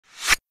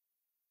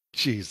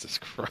Jesus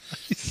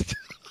Christ.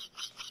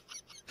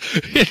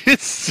 It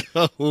is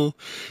so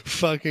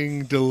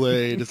fucking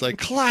delayed. It's like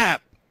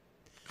clap,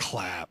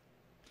 clap,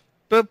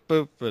 boop,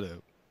 boop,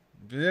 boop.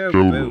 Boop,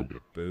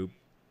 boop, boop.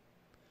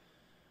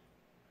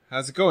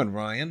 How's it going,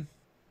 Ryan?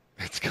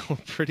 It's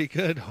going pretty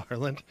good,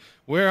 Harland.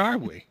 Where are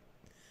we?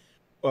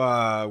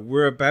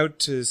 We're about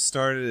to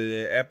start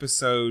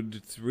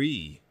episode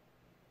 3.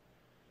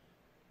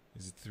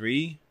 Is it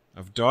 3?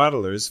 Of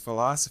Dawdlers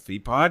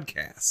Philosophy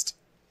Podcast.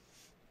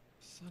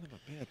 Son of a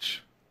bitch.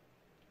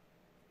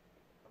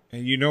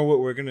 And you know what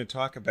we're going to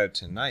talk about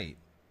tonight?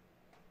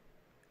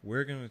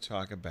 We're going to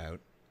talk about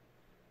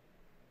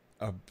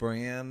a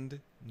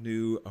brand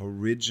new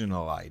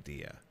original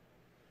idea.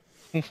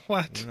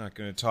 What? We're not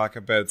going to talk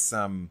about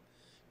some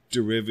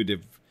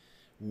derivative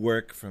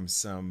work from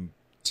some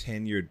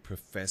tenured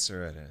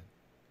professor at a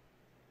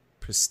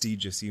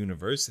prestigious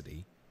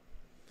university.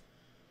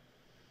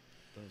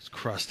 Those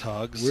crust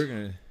hogs. We're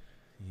going to...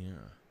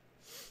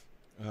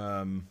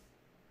 Yeah.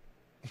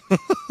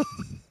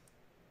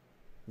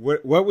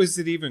 What was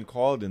it even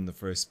called in the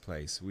first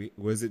place?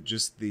 Was it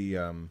just the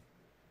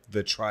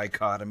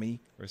trichotomy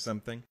or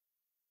something?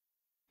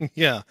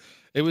 Yeah,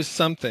 it was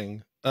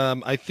something.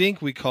 I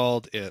think we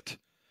called it,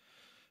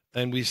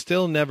 and we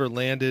still never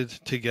landed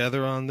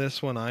together on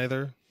this one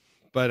either.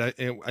 But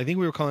I think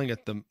we were calling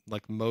it the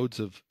modes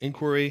of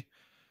inquiry.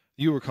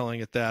 You were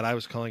calling it that. I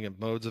was calling it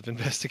modes of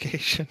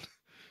investigation,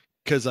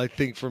 because I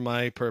think for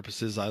my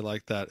purposes I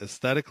like that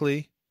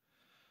aesthetically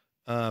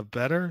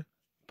better.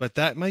 But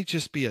that might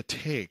just be a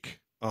take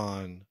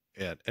on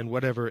it, and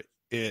whatever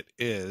it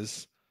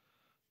is,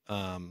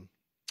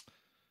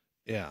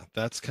 yeah,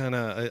 that's kind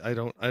of I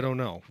don't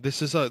know.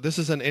 This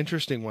is an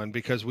interesting one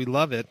because we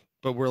love it,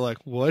 but we're like,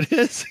 what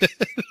is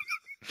it?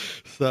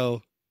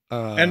 So,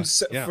 yeah.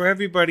 For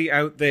everybody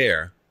out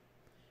there,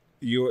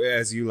 you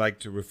as you like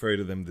to refer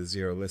to them, the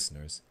zero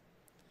listeners,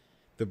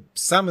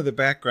 some of the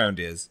background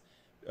is,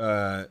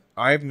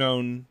 I've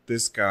known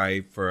this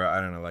guy for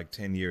I don't know, like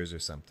 10 years or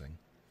something.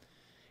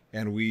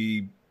 And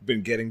we've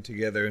been getting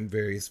together in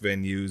various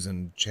venues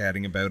and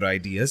chatting about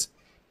ideas.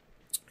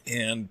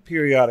 And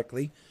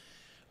periodically,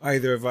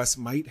 either of us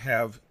might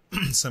have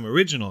some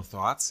original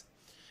thoughts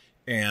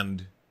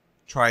and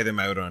try them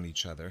out on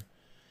each other.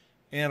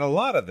 And a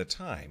lot of the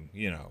time,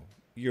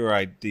 your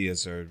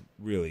ideas are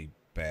really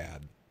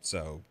bad,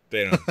 so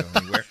they don't go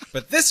anywhere.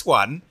 But this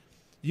one,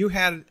 you've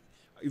had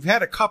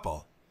a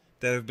couple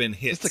that have been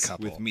hits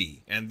with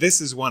me, and this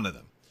is one of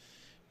them.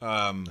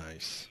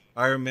 Nice.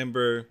 I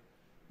remember...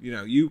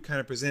 you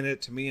kind of presented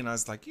it to me, and I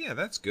was like, yeah,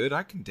 that's good.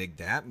 I can dig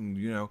that.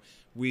 And,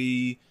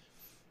 we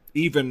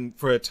even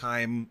for a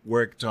time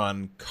worked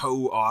on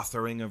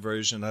co-authoring a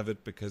version of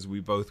it because we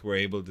both were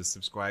able to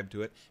subscribe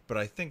to it. But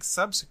I think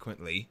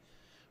subsequently,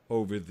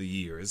 over the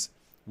years,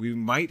 we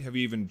might have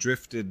even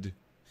drifted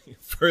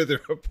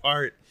further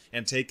apart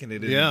and taken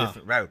it in a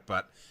different route.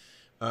 But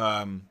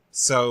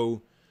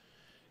so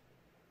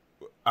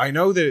I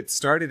know that it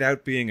started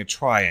out being a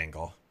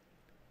triangle.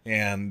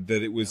 And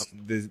that it was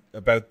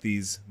about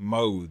these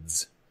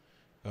modes.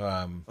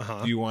 Do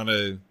you want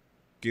to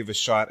give a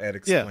shot at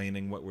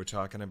explaining what we're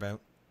talking about?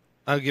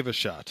 I'll give a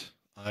shot.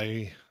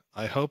 I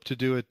hope to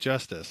do it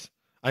justice.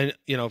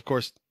 Of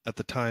course, at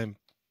the time,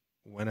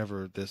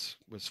 whenever this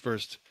was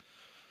first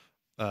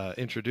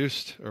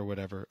introduced or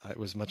whatever, it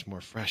was much more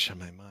fresh on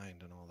my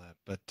mind and all that.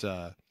 But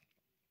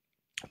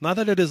not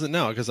that it isn't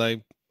now, because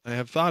I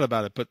have thought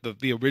about it. But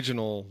the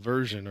original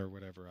version or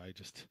whatever,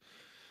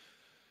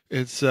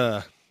 it's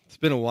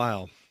been a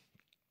while.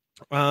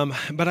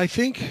 But I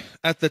think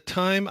at the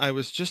time I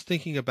was just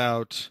thinking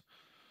about,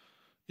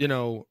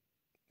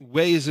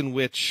 ways in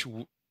which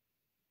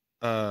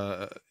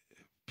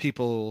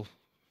people,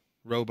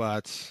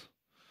 robots,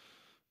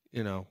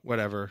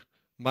 whatever,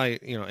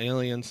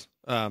 aliens,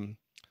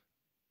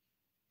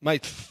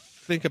 might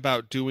think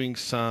about doing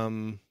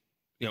some,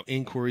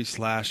 inquiry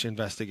 /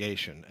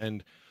 investigation.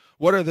 And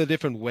what are the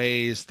different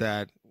ways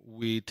that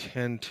we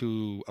tend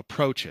to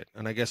approach it?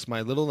 And I guess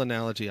my little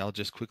analogy I'll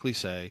just quickly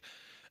say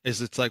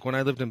is it's like when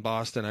I lived in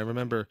Boston, I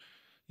remember,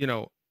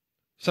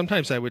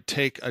 sometimes I would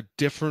take a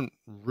different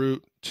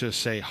route to,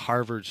 say,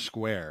 Harvard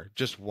Square,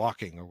 just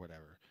walking or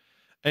whatever.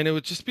 And it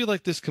would just be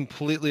like this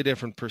completely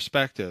different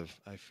perspective,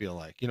 I feel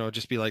like,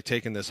 just be like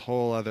taking this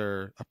whole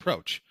other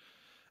approach.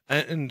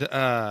 And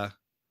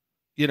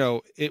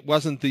it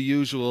wasn't the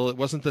usual, it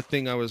wasn't the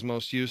thing I was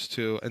most used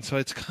to. And so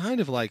it's kind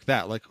of like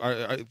that, like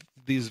are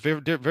these very,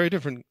 very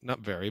different, not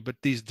very, but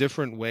these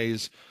different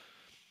ways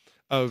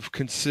of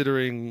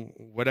considering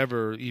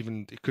whatever,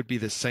 even it could be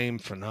the same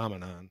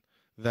phenomenon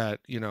that,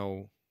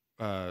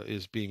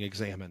 is being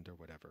examined or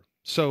whatever.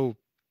 So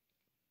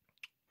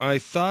I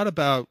thought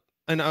about,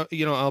 and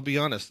I'll be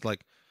honest,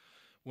 like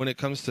when it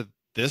comes to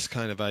this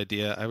kind of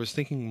idea, I was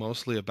thinking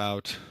mostly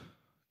about,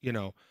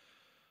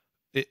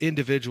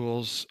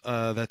 individuals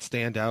that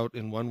stand out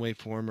in one way,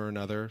 form, or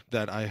another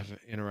that I have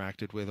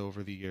interacted with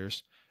over the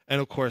years. And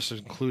of course,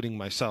 including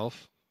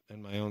myself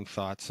and my own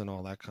thoughts and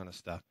all that kind of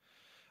stuff.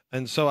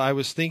 And so I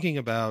was thinking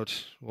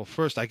about, well,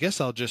 first, I guess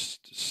I'll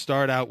just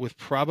start out with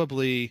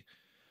probably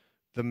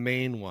the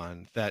main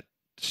one that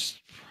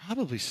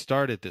probably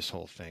started this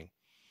whole thing.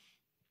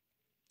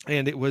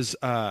 And it was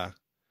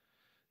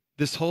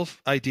this whole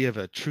idea of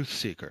a truth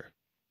seeker,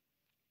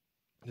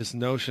 this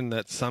notion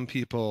that some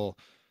people,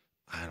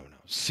 I don't know,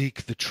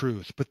 seek the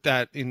truth, but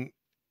that in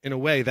a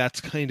way, that's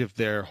kind of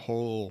their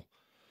whole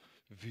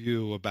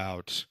view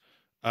about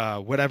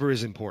whatever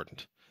is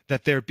important,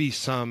 that there be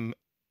some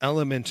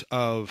element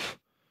of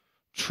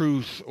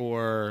truth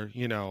or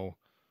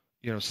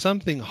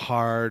something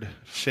hard,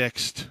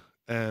 fixed,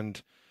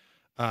 and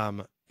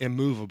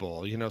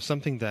immovable,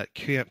 something that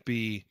can't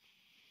be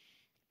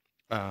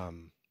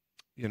um,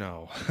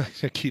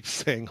 I keep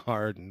saying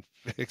hard and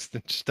fixed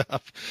and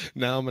stuff.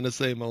 Now I'm going to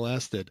say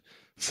molested.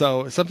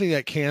 So something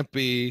that can't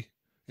be,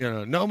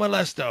 no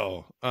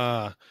molesto.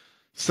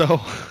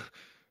 So,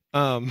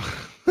 um,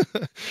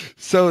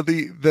 so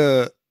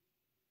the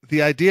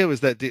idea was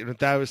that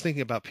I was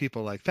thinking about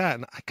people like that,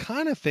 and I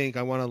kind of think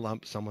I want to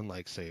lump someone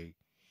like, say,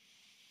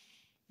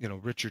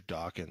 Richard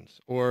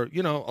Dawkins, or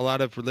a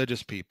lot of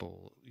religious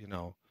people,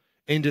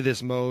 into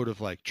this mode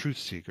of like truth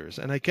seekers,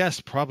 and I guess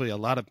probably a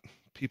lot of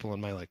people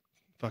in my like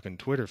fucking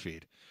Twitter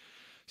feed,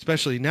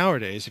 especially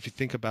nowadays, if you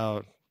think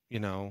about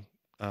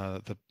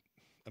the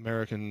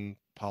American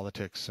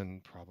politics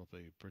and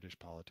probably British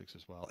politics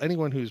as well.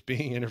 Anyone who's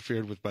being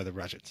interfered with by the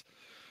Russians.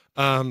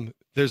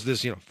 There's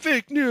this,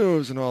 fake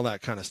news and all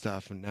that kind of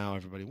stuff, and now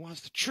everybody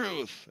wants the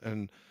truth,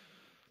 and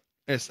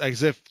it's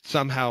as if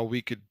somehow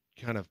we could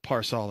kind of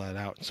parse all that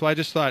out. So I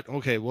just thought,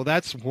 okay, well,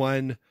 that's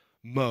one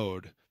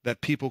mode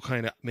that people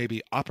kind of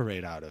maybe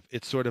operate out of.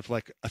 It's sort of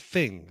like a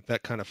thing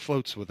that kind of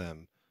floats with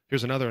them.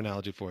 Here's another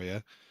analogy for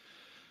you.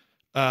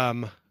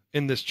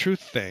 In this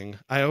truth thing,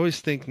 I always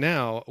think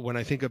now when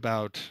I think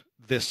about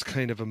this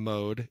kind of a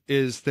mode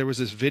is there was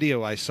this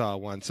video I saw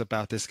once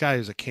about this guy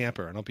who's a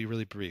camper, and I'll be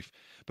really brief.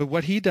 But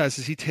what he does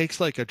is he takes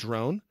like a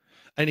drone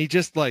and he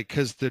just like,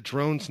 because the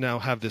drones now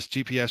have this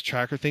GPS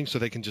tracker thing so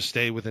they can just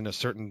stay within a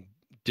certain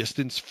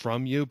distance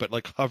from you, but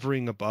like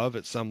hovering above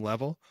at some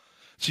level.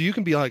 So you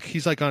can be like,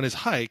 he's like on his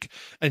hike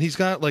and he's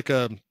got like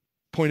a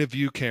point of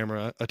view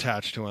camera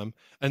attached to him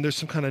and there's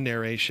some kind of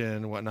narration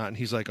and whatnot. And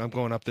he's like, I'm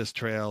going up this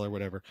trail or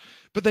whatever.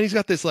 But then he's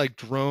got this like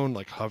drone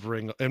like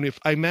hovering. And if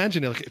I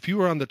imagine it, like if you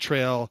were on the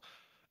trail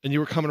and you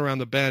were coming around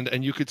the bend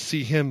and you could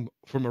see him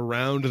from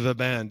around the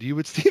bend, you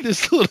would see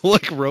this little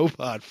like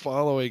robot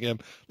following him,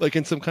 like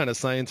in some kind of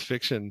science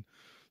fiction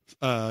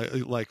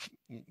like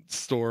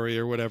story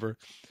or whatever.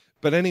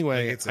 But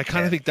anyway, Like I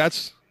kind of think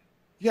that's,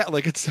 yeah,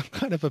 like it's some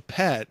kind of a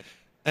pet.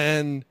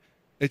 And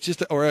it's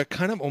just, or a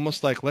kind of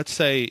almost like, let's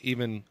say,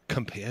 even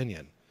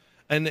companion.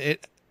 And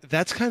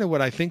that's kind of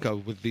what I think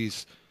of with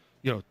these,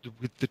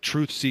 with the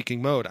truth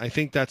seeking mode. I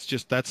think that's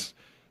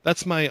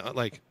my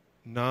like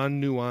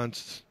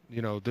non-nuanced,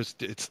 this,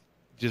 it's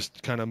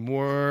just kind of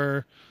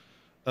more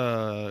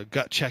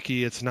gut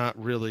checky. It's not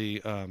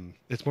really,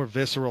 it's more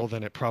visceral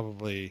than it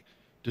probably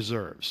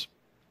deserves.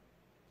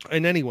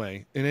 And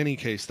anyway, in any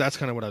case, that's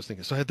kind of what I was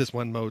thinking. So I had this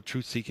one mode,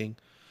 truth seeking.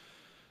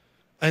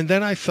 And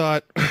then I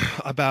thought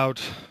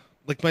about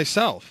like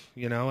myself,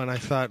 and I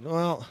thought,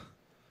 well,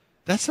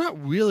 that's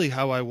not really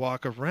how I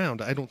walk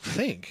around. I don't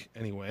think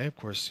anyway. Of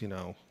course,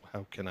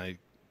 how can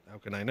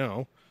I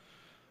know?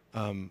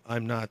 I'm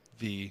not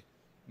the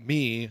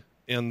me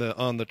on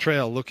the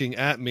trail looking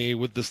at me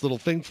with this little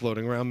thing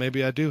floating around.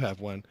 Maybe I do have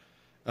one,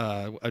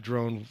 a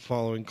drone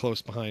following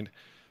close behind.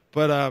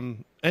 But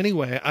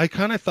anyway, I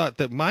kind of thought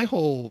that my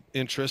whole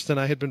interest, and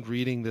I had been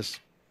reading this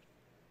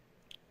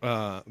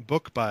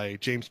book by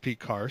James P.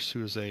 Carse,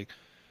 who is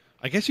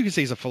I guess you could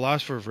say he's a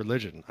philosopher of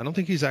religion. I don't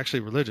think he's actually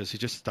religious. He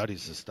just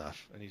studies this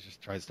stuff, and he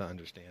just tries to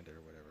understand it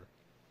or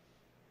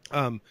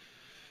whatever.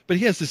 But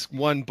he has this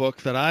one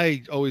book that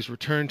I always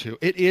return to.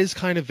 It is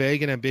kind of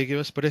vague and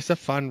ambiguous, but it's a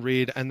fun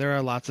read, and there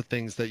are lots of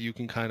things that you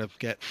can kind of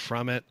get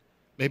from it.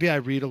 Maybe I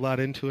read a lot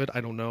into it.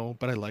 I don't know,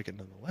 but I like it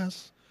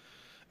nonetheless.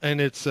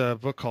 And it's a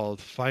book called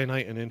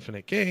Finite and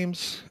Infinite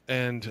Games,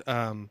 and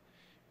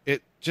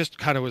it just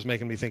kind of was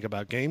making me think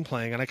about game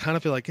playing, and I kind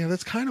of feel like,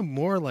 that's kind of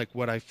more like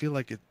what I feel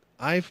like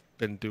I've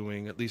been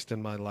doing, at least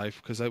in my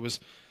life, because I was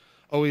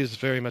always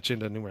very much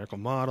into numerical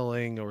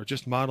modeling or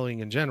just modeling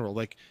in general,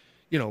 like,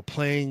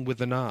 playing with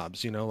the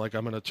knobs, like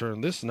I'm going to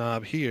turn this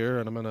knob here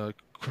and I'm going to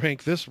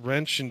crank this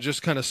wrench and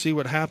just kind of see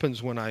what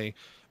happens when I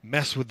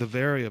mess with the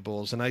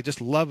variables. And I just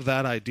love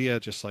that idea,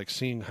 just like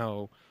seeing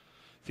how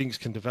things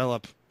can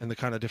develop and the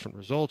kind of different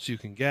results you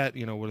can get,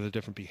 what are the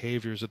different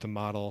behaviors of the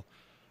model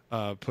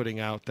putting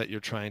out that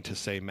you're trying to,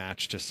 say,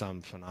 match to some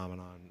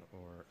phenomenon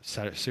or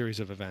series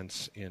of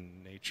events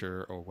in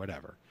nature or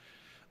whatever.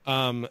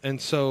 And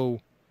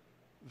so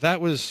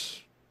that was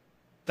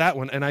that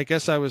one. And I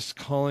guess I was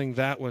calling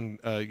that one,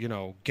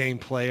 game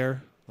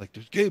player. Like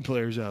there's game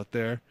players out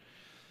there.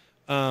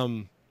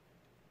 And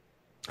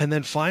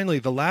then finally,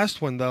 the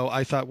last one, though,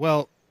 I thought,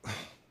 well,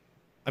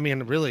 I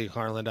mean, really,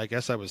 Harland, I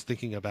guess I was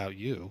thinking about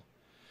you.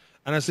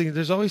 And I was thinking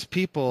there's always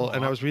people,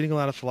 and I was reading a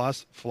lot of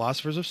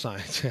philosophers of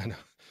science,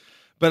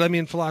 But I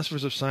mean,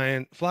 philosophy of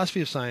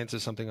science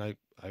is something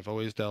I've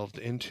always delved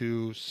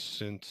into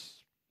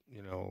since,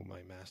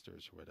 my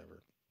master's or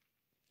whatever.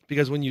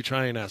 Because when you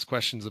try and ask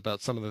questions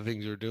about some of the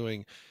things you're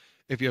doing,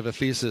 if you have a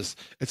thesis,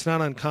 it's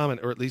not uncommon,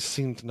 or at least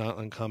seemed not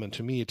uncommon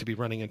to me, to be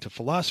running into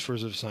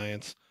philosophers of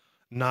science,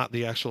 not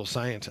the actual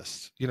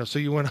scientists. So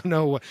you want to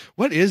know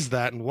what is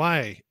that and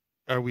why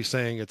are we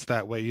saying it's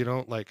that way? You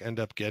don't like end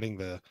up getting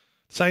the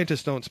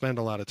scientists don't spend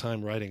a lot of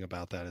time writing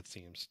about that, it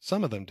seems.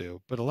 Some of them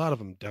do, but a lot of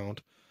them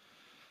don't.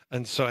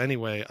 And so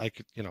anyway, I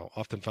could,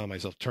 often found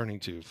myself turning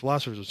to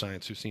philosophers of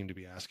science who seem to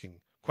be asking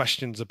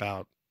questions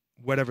about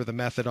whatever the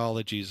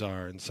methodologies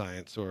are in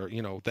science, or,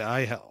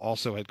 that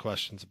also had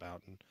questions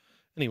about. And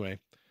anyway,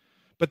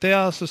 but they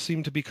also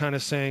seem to be kind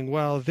of saying,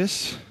 well,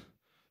 this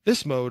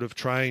mode of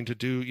trying to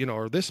do,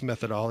 or this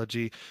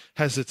methodology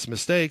has its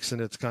mistakes,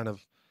 and it's kind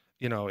of,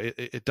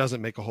 it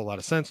doesn't make a whole lot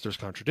of sense. There's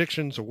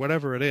contradictions or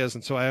whatever it is.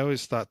 And so I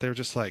always thought they're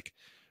just like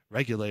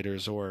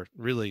regulators or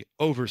really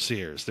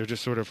overseers. They're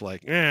just sort of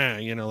like,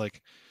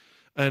 like,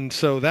 and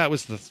so that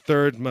was the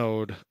third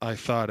mode I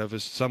thought of,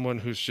 as someone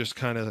who's just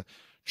kind of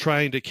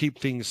trying to keep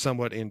things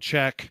somewhat in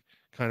check,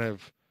 kind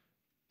of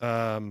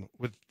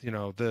with,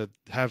 the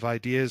have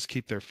ideas,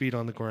 keep their feet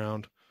on the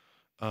ground,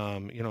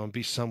 and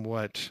be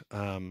somewhat,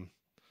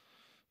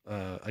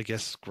 I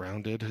guess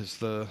grounded is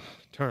the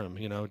term,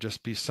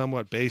 just be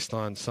somewhat based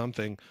on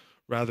something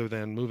rather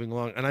than moving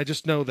along. And I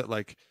just know that,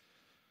 like,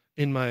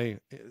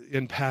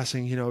 in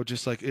passing,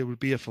 just like it would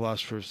be a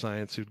philosopher of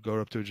science who'd go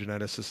up to a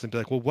geneticist and be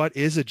like, well, what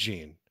is a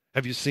gene?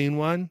 Have you seen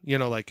one?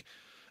 Like,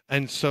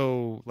 and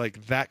so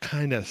like that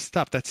kind of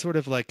stuff, that's sort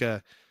of like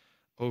a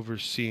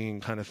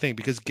overseeing kind of thing,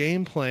 because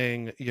game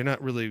playing,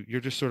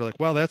 you're just sort of like,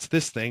 well, that's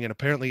this thing, and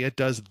apparently it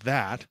does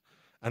that,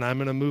 and I'm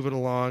going to move it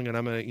along, and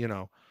I'm going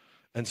to,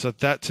 and so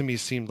that to me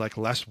seemed like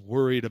less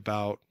worried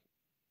about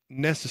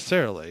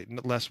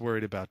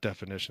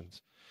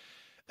definitions.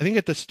 I think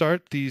at the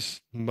start,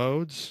 these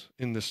modes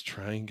in this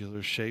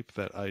triangular shape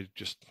that I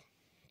just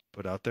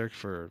put out there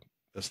for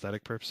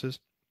aesthetic purposes,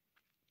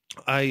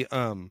 they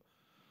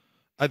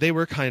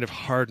were kind of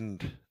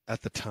hardened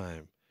at the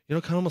time,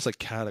 kind of almost like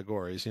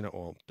categories,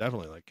 well,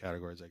 definitely like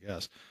categories, I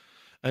guess.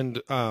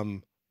 And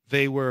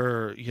they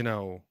were,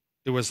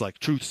 it was like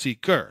truth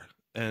seeker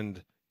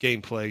and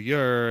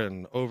gameplayer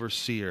and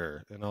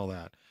overseer and all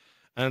that.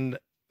 And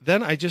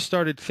then I just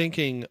started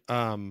thinking,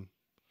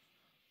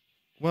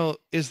 well,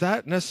 is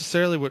that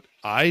necessarily what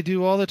I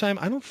do all the time?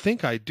 I don't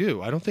think I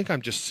do. I don't think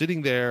I'm just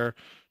sitting there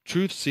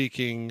truth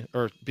seeking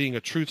or being a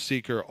truth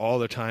seeker all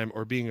the time,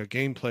 or being a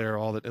game player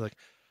all the, like,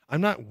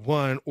 I'm not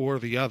one or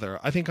the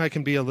other. I think I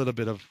can be a little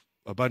bit of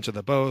a bunch of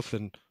the both,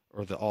 and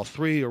or the all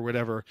three or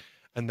whatever,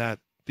 and that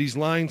these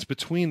lines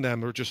between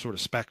them are just sort of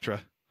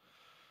spectra.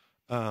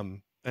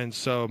 And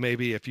so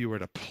maybe if you were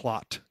to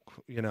plot,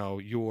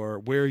 your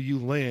where you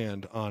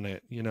land on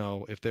it,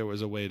 if there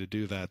was a way to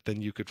do that,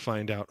 then you could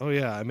find out, oh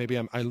yeah, maybe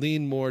I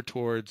lean more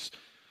towards,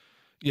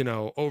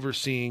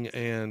 overseeing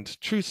and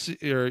truth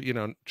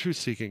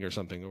seeking or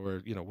something,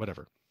 or,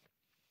 whatever,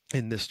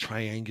 in this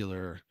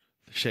triangular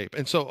shape.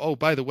 And so, oh,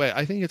 by the way,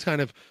 I think it's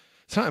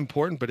not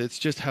important, but it's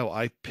just how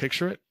I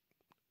picture it.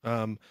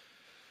 But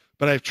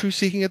I have truth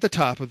seeking at the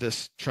top of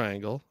this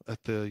triangle,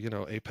 at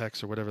the,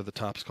 apex or whatever the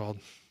top's called.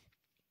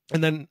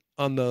 And then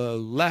on the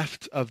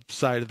left of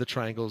side of the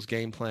triangle is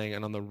game playing,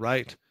 and on the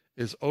right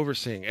is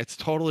overseeing. It's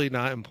totally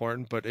not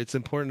important, but it's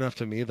important enough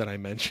to me that I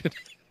mention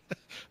it.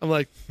 I'm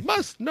like,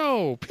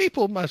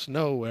 people must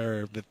know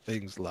where the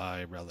things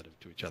lie relative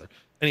to each other.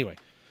 Anyway,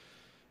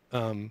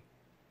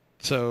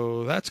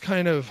 so that's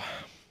kind of,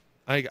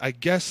 I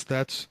guess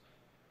that's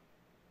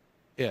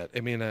it. I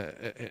mean,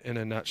 in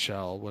a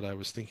nutshell, what I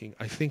was thinking,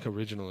 I think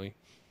originally.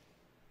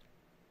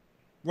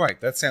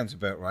 Right, that sounds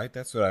about right.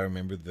 That's what I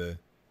remember the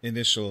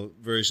initial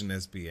version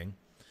as being.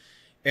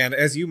 And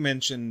as you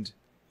mentioned,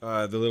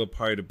 the little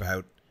part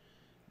about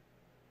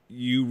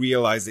you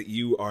realize that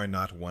you are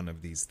not one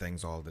of these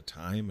things all the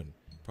time, and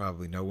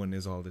probably no one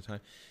is all the time.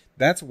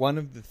 That's one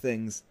of the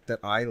things that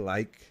I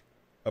like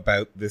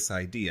about this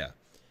idea.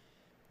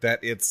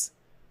 That it's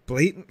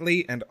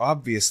blatantly and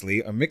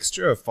obviously a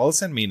mixture of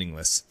false and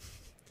meaningless.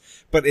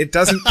 But it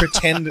doesn't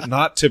pretend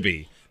not to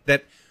be.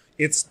 That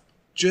it's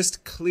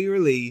just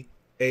clearly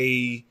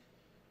a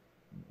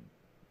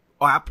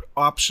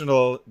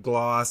optional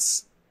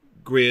gloss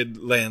grid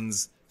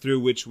lens through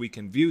which we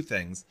can view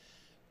things,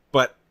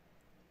 but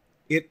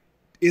it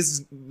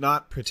is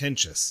not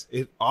pretentious.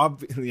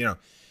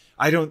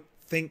 I don't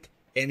think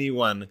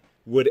anyone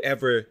would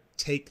ever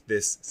take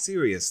this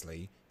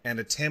seriously and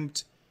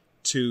attempt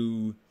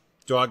to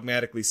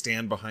dogmatically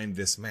stand behind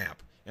this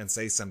map and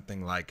say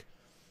something like,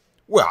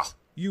 well,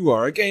 you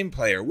are a game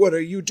player, what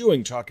are you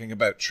doing talking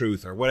about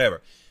truth or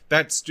whatever.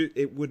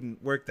 It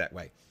wouldn't work that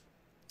way.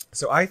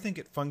 So I think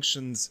it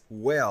functions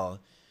well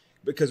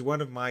because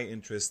one of my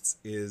interests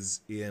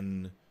is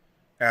in,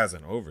 as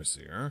an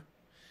overseer,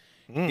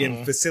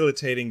 in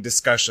facilitating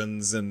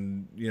discussions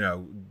and,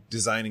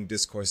 designing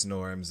discourse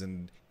norms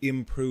and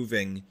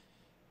improving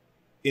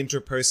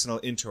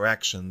interpersonal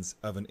interactions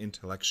of an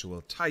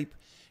intellectual type,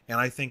 And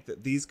I think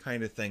that these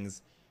kind of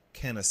things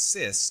can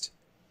assist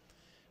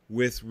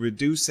with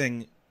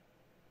reducing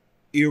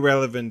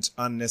irrelevant,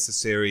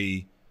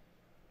 unnecessary,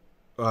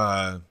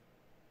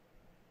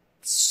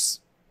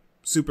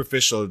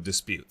 superficial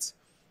disputes.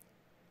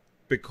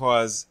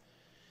 Because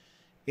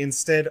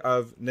instead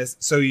of...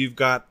 So you've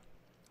got,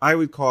 I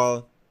would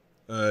call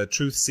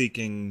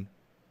truth-seeking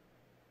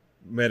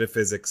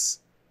metaphysics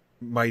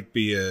might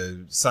be a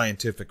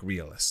scientific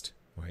realist,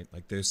 right?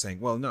 Like they're saying,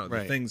 well, no,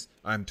 the things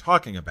I'm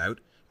talking about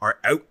are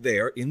out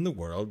there in the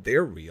world,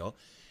 they're real,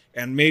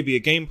 and maybe a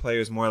game player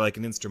is more like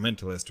an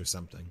instrumentalist or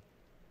something.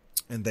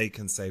 And they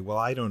can say, well,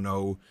 I don't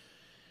know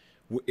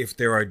if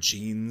there are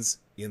genes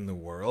in the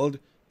world.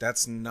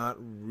 That's not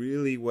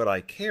really what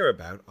I care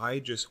about. I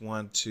just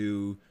want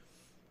to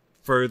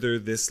further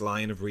this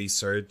line of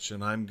research,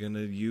 and I'm going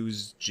to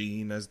use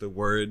gene as the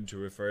word to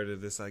refer to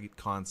this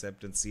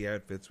concept and see how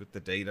it fits with the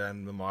data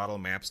and the model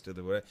maps to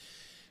the...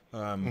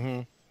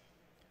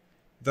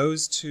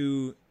 Those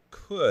two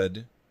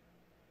could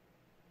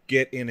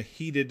get in a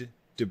heated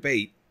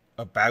debate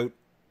about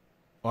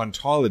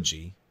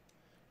ontology,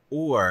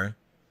 or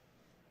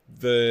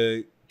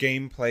the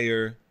game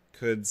player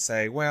could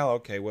say, well,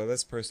 okay, well,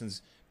 this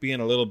person's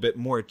being a little bit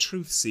more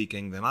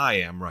truth-seeking than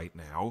I am right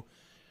now.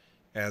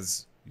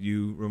 As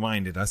you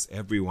reminded us,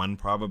 everyone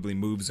probably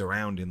moves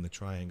around in the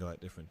triangle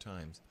at different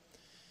times.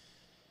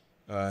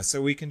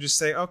 So we can just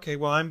say, okay,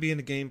 well, I'm being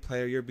a game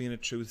player, you're being a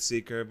truth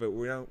seeker, but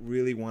we don't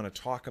really want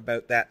to talk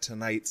about that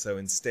tonight, so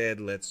instead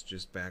let's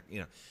just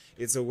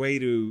it's a way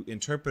to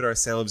interpret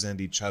ourselves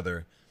and each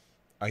other,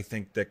 I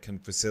think, that can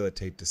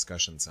facilitate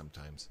discussion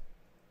sometimes.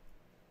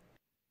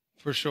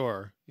 For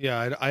sure.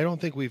 Yeah, I don't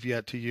think we've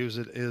yet to use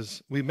it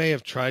as... We may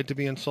have tried to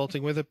be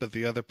insulting with it, but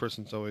the other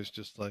person's always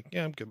just like,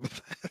 yeah, I'm good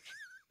with that.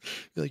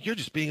 You're like, you're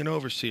just being an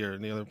overseer.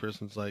 And the other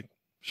person's like,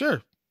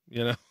 sure,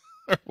 or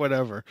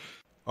whatever.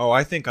 Oh,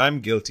 I think I'm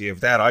guilty of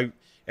that.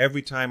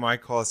 Every time I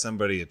call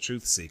somebody a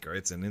truth seeker,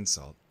 it's an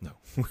insult. No,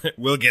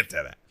 we'll get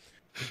to that.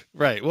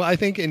 Right. Well, I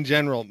think in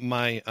general,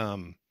 my,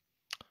 I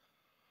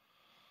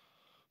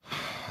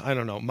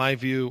don't know, my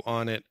view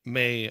on it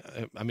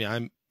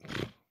I'm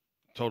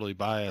totally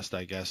biased,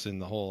 I guess, in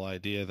the whole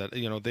idea that,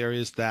 there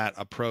is that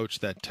approach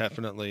that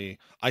definitely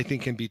I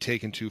think can be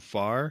taken too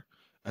far.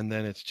 And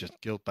then it's just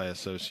guilt by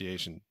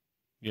association,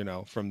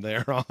 from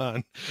there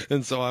on.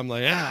 And so I'm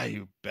like,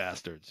 you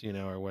bastards,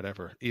 or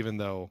whatever, even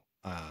though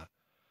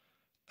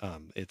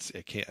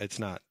it's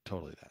not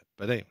totally that.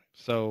 But anyway,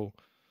 so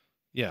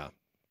yeah.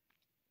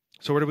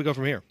 So where do we go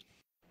from here?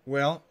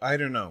 Well, I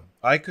don't know.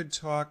 I could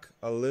talk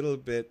a little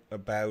bit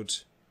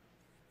about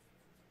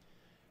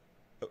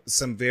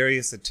some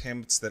various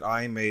attempts that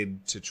I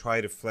made to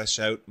try to flesh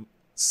out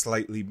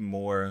slightly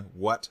more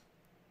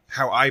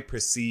how I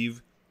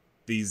perceive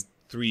these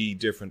three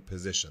different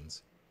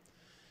positions.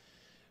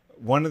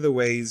 One of the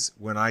ways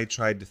when I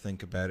tried to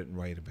think about it and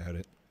write about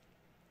it,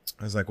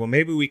 I was like, well,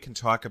 maybe we can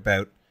talk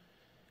about,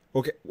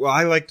 okay, well,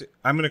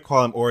 I'm going to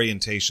call them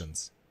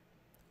orientations.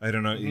 I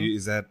don't know,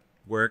 Does that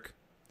work?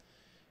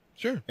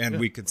 Sure. And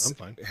we could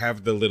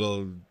have the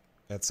little,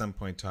 at some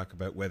point, talk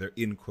about whether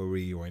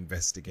inquiry or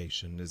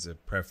investigation is a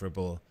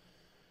preferable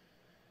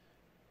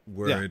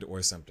word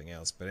or something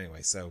else. But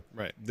anyway, so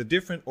the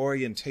different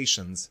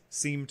orientations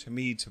seem to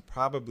me to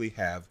probably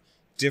have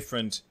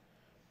different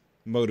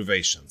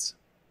motivations.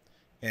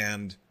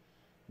 And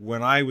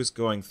when I was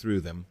going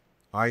through them,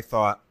 I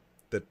thought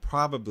that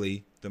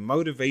probably the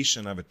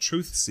motivation of a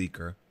truth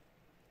seeker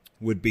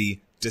would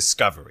be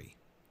discovery.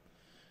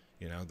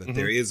 That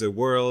there is a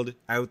world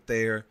out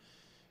there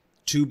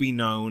to be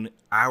known.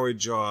 Our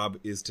job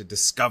is to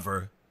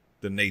discover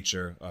the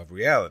nature of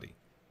reality.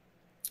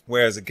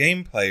 Whereas a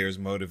game player's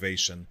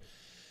motivation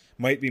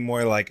might be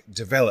more like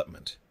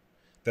development.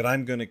 That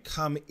I'm going to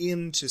come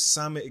into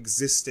some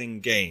existing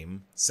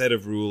game, set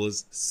of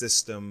rules,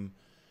 system,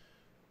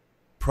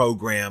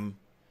 program,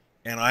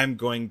 and I'm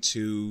going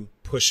to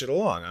push it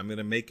along. I'm going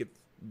to make it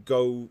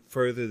go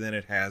further than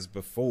it has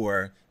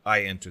before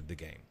I entered the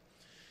game.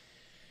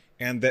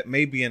 And that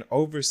maybe an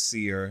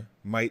overseer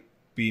might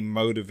be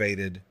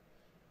motivated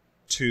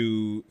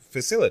to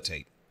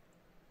facilitate.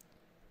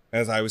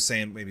 As I was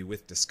saying, maybe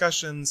with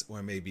discussions,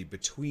 or maybe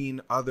between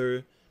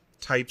other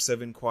types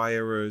of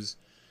inquirers,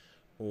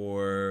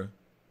 or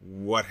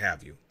what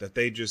have you. That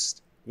they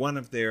just, one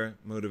of their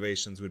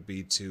motivations would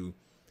be to,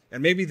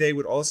 and maybe they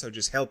would also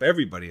just help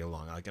everybody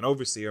along. Like an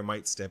overseer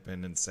might step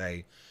in and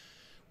say,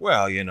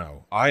 well,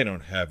 I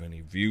don't have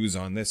any views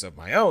on this of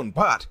my own,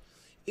 but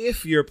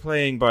if you're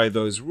playing by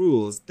those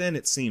rules, then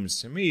it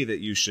seems to me that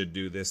you should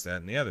do this,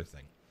 that, and the other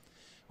thing.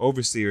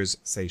 Overseers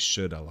say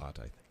should a lot,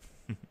 I think.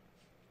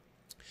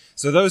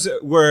 So those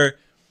were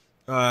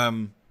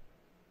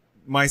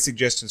my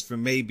suggestions for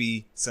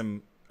maybe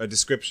a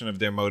description of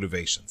their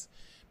motivations.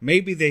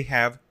 Maybe they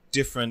have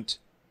different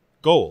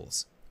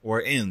goals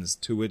or ends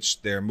to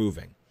which they're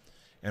moving.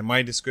 And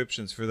my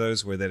descriptions for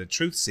those were that a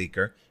truth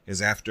seeker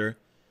is after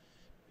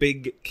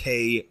big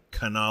K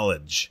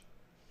knowledge.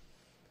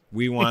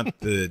 We want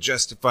the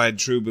justified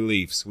true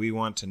beliefs. We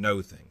want to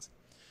know things.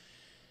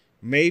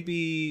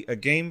 maybe a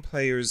game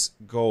player's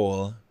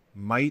goal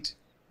might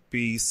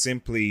be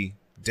simply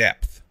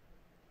depth.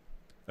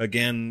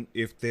 Again,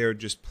 if they're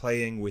just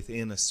playing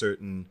within a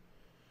certain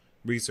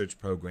research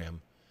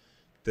program,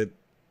 that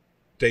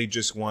they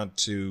just want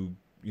to,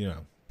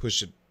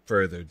 push it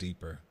further,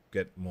 deeper,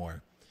 get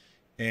more.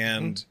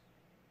 And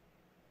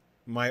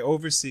my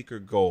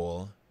Overseeker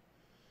goal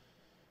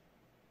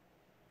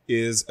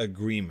is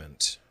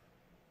agreement.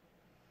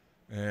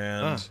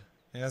 And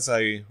as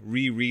I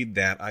reread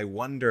that, I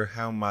wonder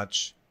how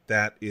much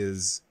that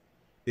is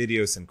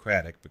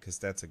idiosyncratic, because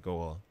that's a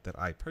goal that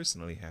I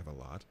personally have a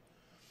lot.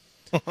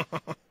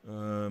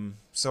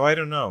 So I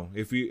don't know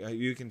if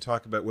you can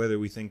talk about whether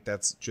we think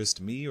that's just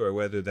me or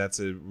whether that's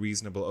a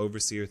reasonable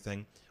overseer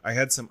thing. I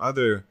had some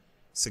other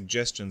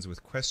suggestions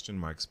with question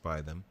marks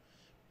by them: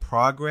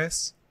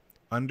 progress,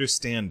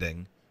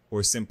 understanding,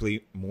 or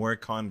simply more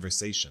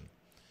conversation.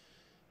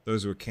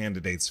 Those were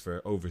candidates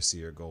for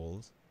overseer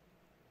goals.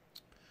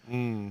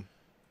 Is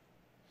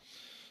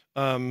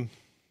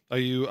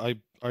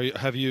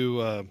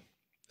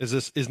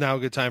now a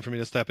good time for me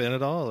to step in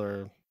at all,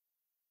 or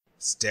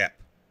step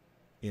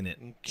in it?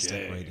 Okay.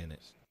 Step right in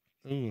it.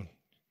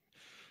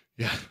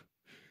 Yeah,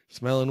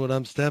 smelling what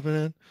I'm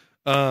stepping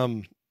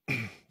in.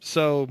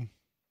 So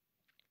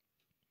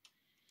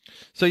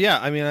yeah,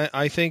 I mean,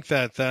 I think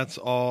that's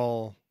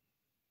all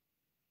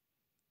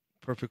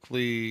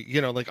perfectly,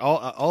 like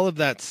all of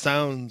that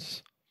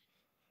sounds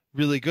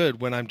really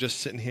good when I'm just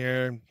sitting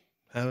here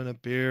having a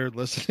beer,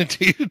 listening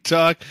to you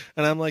talk,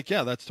 and I'm like,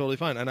 yeah, that's totally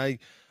fine. And I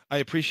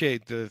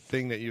appreciate the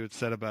thing that you had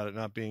said about it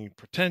not being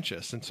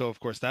pretentious. And so, of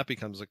course, that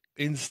becomes an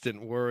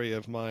instant worry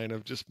of mine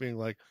of just being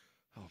like,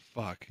 oh,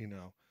 fuck,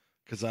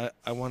 because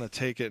I want to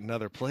take it in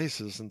other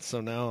places. And so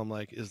now I'm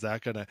like,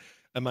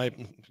 am I,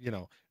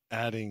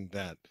 adding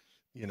that,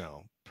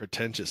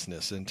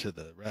 pretentiousness into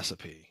the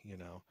recipe,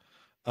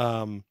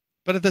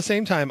 But at the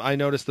same time, I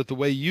noticed that the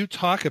way you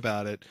talk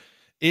about it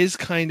is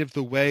kind of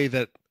the way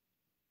that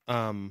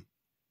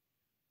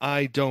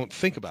I don't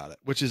think about it,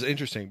 which is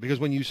interesting, because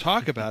when you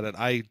talk about it,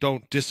 I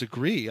don't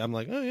disagree. I'm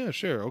like, oh yeah,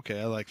 sure, okay,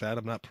 I like that.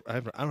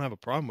 I don't have a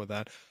problem with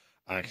that.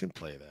 I can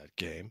play that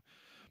game.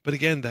 But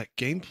again, that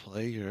game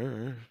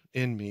player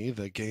in me,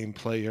 the game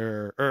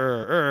player,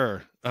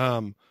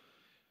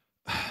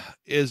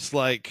 is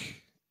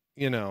like,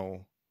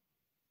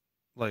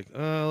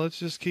 let's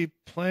just keep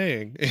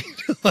playing.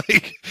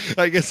 Like,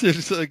 I guess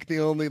it's like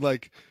the only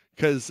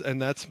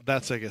and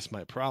that's I guess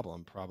my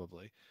problem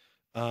probably.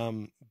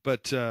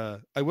 But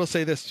I will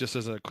say this just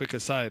as a quick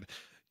aside,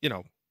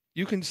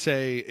 you can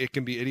say it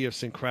can be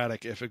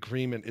idiosyncratic if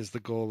agreement is the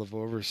goal of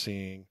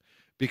overseeing,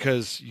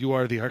 because you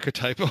are the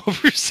archetype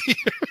overseer.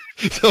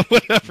 So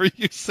whatever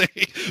you say,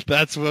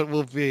 that's what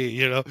will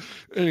be,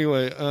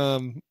 Anyway,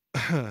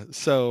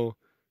 so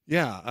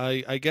yeah,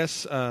 I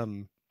guess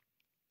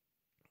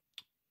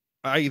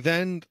I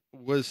then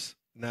was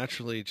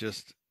naturally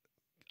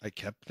I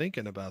kept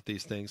thinking about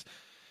these things.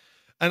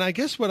 And I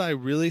guess what I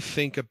really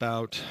think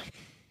about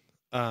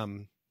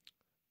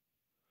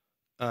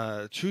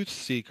truth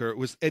seeker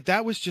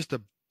that was just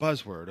a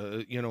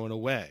buzzword, in a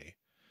way.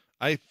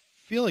 I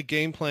feel like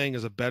game playing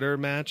is a better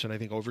match, and I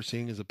think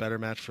overseeing is a better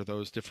match for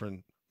those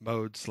different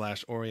modes /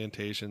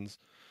 orientations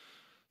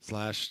 /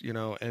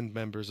 end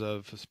members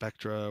of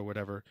spectra or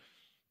whatever.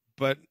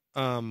 But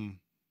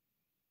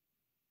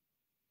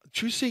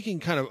truth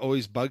seeking kind of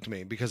always bugged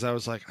me, because I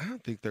was like, I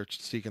don't think they're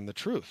seeking the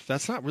truth.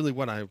 That's not really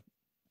what I,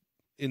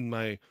 in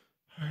my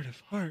heart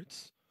of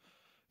hearts,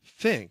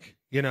 think,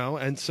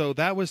 And so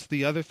that was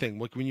the other thing.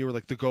 Like when you were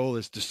like, the goal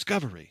is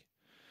discovery,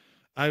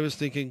 I was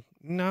thinking,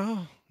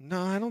 no,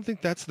 I don't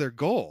think that's their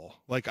goal.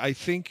 Like, I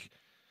think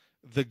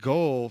the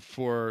goal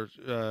for,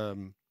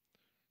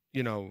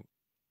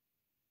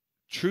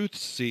 truth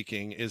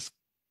seeking is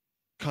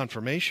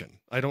confirmation.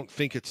 I don't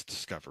think it's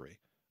discovery.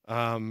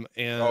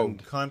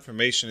 And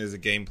confirmation is a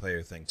game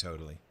player thing,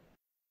 totally.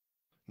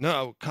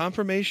 No,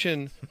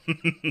 confirmation.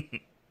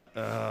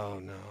 Oh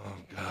no,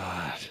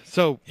 God.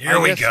 So here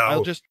we go.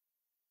 I'll just.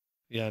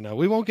 Yeah, no,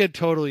 we won't get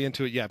totally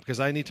into it yet, because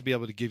I need to be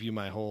able to give you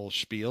my whole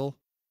spiel,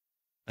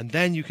 and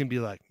then you can be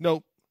like,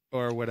 nope,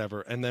 or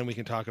whatever, and then we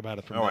can talk about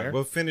it from there. All right,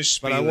 we'll finish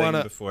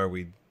spieling before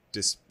we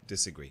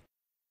disagree.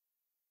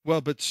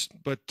 Well, but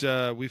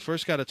we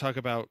first got to talk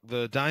about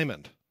the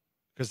diamond,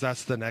 because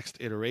that's the next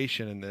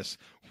iteration in this,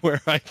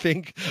 where I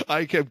think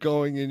I kept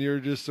going and you're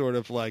just sort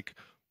of like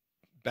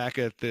back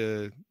at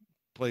the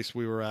place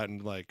we were at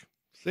and like,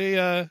 see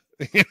ya.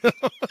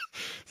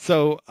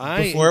 So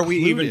before we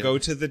even go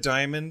to the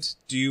diamond,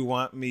 do you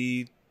want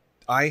me?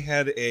 I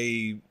had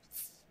a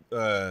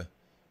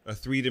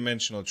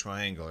 3-dimensional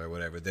triangle or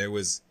whatever. There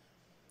was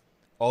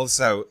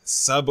also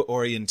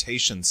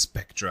sub-orientation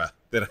spectra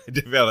that I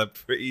developed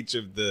for each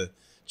of the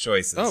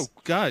choices. Oh,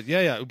 God,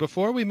 yeah.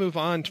 Before we move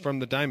on from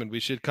the diamond, we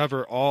should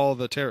cover all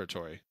the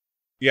territory.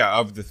 Yeah,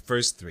 of the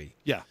first 3.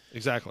 Yeah,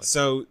 exactly.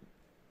 So,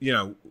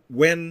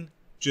 when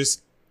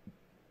just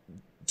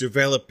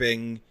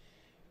developing,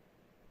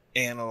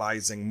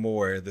 analyzing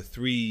more the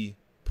 3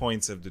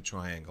 points of the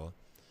triangle,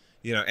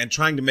 and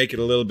trying to make it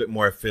a little bit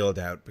more filled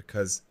out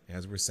because,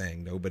 as we're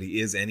saying,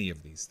 nobody is any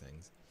of these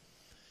things.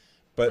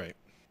 But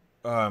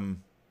Right.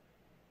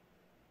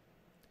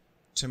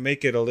 To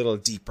make it a little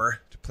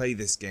deeper, to play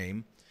this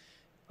game,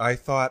 I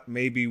thought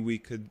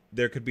maybe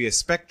there could be a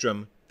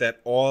spectrum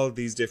that all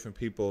these different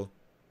people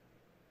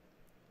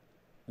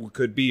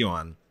could be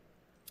on.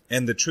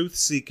 And the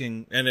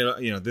truth-seeking, and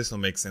this will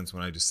make sense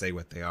when I just say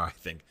what they are, I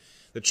think.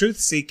 The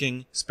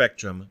truth-seeking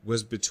spectrum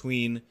was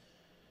between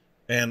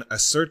an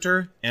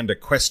asserter and a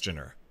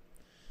questioner.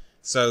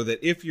 So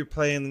that if you're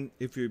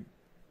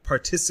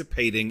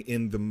participating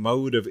in the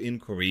mode of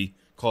inquiry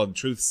called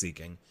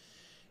truth-seeking,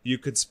 you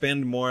could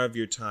spend more of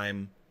your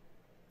time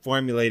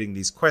formulating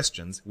these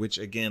questions, which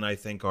again I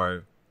think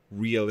are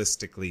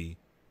realistically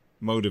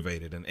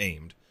motivated and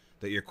aimed.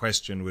 That your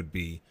question would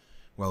be,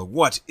 well,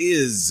 what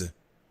is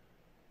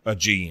a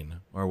gene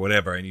or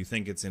whatever, and you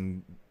think it's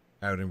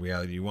out in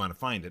reality, you want to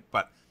find it,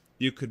 but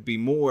you could be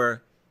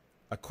more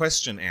a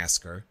question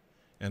asker,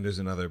 and there's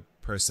another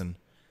person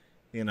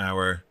in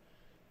our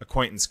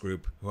acquaintance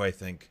group who I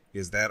think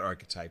is that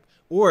archetype,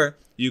 or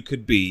you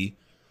could be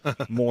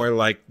more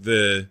like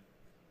the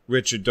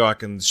Richard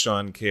Dawkins,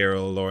 Sean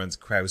Carroll, Lawrence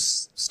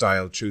Krauss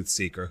style truth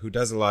seeker who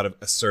does a lot of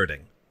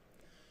asserting,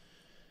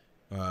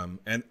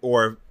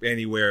 or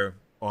anywhere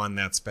on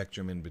that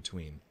spectrum in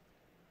between.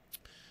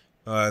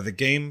 The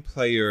game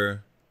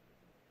player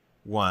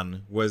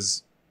one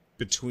was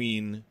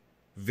between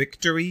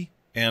victory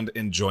and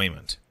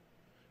enjoyment,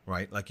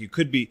 right? Like you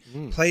could be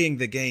playing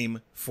the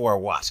game for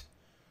what?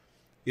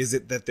 Is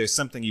it that there's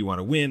something you want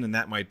to win, and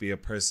that might be a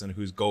person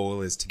whose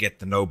goal is to get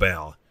the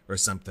Nobel or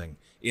something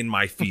in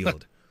my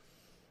field?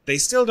 They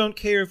still don't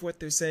care if what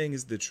they're saying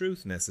is the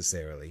truth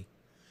necessarily,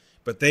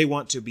 but they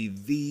want to be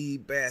the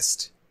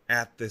best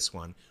at this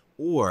one.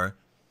 Or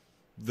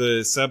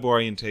the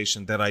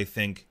sub-orientation that I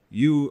think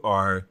you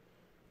are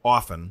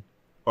often,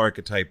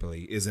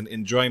 archetypally, is an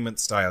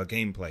enjoyment-style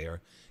game player.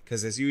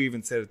 Because as you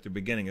even said at the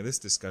beginning of this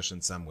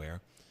discussion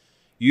somewhere,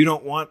 you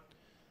don't want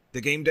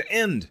the game to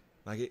end.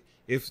 Like,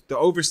 if the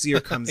overseer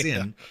comes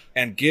in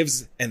and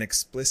gives an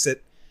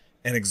explicit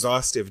and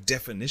exhaustive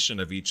definition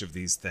of each of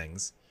these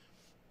things,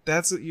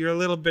 you're a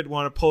little bit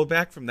want to pull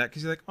back from that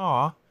because you're like,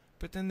 aw,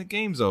 but then the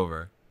game's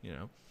over,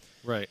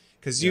 Right.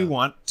 Because you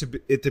want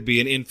it to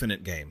be an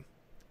infinite game.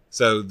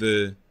 So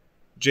the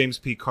James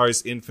P.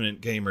 Carr's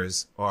infinite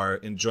gamers are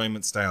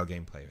enjoyment-style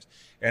game players.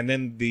 And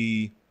then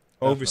the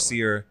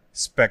overseer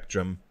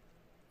spectrum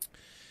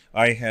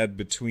I had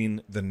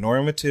between the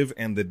normative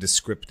and the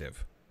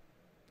descriptive.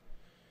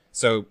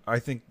 So I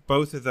think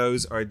both of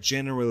those are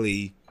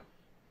generally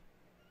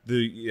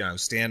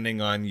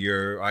standing on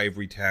your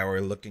ivory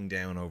tower, looking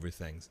down over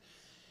things.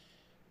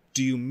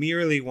 Do you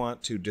merely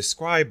want to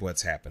describe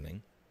what's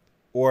happening,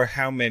 or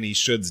how many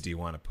shoulds do you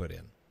want to put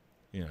in?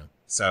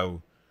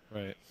 So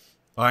Right.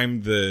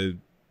 I'm the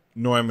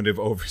normative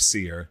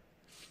overseer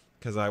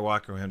because I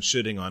walk around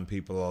shitting on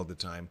people all the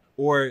time.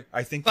 Or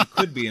I think you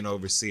could be an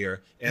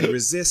overseer and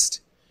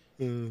resist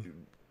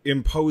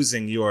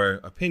imposing your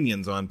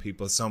opinions on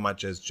people so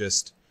much as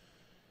just,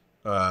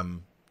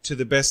 to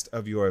the best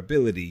of your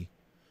ability,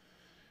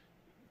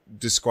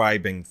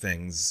 describing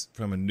things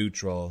from a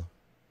neutral,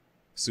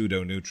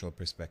 pseudo-neutral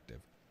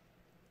perspective.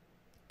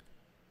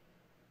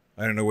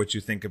 I don't know what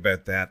you think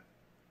about that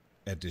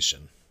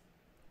addition.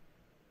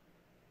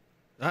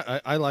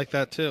 I like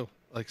that too.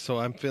 Like, so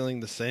I'm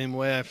feeling the same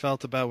way I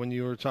felt about when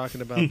you were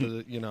talking about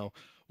the,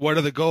 what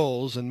are the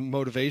goals and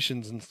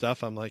motivations and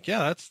stuff. I'm like,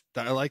 yeah,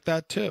 I like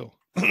that too.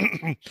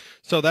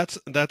 So that's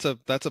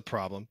a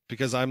problem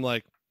because I'm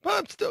like, well,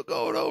 I'm still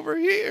going over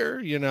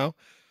here,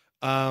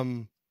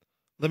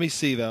 Let me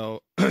see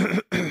though.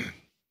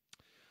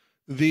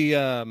 The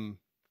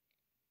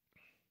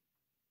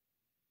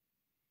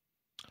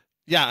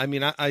yeah, I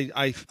mean,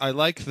 I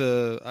like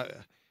the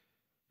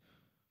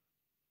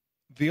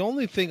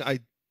only thing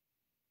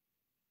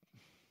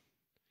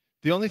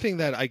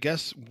that I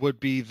guess would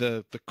be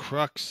the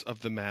crux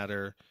of the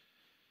matter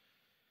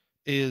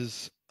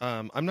is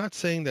I'm not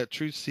saying that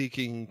truth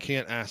seeking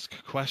can't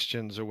ask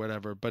questions or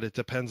whatever, but it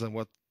depends on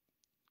what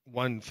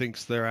one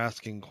thinks they're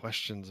asking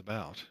questions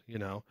about,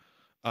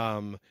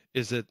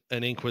 is it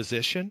an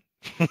inquisition?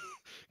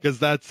 Because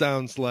that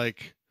sounds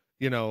like,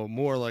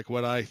 more like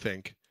what I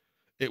think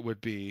it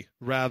would be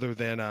rather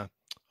than I'm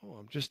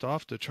just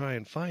off to try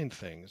and find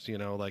things,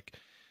 like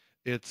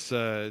it's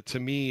to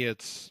me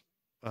it's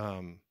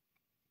I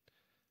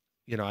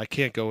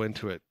can't go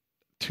into it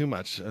too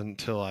much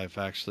until I've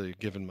actually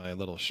given my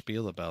little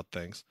spiel about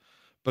things.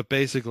 But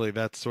basically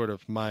that's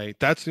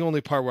that's the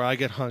only part where I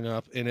get hung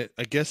up in it.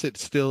 I guess it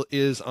still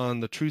is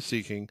on the truth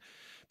seeking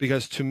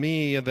because to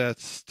me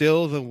that's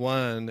still the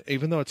one,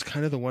 even though it's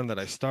kind of the one that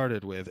I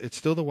started with, it's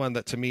still the one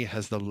that to me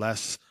has the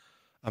less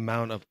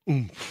amount of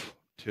oomph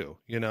to,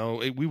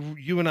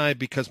 you and I,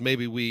 because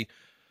maybe we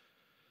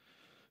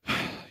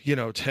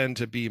tend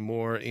to be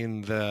more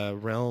in the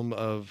realm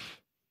of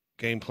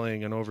game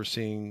playing and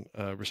overseeing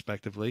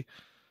respectively.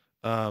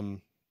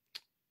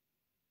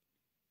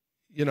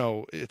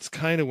 It's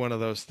kind of one of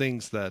those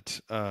things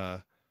that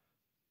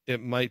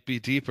it might be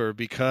deeper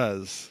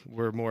because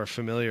we're more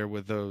familiar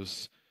with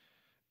those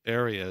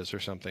areas or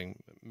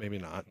something. Maybe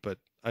not, but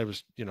I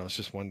was, it's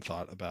just one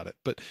thought about it.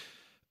 But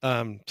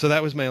so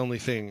that was my only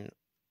thing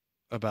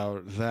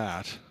about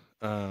that.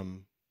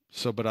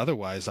 But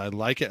otherwise, I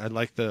like it. I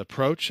like the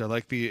approach. I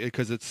like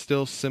because it's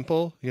still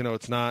simple.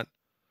 It's not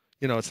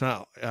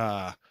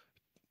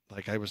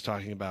like I was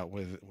talking about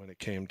with when it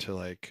came to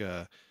like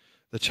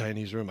the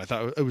Chinese room. I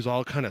thought it was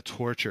all kind of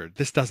tortured.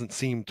 This doesn't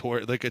seem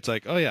like it's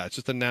like, oh yeah, it's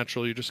just a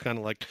natural. You're just kind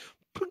of like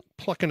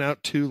plucking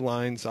out two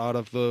lines out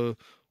of the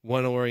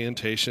one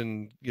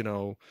orientation,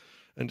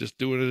 and just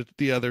doing it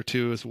the other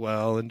two as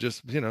well, and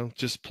just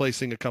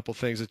placing a couple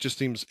things. It just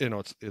seems,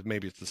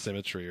 maybe it's the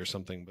symmetry or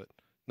something, but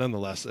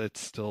nonetheless, it's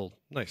still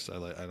nice. I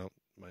don't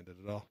mind it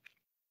at all.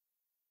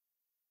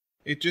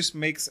 It just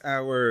makes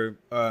our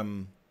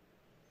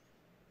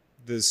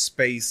the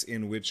space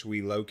in which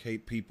we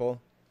locate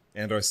people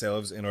and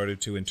ourselves in order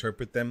to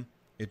interpret them,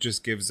 it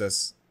just gives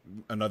us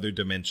another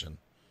dimension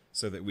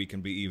so that we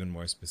can be even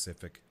more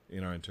specific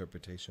in our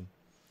interpretation.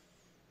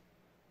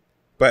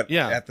 But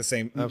yeah, at the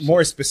same, absolutely.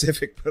 More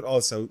specific, but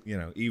also,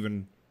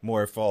 even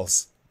more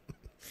false.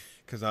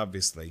 Because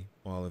obviously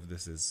all of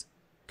this is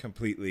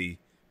completely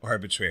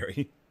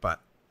arbitrary, but.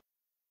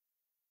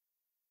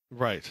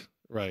 Right.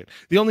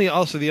 The only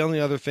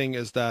other thing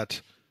is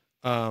that,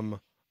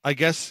 I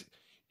guess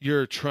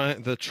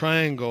the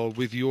triangle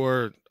with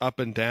your up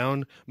and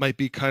down might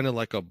be kind of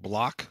like a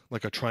block,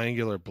 like a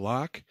triangular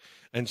block,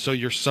 and so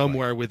you're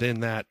somewhere within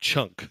that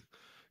chunk.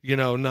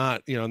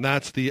 Not, and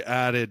that's the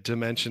added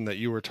dimension that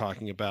you were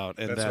talking about,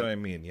 and that's what I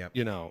mean. Yep.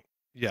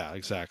 Yeah,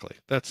 exactly.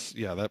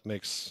 That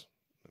makes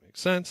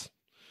sense.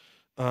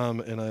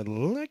 And I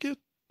like it.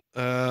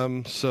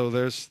 So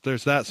there's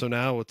that. So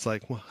now it's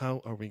like, well,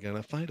 how are we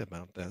gonna fight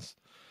about this?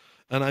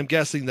 And I'm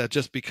guessing that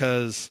just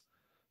because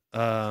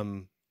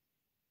of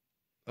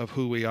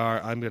who we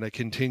are, I'm gonna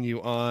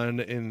continue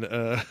on in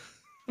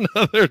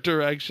another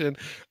direction,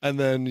 and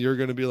then you're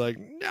gonna be like,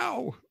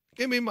 no,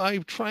 give me my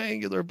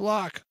triangular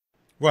block.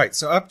 Right.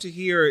 So up to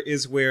here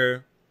is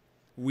where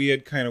we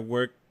had kind of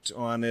worked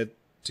on it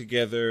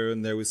together,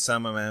 and there was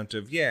some amount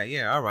of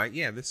all right,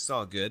 this is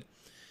all good.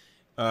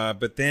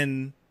 But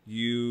then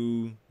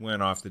you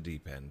went off the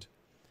deep end.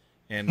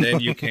 And then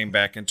you came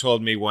back and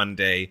told me one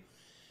day,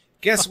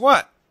 guess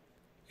what?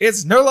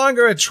 It's no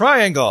longer a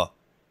triangle.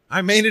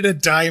 I made it a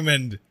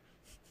diamond.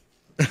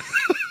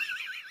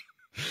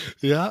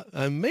 Yeah,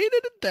 I made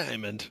it a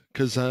diamond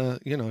because,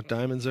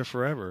 diamonds are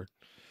forever.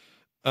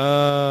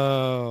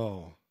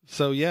 Oh,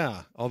 so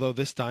yeah, although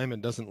this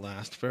diamond doesn't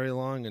last very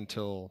long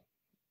until,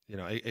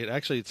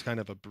 it's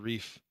kind of a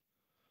brief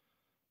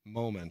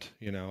moment.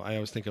 I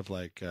always think of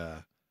like,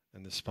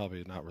 and this is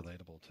probably not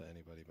relatable to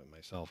anybody but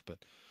myself, but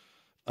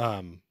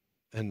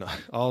and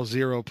all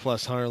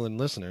 0+ Harland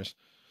listeners,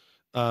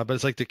 but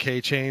it's like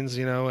decay chains,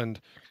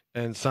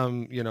 and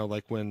some,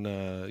 like when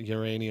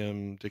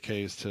uranium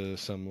decays to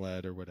some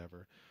lead or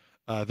whatever.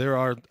 There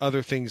are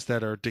other things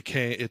that are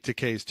it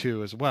decays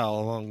too as well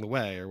along the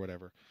way or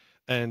whatever,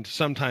 and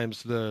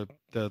sometimes the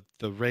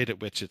rate at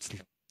which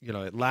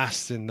it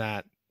lasts in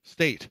that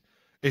state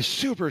is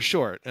super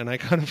short, and I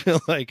kind of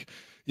feel like,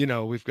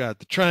 we've got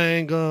the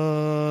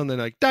triangle and then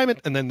like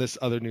diamond, and then this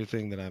other new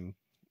thing that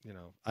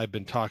I've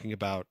been talking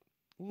about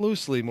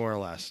loosely, more or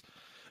less.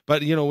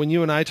 But, when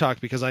you and I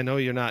talk, because I know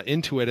you're not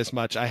into it as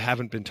much, I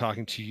haven't been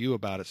talking to you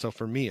about it. So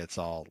for me, it's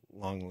all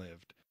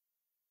long-lived.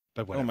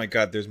 But whatever. Oh my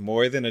God, there's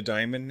more than a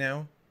diamond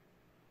now?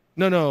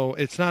 No,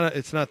 it's not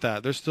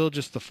that. There's still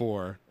just the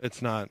 4.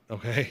 It's not,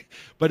 okay?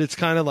 But it's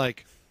kind of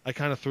like I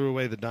kind of threw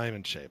away the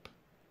diamond shape.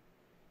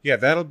 Yeah,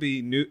 that'll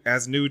be new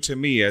to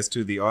me as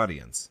to the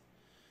audience.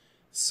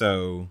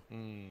 So,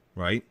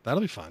 right?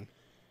 That'll be fun.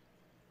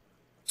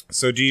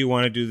 So do you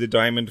want to do the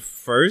diamond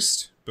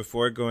first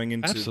before going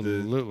into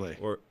Absolutely.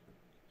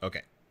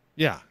 Okay.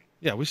 Yeah,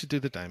 we should do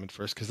the diamond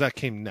first because that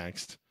came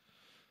next.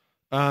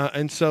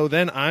 And so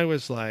then I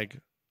was like,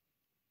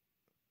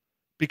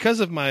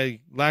 because of my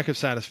lack of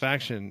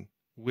satisfaction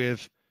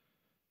with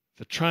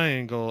the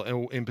triangle,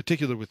 and in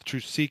particular with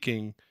truth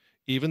seeking,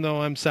 even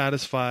though I'm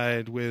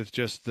satisfied with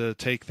just the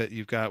take that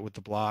you've got with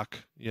the block,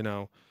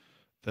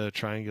 the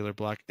triangular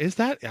block, is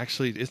there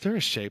a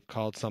shape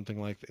called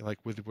something like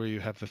with where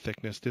you have the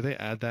thickness? Do they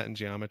add that in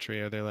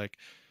geometry? Are they like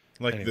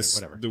anyway, this,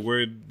 whatever. The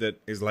word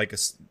that is like a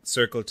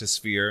circle to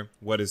sphere?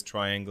 What is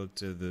triangle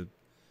to the...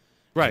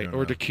 Right,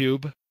 or the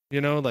cube?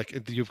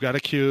 Like you've got a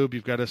cube,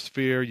 you've got a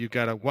sphere, you've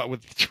got a what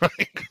with the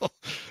triangle.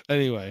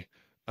 Anyway,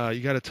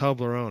 you got a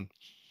Toblerone.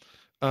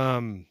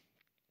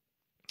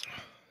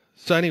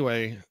 So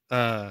anyway,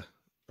 or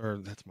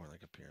that's more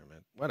like a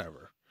pyramid.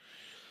 Whatever.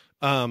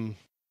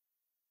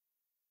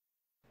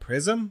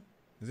 Prism?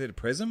 Is it a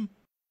prism?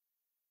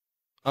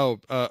 Oh,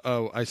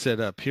 I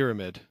said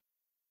pyramid.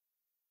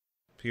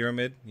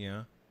 Pyramid,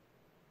 yeah.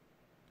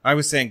 I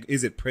was saying,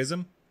 is it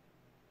prism?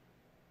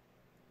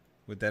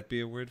 Would that be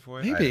a word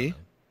for it?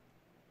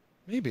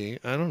 Maybe.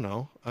 I don't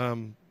know.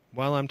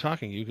 While I'm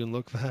talking, you can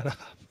look that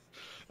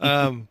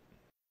up.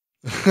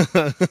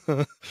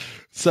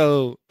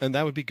 So, and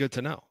that would be good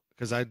to know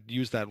because I'd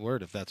use that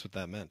word if that's what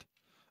that meant.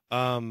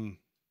 Um,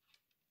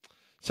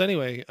 so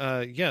anyway,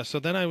 yeah. So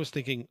then I was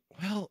thinking,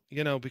 well,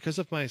 because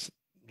of my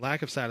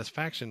lack of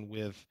satisfaction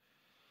with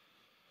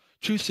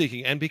truth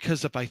seeking, and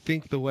because of I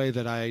think the way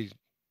that I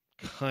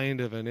kind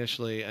of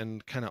initially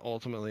and kind of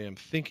ultimately am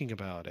thinking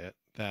about it,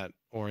 that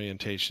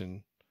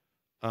orientation,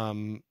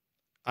 um,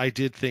 I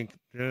did think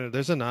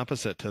there's an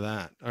opposite to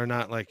that, or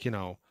not like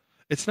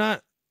it's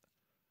not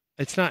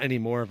it's not any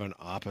more of an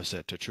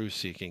opposite to truth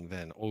seeking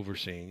than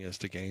overseeing is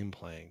to game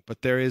playing,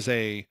 but there's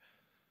an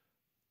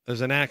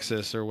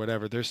axis or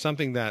whatever. There's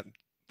something that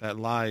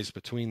lies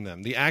between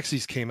them. The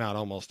axes came out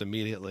almost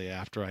immediately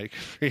after I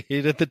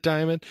created the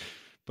diamond,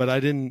 but I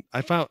didn't.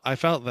 I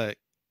felt that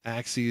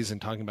axes and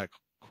talking about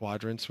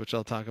quadrants, which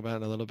I'll talk about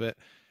in a little bit,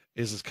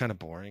 is kind of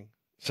boring.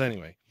 So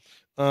anyway,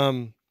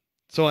 um,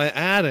 so I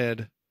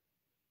added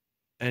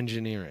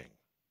engineering.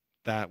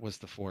 That was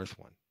the fourth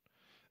one,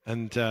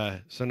 and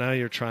so now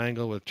your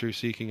triangle with true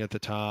seeking at the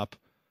top,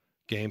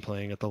 game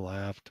playing at the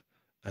left,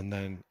 and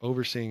then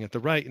overseeing at the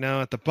right.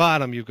 Now at the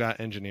bottom you've got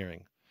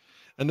engineering.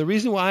 And the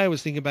reason why I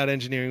was thinking about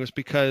engineering was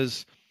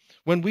because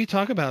when we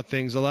talk about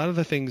things, a lot of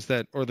the things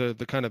that, or the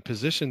kind of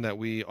position that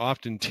we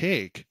often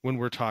take when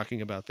we're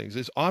talking about things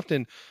is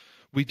often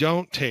we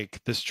don't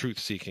take this truth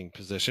seeking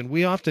position.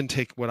 We often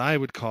take what I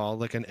would call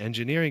like an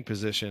engineering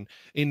position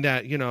in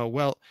that,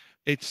 well,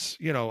 it's,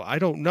 I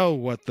don't know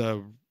what,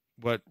 the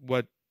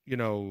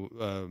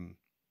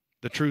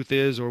truth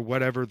is or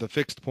whatever the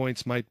fixed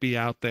points might be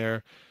out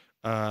there,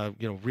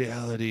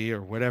 reality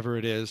or whatever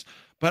it is.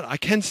 But I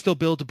can still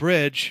build a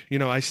bridge.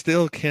 I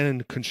still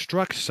can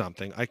construct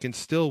something. I can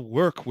still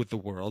work with the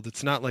world.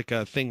 It's not like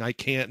a thing I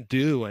can't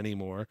do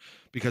anymore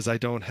because I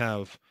don't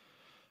have,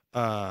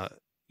 uh,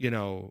 you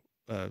know,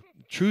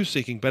 truth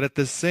seeking. But at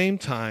the same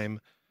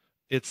time,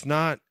 it's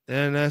not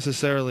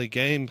necessarily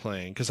game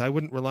playing because I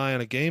wouldn't rely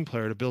on a game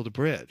player to build a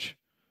bridge.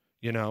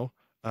 You know,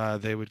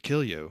 they would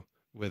kill you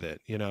with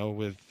it.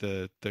 With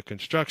the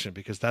construction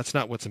because that's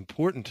not what's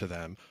important to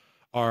them.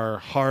 Are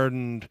hard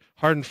and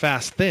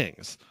fast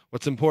things.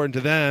 What's important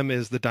to them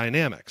is the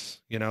dynamics.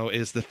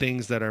 Is the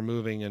things that are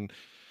moving and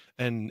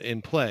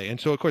in play. And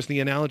so, of course, the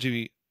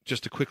analogy,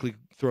 just to quickly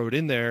throw it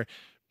in there,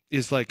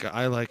 is like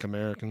I like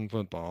American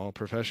football,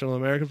 professional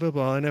American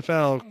football,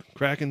 NFL,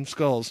 cracking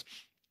skulls.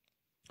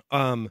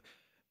 And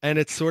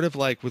it's sort of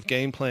like with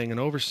game playing and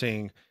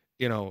overseeing,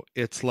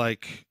 it's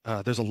like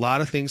there's a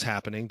lot of things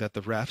happening that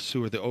the refs,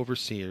 who are the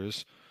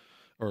overseers,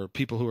 or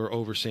people who are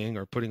overseeing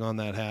or putting on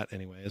that hat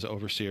anyway as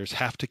overseers,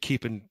 have to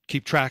keep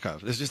track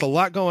of. There's just a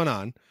lot going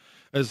on.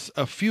 There's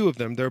a few of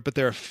them there, but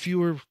there are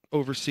fewer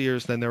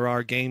overseers than there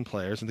are game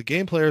players, and the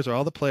game players are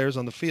all the players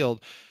on the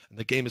field. And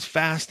the game is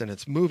fast and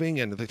it's moving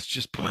and it's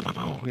just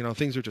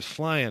things are just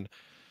flying.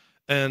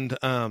 And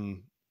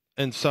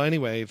so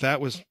anyway, that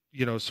was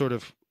sort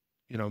of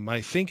my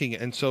thinking.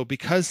 And so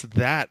because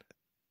that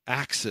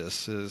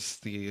axis is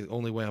the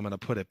only way I'm going to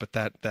put it, but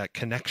that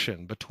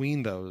connection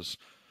between those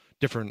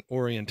different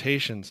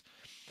orientations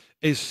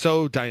is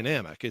so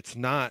dynamic. It's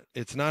not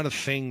a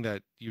thing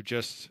that you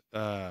just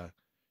there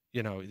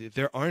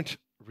aren't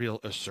real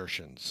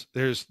assertions.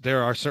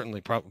 There are certainly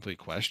probably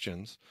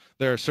questions.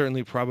 There are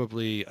certainly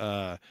probably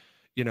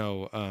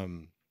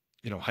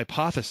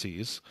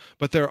hypotheses,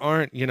 but there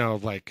aren't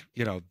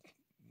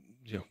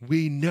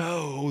we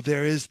know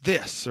there is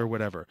this or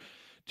whatever.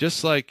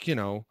 Just like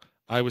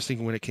I was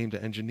thinking when it came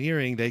to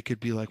engineering, they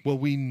could be like, well,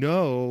 we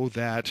know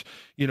that,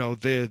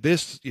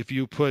 this, if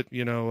you put,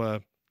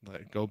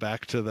 go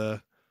back to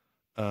the,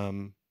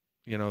 to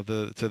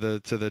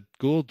the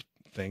Gould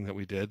thing that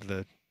we did,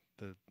 the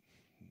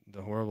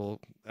horrible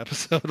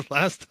episode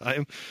last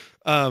time.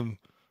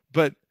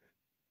 But,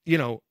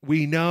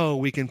 we know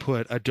we can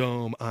put a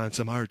dome on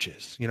some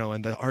arches,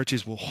 and the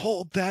arches will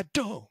hold that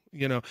dome,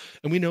 and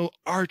we know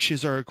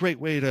arches are a great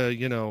way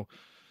to,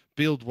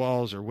 build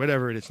walls or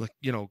whatever it is. Like,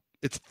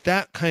 it's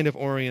that kind of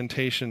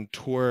orientation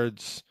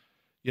towards,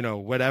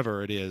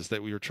 whatever it is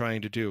that we were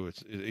trying to do.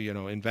 It's,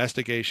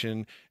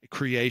 investigation,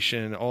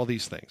 creation, all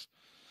these things.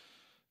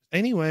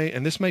 Anyway,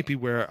 and this might be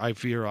where I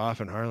veer off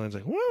and Harland's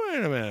like,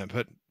 wait a minute,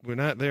 but we're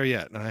not there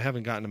yet. And I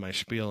haven't gotten to my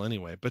spiel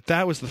anyway. But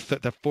that was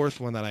the fourth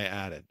one that I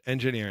added,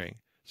 engineering.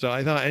 So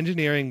I thought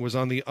engineering was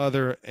on the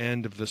other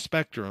end of the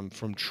spectrum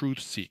from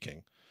truth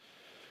seeking.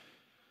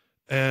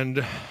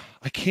 And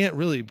I can't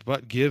really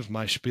but give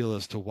my spiel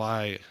as to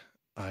why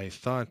I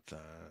thought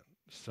that.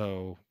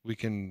 So we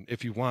can,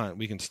 if you want,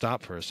 we can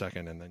stop for a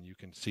second and then you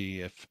can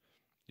see if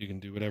you can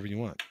do whatever you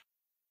want.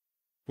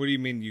 What do you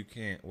mean you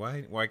can't?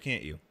 Why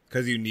can't you?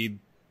 Because you need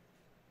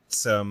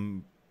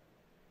some.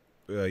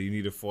 You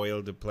need a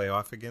foil to play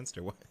off against,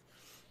 or what?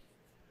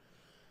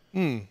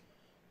 No,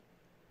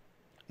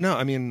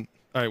 I mean,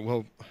 all right.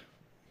 Well,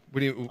 what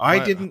do you?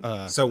 I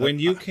didn't. So when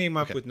you came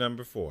up with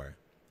number 4,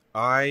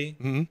 I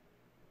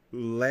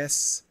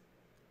less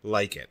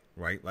like it.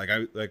 Right?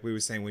 Like we were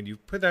saying, when you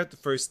put out the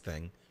first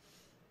thing,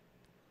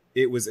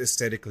 it was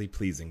aesthetically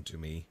pleasing to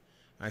me.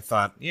 I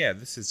thought, yeah,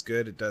 this is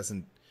good. It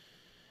doesn't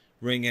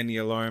ring any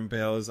alarm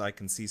bells. I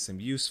can see some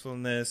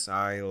usefulness.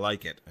 I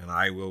like it, and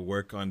I will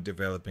work on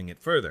developing it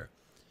further.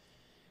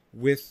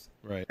 With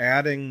Right.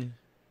 adding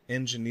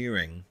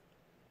engineering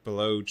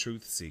below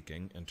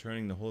truth-seeking and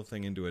turning the whole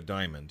thing into a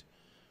diamond,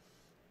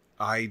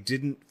 I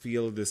didn't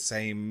feel the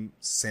same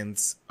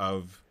sense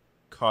of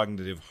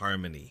cognitive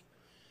harmony.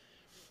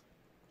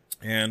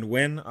 And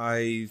when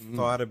I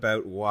thought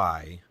about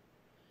why,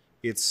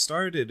 it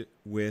started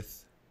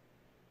with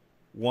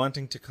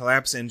wanting to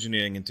collapse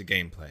engineering into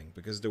game playing.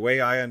 Because the way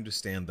I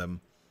understand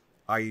them,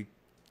 I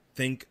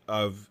think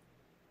of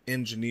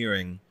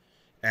engineering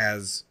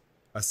as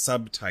a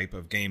subtype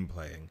of game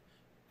playing.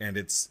 And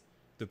it's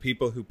the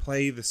people who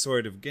play the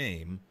sort of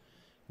game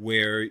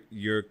where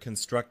you're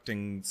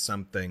constructing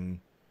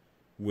something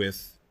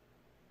with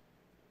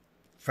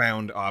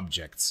found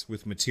objects,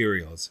 with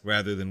materials,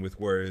 rather than with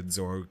words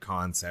or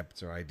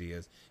concepts or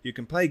ideas. You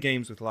can play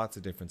games with lots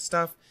of different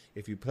stuff.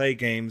 If you play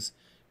games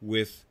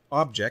with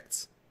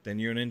objects, then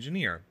you're an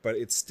engineer. But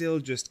it's still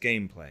just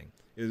game playing,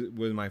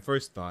 was my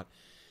first thought.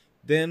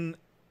 Then,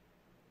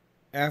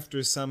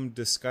 after some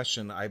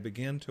discussion, I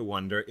began to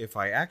wonder if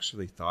I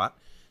actually thought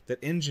that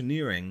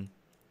engineering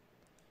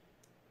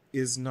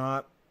is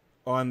not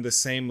on the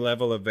same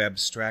level of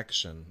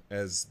abstraction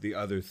as the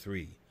other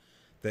three.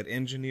 That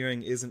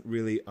engineering isn't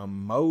really a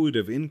mode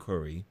of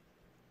inquiry,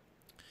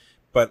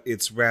 but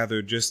it's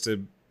rather just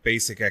a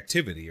basic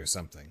activity or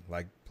something,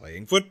 like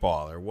playing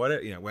football or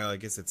whatever. You know, well, I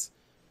guess it's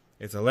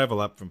a level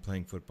up from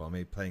playing football,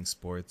 maybe playing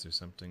sports or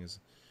something.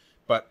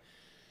 But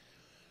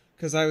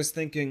because I was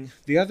thinking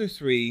the other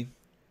three,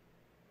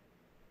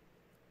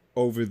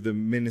 over the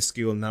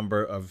minuscule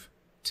number of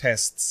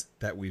tests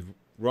that we've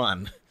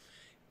run,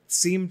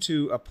 seem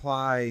to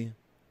apply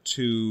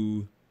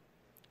to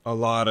a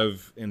lot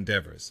of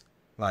endeavors.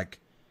 Like,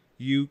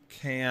 you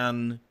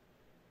can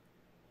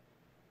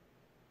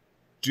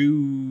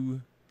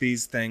do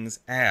these things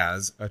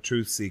as a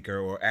truth seeker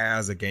or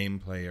as a game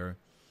player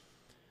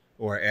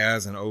or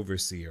as an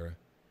overseer,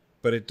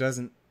 but it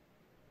doesn't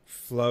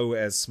flow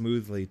as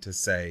smoothly to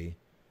say,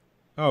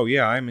 oh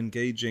yeah, I'm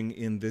engaging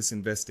in this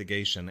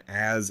investigation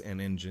as an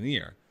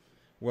engineer.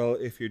 Well,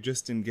 if you're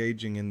just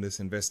engaging in this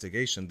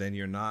investigation, then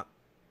you're not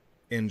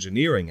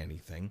engineering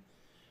anything,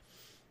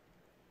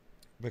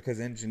 because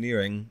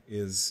engineering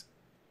is,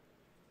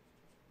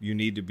 you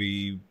need to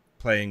be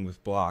playing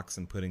with blocks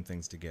and putting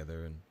things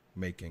together and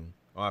making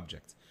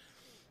objects.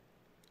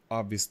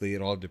 Obviously,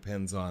 it all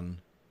depends on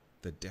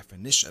the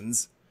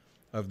definitions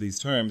of these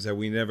terms, that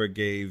we never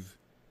gave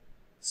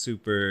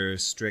super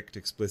strict,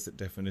 explicit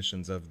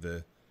definitions of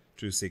the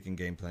truth-seeking,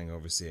 game-playing,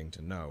 overseeing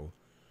to know.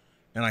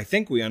 And I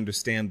think we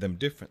understand them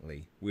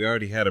differently. We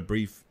already had a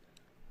brief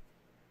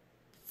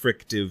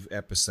frictive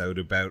episode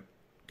about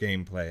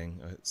game-playing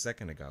a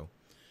second ago.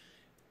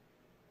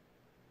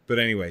 But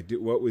anyway,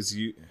 what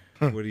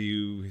do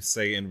you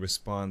say in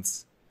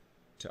response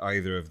to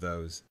either of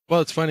those?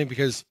 Well, it's funny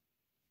because,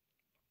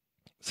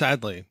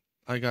 sadly,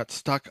 I got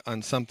stuck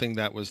on something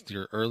that was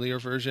your earlier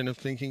version of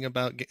thinking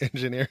about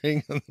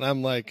engineering. And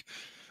I'm like,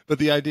 but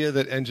the idea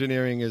that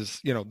engineering is,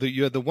 you know,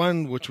 you had the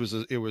one which was,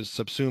 it was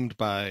subsumed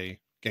by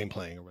game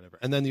playing or whatever.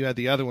 And then you had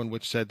the other one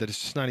which said that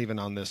it's just not even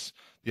on this,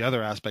 the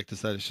other aspect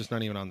is that it's just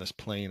not even on this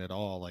plane at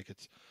all. Like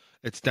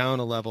it's down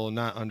a level,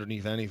 not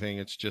underneath anything.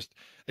 It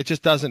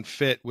just doesn't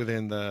fit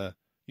within the,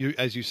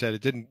 as you said,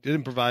 it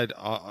didn't provide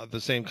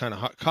the same kind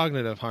of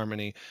cognitive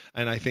harmony.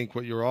 And I think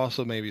what you're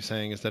also maybe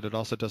saying is that it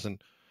also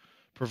doesn't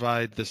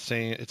provide the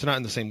same, it's not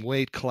in the same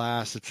weight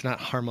class, it's not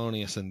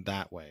harmonious in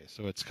that way.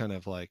 So it's kind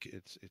of like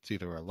it's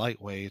either a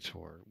lightweight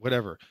or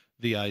whatever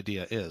the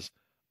idea is,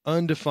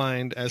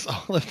 undefined as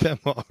all of them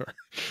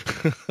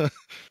are.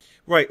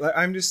 Right,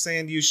 I'm just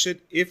saying you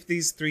should, if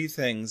these three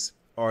things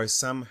are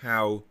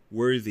somehow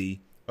worthy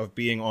of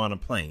being on a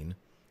plane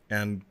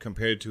and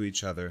compared to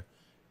each other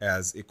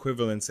as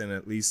equivalents in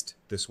at least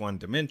this one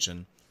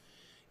dimension,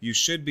 you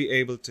should be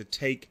able to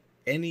take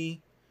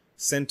any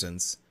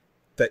sentence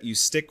that you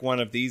stick one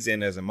of these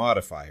in as a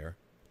modifier,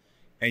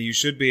 and you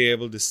should be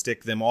able to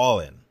stick them all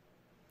in.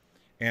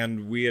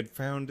 And we had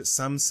found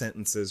some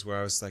sentences where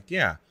I was like,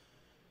 yeah,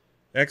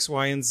 X,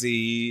 Y, and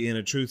Z in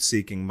a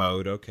truth-seeking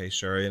mode, okay,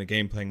 sure, in a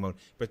game-playing mode.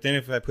 But then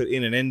if I put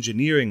in an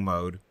engineering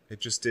mode,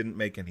 it just didn't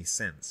make any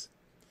sense.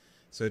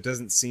 So it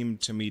doesn't seem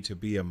to me to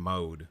be a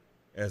mode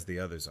as the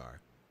others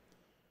are.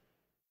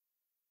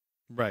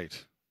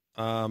 Right.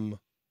 I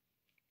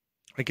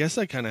guess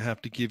I kind of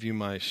have to give you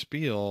my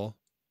spiel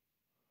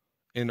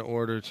in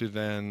order to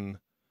then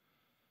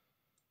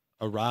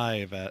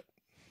arrive at,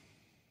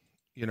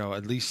 you know,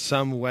 at least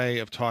some way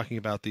of talking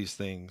about these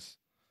things.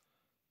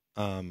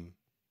 And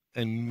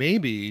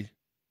maybe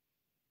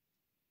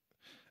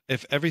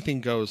if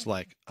everything goes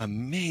like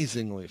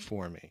amazingly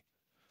for me,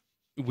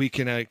 we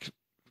can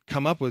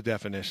come up with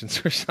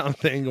definitions or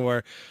something,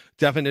 or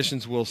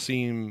definitions will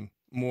seem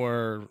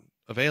more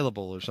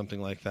available or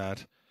something like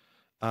that.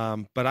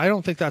 But I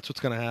don't think that's what's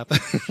going to happen.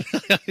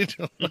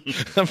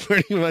 I'm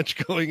pretty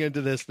much going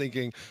into this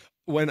thinking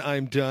when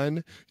I'm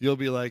done, you'll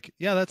be like,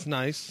 yeah, that's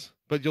nice.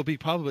 But you'll be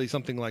probably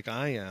something like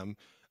I am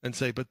and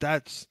say, but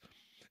that's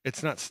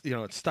it's not,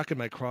 it's stuck in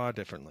my craw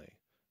differently.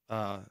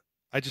 Uh,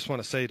 I just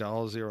want to say to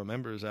all zero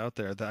members out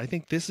there that I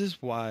think this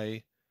is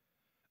why,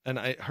 and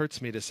it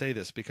hurts me to say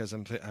this because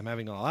I'm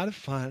having a lot of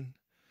fun,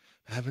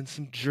 having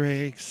some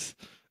drinks,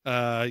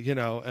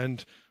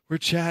 and we're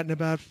chatting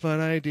about fun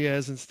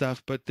ideas and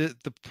stuff. But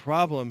the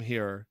problem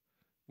here,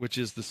 which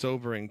is the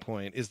sobering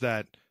point, is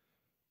that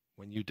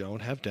when you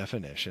don't have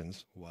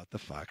definitions, what the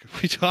fuck are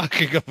we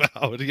talking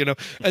about?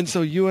 And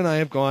so you and I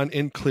have gone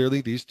in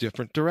clearly these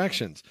different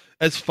directions,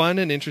 as fun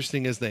and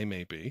interesting as they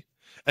may be,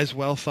 as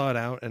well thought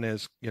out and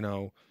as,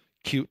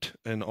 cute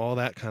and all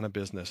that kind of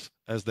business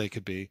as they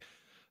could be.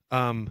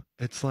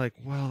 It's like,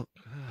 well,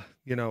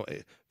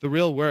 the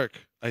real work,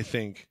 I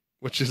think,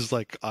 which is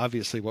like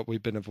obviously what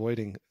we've been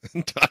avoiding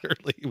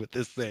entirely with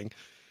this thing,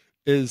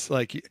 is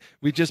like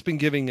we've just been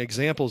giving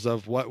examples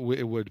of what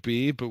it would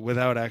be, but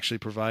without actually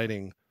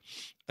providing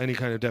any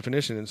kind of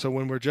definition. And so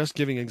when we're just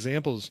giving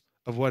examples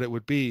of what it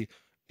would be,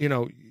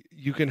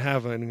 you can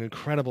have an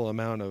incredible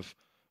amount of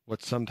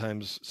what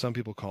sometimes some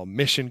people call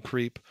mission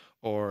creep,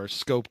 or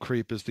scope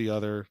creep is the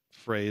other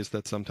phrase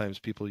that sometimes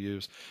people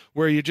use,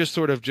 where you just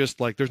sort of just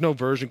like, there's no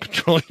version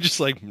control. You just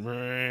like,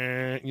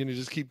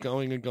 just keep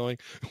going and going.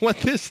 What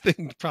this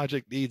thing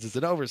project needs is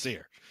an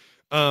overseer.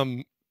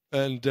 That's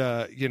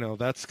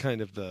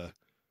kind of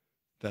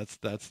that's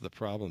the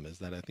problem, is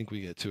that I think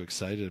we get too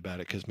excited about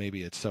it because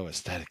maybe it's so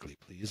aesthetically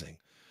pleasing.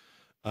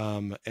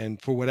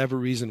 And for whatever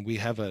reason, we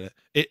have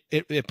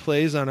it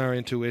plays on our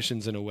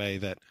intuitions in a way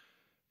that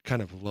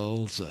kind of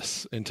lulls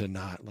us into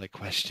not like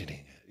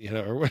questioning it,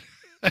 or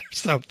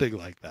something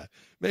like that.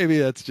 Maybe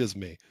that's just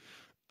me.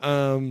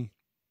 But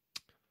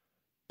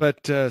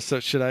so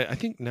should I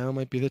think now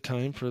might be the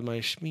time for my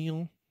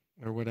schmeal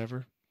or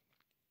whatever.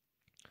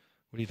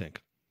 What do you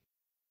think?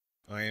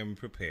 I am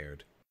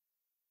prepared.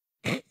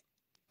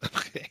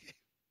 Okay.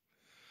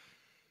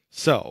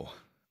 So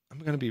I'm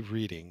going to be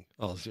reading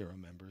all zero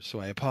members, so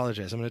I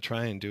apologize. I'm going to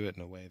try and do it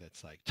in a way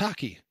that's like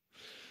talky,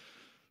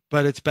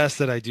 but it's best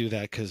that I do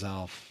that because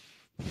I'll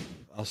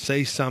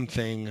say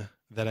something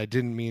that I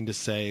didn't mean to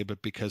say,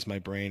 but because my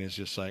brain is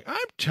just like, I'm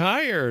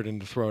tired,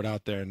 and throw it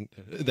out there, and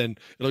then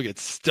it'll get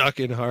stuck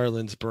in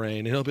Harland's brain,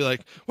 and he'll be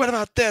like, what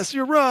about this?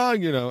 You're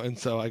wrong, and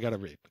so I got to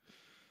read.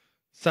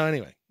 So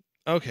anyway,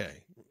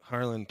 okay,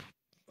 Harland,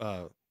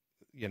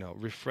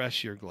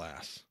 refresh your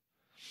glass.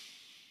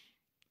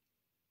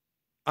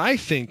 I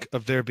think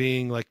of there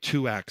being like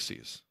two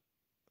axes.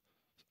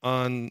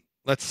 On,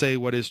 let's say,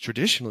 what is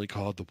traditionally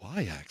called the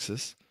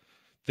y-axis,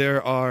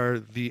 there are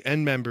the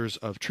end members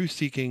of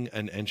truth-seeking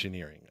and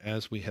engineering,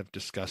 as we have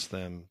discussed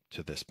them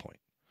to this point.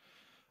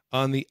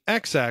 On the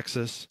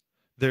x-axis,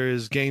 there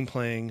is game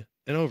playing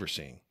and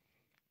overseeing.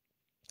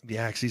 The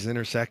axes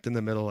intersect in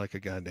the middle like a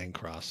goddamn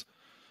cross.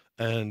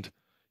 And,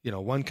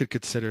 one could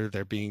consider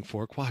there being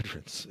 4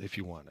 quadrants if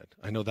you wanted.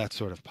 I know that's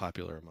sort of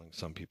popular among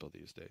some people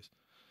these days.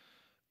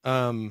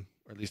 Or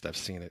at least I've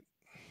seen it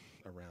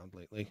around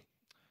lately.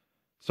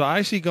 So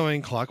I see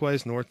going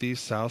clockwise,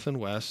 northeast, south, and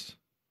west,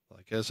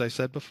 like as I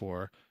said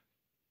before,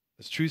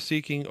 as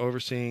truth-seeking,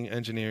 overseeing,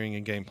 engineering,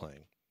 and game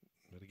playing.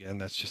 But again,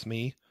 that's just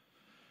me.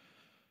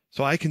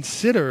 So I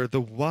consider the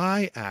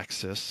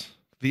y-axis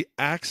the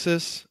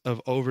axis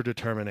of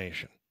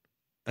overdetermination,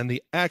 and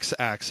the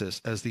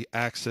x-axis as the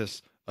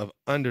axis of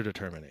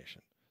underdetermination.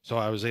 So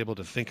I was able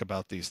to think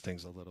about these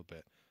things a little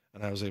bit,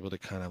 and I was able to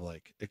kind of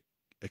like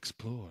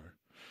explore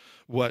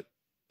what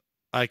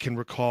I can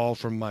recall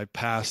from my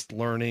past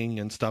learning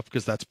and stuff,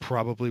 because that's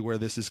probably where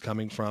this is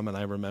coming from. And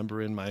I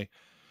remember in my,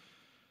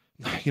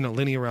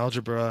 linear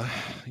algebra,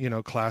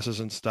 classes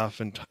and stuff,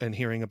 and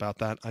hearing about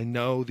that. I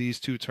know these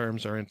two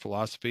terms are in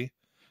philosophy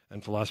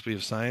and philosophy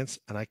of science,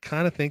 and I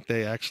kind of think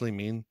they actually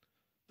mean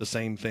the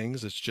same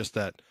things. It's just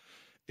that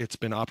it's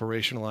been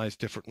operationalized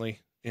differently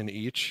in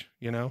each,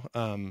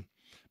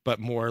 but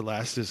more or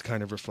less is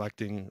kind of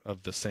reflecting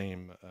of the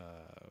same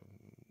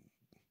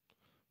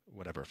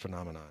whatever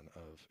phenomenon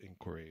of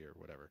inquiry or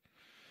whatever.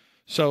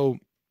 So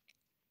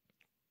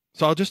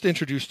I'll just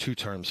introduce two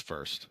terms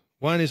first.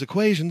 One is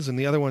equations and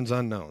the other one's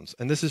unknowns.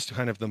 And this is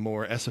kind of the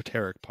more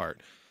esoteric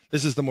part.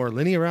 This is the more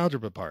linear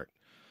algebra part.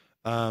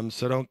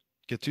 So don't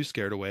get too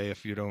scared away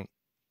if you don't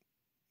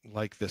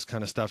like this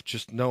kind of stuff.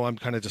 Just know I'm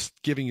kind of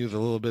just giving you the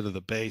little bit of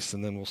the base,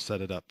 and then we'll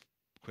set it up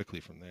quickly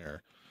from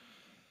there.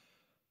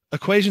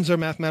 Equations are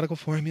mathematical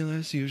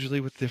formulas, usually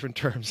with different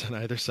terms on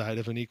either side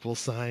of an equal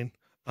sign.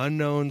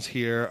 Unknowns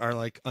here are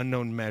like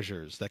unknown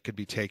measures that could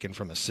be taken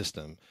from a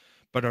system,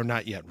 but are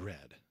not yet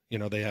read.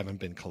 They haven't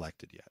been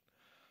collected yet.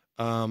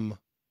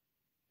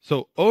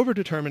 So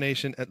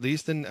overdetermination, at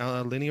least in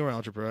linear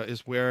algebra,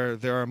 is where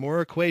there are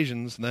more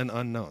equations than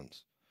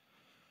unknowns.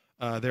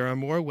 There are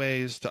more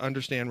ways to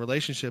understand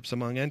relationships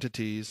among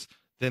entities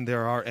than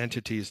there are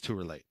entities to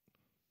relate.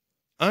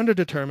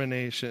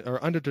 Underdetermination or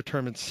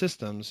underdetermined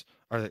systems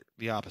are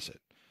the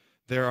opposite.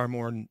 There are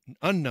more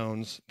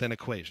unknowns than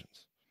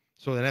equations.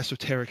 So an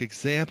esoteric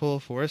example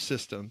for a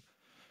system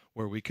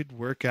where we could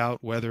work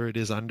out whether it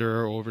is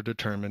under or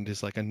overdetermined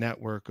is like a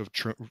network of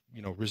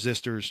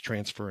resistors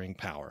transferring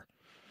power.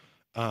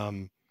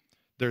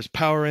 There's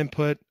power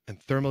input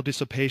and thermal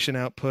dissipation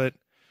output.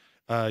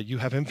 You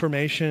have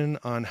information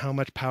on how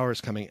much power is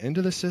coming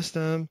into the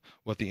system,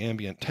 what the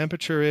ambient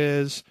temperature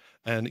is,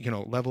 and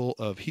level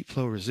of heat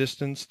flow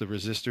resistance the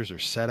resistors are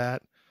set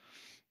at.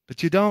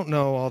 But you don't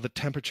know all the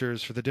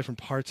temperatures for the different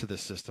parts of the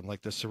system,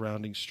 like the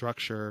surrounding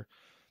structure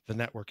the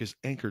network is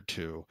anchored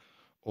to,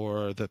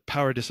 or the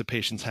power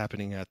dissipations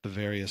happening at the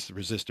various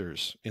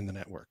resistors in the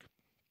network.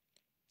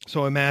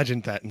 So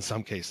imagine that in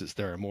some cases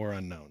there are more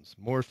unknowns,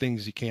 more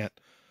things you can't,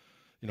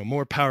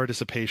 more power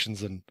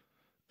dissipations and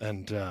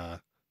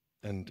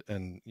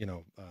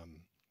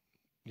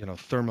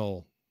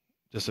thermal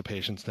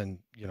dissipations than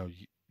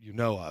you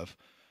know of.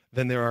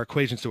 Then there are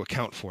equations to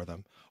account for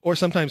them. Or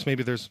sometimes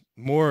maybe there's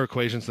more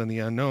equations than the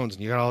unknowns,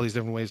 and you got all these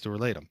different ways to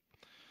relate them.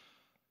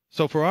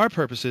 So for our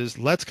purposes,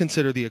 let's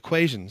consider the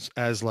equations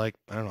as like,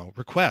 I don't know,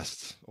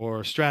 requests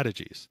or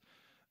strategies.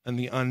 And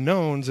the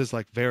unknowns is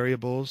like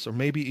variables or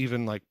maybe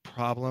even like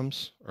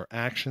problems or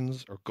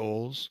actions or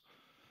goals.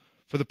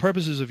 For the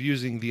purposes of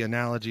using the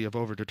analogy of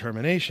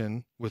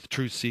overdetermination with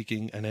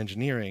truth-seeking and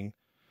engineering,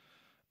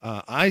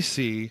 I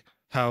see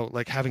how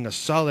like having a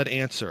solid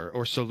answer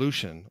or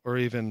solution or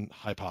even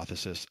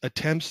hypothesis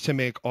attempts to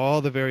make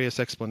all the various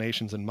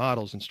explanations and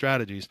models and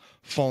strategies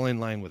fall in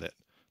line with it.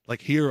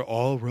 Like here,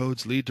 all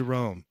roads lead to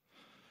Rome.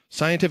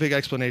 Scientific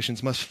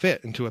explanations must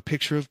fit into a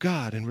picture of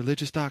God and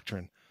religious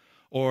doctrine.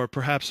 Or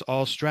perhaps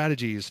all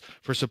strategies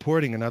for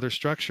supporting another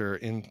structure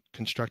in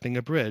constructing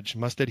a bridge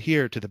must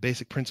adhere to the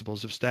basic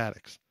principles of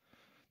statics.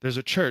 There's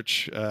a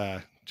church,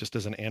 just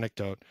as an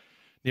anecdote,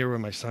 near where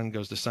my son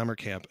goes to summer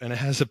camp, and it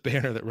has a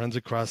banner that runs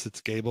across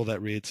its gable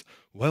that reads,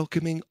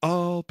 "Welcoming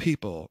all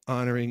people,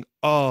 honoring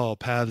all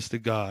paths to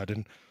God."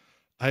 And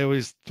I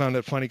always found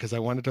it funny because I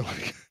wanted to,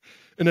 like,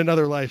 in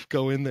another life,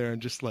 go in there and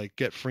just, like,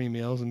 get free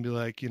meals and be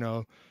like,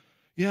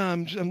 yeah,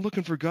 I'm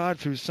looking for God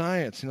through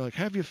science. Like,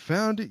 have you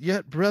found it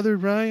yet, Brother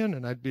Ryan?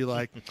 And I'd be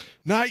like,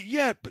 not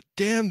yet, but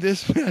damn,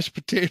 this mashed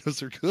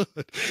potatoes are good.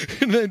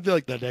 And then,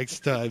 like, the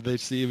next time they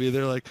see me,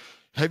 they're like,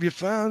 have you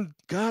found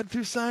God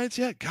through science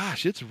yet?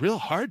 Gosh, it's real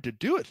hard to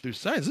do it through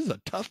science. This is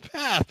a tough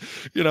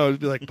path. It'd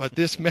be like, but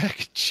this mac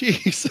and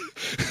cheese.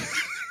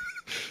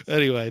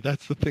 Anyway,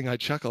 that's the thing I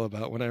chuckle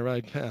about when I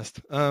ride past.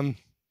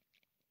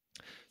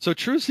 So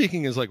truth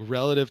seeking is like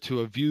relative to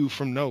a view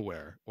from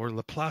nowhere, or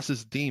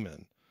Laplace's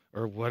demon,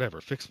 or whatever,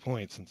 fixed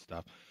points and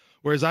stuff.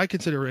 Whereas I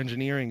consider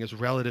engineering as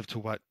relative to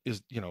what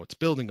is, it's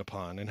building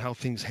upon and how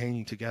things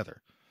hang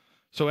together.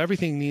 So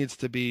everything needs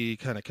to be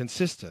kind of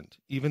consistent,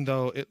 even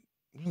though it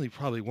really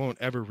probably won't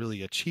ever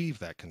really achieve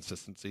that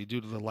consistency due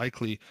to the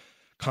likely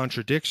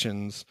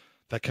contradictions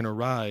that can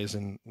arise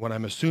in what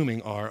I'm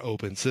assuming are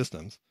open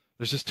systems.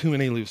 There's just too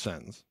many loose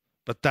ends.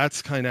 But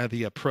that's kind of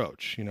the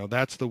approach.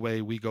 That's the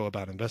way we go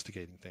about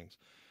investigating things.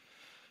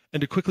 And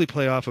to quickly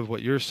play off of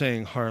what you're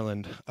saying,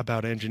 Harland,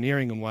 about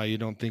engineering and why you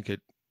don't think it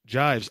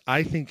jives,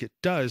 I think it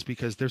does,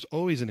 because there's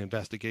always an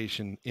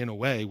investigation in a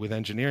way with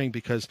engineering,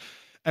 because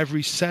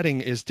every setting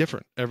is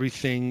different.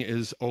 Everything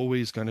is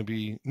always going to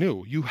be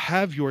new. You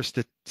have your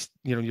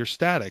your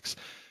statics,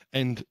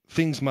 and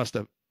things must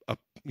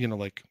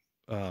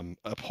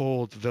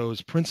uphold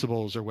those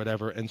principles or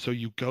whatever. And so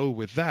you go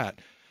with that.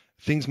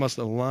 Things must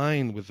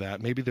align with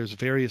that. Maybe there's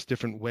various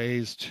different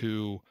ways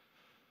to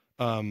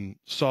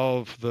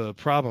solve the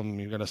problem.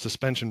 You've got a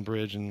suspension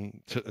bridge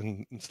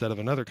instead of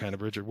another kind of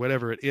bridge or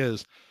whatever it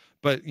is.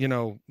 But,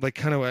 like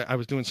kind of I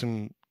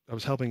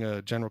was helping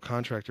a general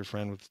contractor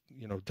friend with,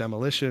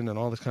 demolition and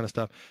all this kind of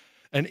stuff.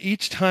 And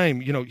each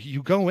time,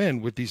 you go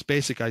in with these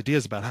basic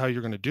ideas about how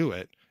you're going to do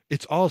it.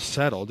 It's all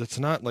settled. It's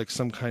not like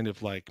some kind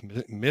of like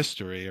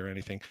mystery or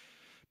anything.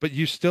 But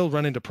you still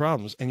run into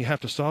problems and you have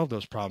to solve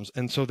those problems.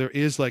 And so there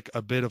is like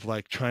a bit of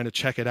like trying to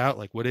check it out.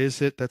 Like, what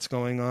is it that's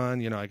going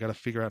on? I got to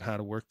figure out how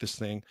to work this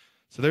thing.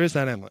 So there is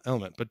that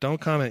element, but don't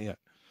comment yet.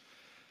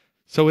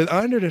 So with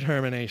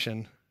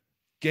underdetermination,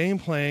 game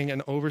playing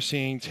and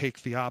overseeing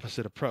take the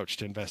opposite approach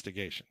to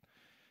investigation.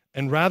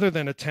 And rather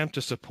than attempt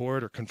to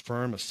support or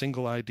confirm a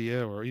single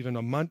idea or even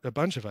a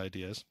bunch of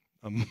ideas,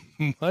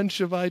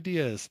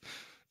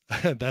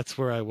 that's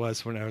where I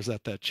was when I was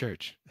at that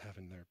church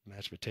having their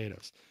mashed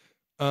potatoes.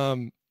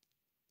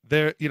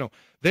 They're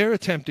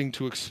attempting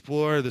to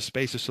explore the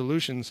space of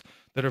solutions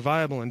that are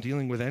viable in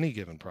dealing with any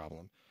given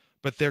problem.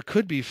 But there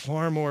could be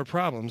far more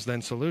problems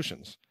than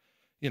solutions,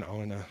 and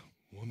a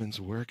woman's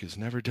work is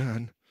never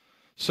done.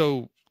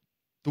 So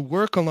the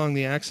work along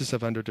the axis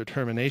of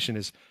underdetermination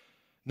is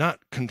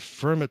not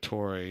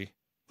confirmatory,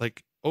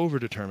 like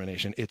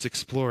overdetermination. It's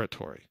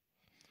exploratory.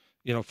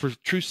 For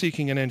truth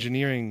seeking and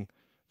engineering,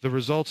 the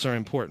results are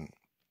important.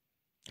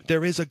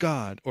 There is a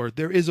God, or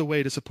there is a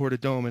way to support a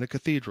dome in a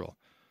cathedral.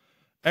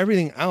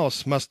 Everything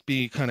else must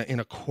be kind of in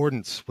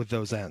accordance with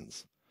those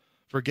ends.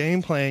 For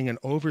game playing and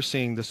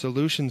overseeing, the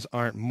solutions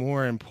aren't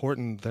more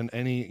important than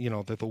any,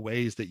 the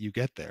ways that you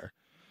get there.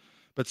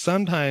 But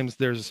sometimes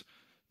there's,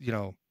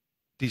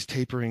 these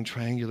tapering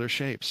triangular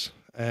shapes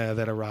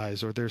that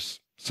arise, or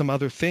there's some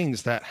other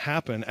things that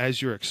happen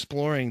as you're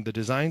exploring the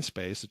design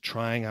space,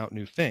 trying out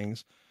new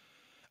things.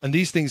 And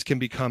these things can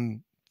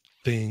become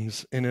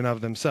things in and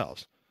of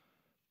themselves.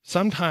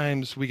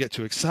 Sometimes we get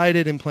too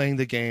excited in playing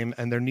the game,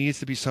 and there needs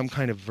to be some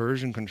kind of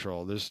version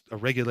control. There's a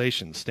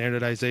regulation,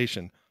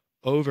 standardization,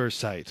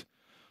 oversight,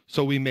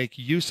 so we make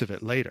use of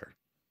it later.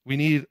 We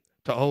need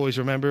to always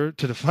remember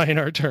to define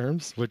our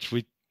terms, which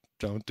we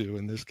don't do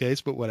in this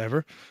case, but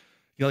whatever.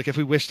 Like if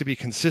we wish to be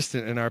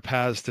consistent in our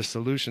paths to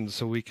solutions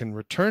so we can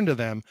return to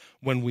them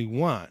when we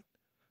want,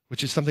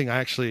 which is something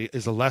actually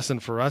is a lesson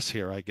for us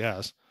here, I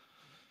guess.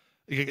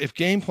 If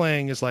game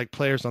playing is like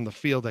players on the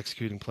field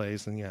executing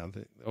plays, then yeah,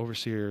 the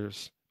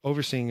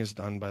overseeing is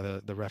done by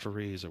the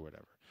referees or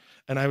whatever.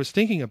 And I was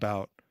thinking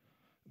about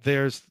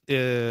there's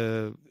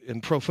in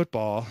pro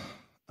football,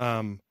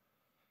 there's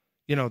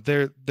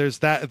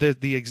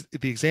the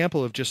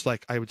example of just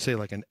like I would say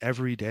like an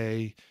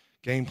everyday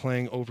game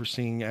playing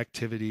overseeing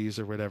activities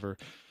or whatever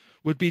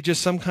would be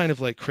just some kind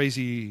of like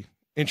crazy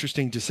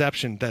interesting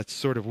deception that's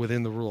sort of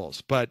within the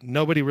rules, but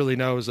nobody really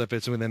knows if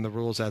it's within the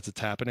rules as it's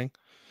happening.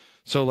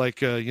 So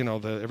like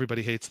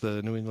everybody hates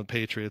the New England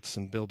Patriots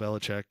and Bill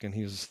Belichick, and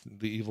he's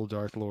the evil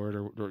Darth Lord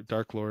or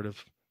Dark Lord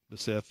of the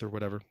Sith or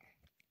whatever.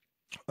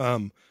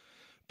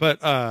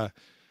 But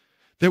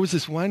there was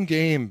this one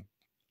game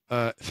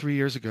 3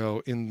 years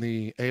ago in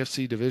the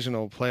AFC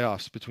divisional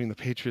playoffs between the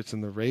Patriots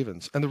and the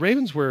Ravens, and the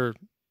Ravens were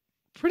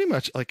pretty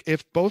much like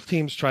if both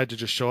teams tried to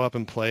just show up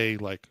and play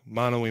like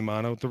mano a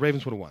mano, the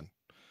Ravens would have won.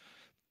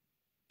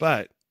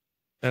 But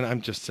and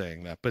I'm just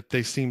saying that, but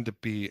they seemed to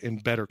be in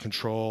better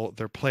control.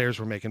 Their players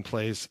were making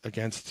plays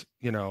against,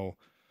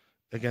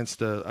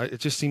 it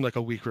just seemed like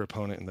a weaker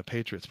opponent in the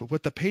Patriots. But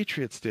what the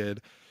Patriots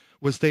did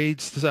was they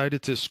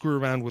decided to screw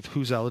around with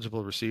who's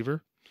eligible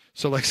receiver.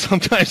 So like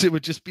sometimes it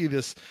would just be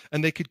this,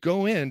 and they could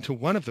go in to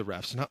one of the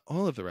refs, not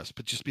all of the refs,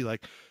 but just be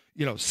like,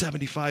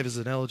 75 is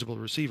an eligible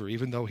receiver,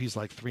 even though he's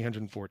like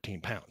 314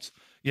 pounds,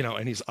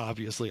 and he's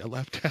obviously a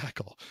left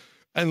tackle.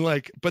 And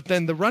like, but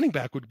then the running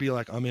back would be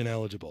like, I'm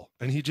ineligible.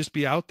 And he'd just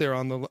be out there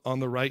on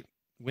the right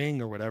wing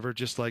or whatever,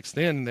 just like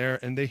standing there,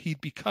 and he'd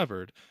be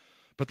covered,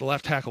 but the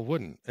left tackle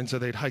wouldn't. And so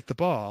they'd hike the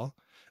ball,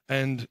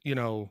 and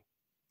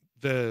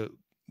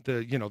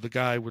the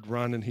guy would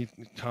run, and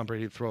Tom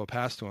Brady would throw a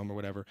pass to him or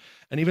whatever.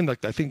 And even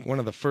like I think one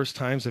of the first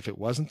times, if it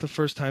wasn't the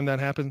first time that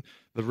happened,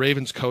 the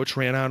Ravens coach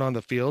ran out on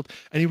the field,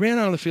 and he ran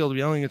out on the field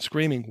yelling and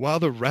screaming while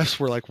the refs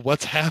were like,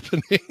 "What's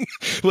happening?"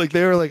 Like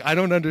they were like, "I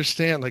don't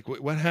understand. Like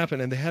what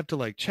happened?" And they had to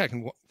like check.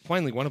 And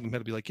finally, one of them had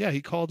to be like, "Yeah,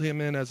 he called him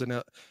in as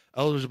an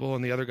eligible,"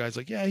 and the other guy's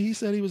like, "Yeah, he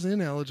said he was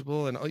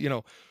ineligible," and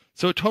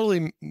so it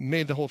totally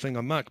made the whole thing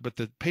a muck. But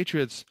the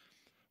Patriots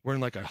were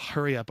in like a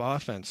hurry up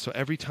offense, so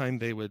every time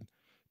they would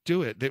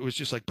do it, it was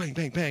just like bang,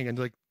 bang, bang, and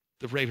like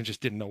the Ravens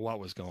just didn't know what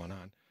was going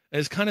on. And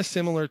it's kind of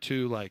similar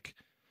to like,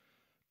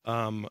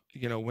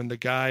 when the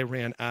guy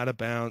ran out of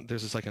bounds.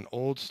 There's this like an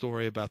old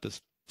story about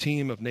this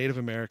team of Native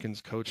Americans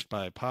coached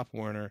by Pop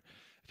Warner.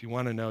 If you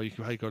want to know, you can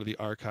probably go to the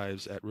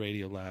archives at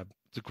Radiolab.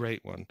 It's a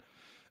great one.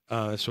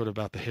 It's sort of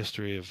about the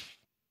history of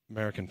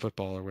American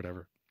football or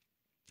whatever.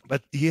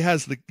 But he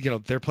has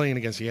they're playing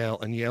against Yale,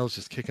 and Yale's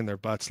just kicking their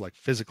butts like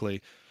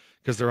physically,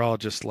 because they're all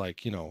just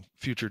like,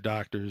 future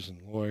doctors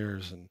and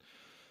lawyers and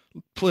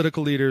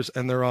political leaders,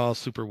 and they're all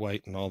super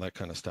white and all that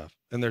kind of stuff.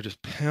 And they're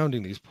just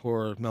pounding these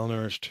poor,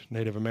 malnourished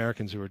Native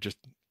Americans who are just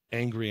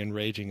angry and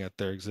raging at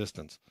their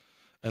existence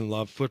and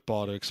love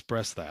football to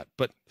express that,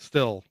 but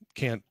still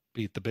can't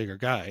beat the bigger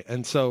guy.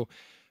 And so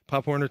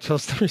Pop Warner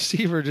tells the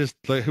receiver, just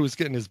like, who was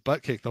getting his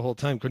butt kicked the whole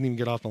time, couldn't even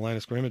get off the line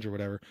of scrimmage or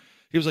whatever.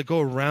 He was like, go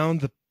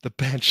around the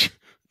bench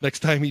next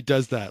time he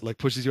does that, like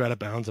pushes you out of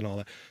bounds and all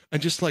that,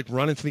 and just like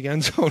run into the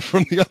end zone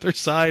from the other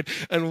side,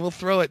 and we'll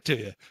throw it to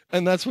you.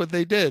 And that's what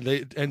they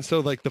did. And so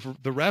like the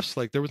refs,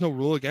 like there was no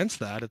rule against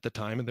that at the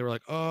time, and they were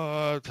like,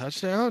 oh,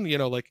 touchdown,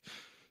 like.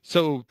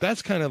 So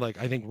that's kind of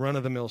like, I think, run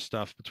of the mill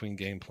stuff between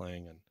game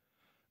playing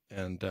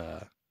and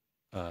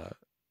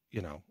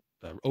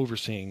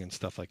overseeing and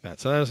stuff like that.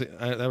 So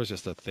that was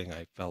just a thing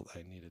I felt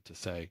I needed to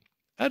say.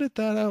 Edit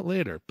that out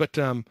later, but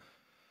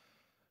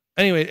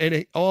anyway,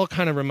 it all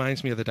kind of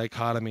reminds me of the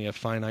dichotomy of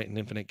finite and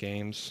infinite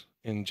games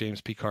in James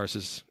P.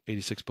 Cars's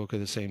 86 book of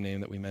the same name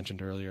that we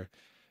mentioned earlier.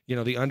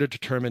 The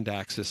underdetermined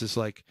axis is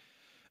like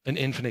an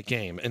infinite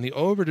game, and the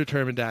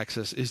overdetermined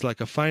axis is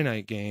like a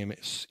finite game,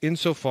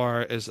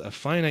 insofar as a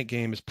finite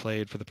game is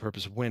played for the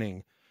purpose of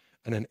winning,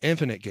 and an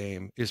infinite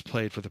game is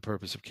played for the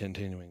purpose of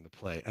continuing the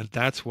play. And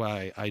that's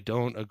why I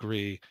don't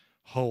agree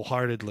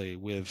wholeheartedly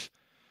with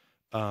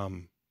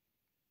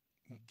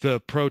the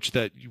approach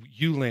that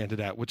you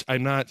landed at, which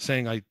I'm not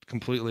saying I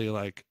completely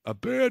like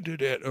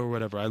abandoned it or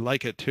whatever. I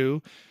like it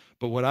too.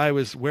 But where I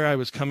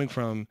was coming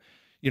from,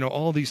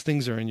 all these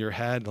things are in your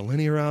head, the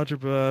linear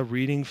algebra,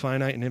 reading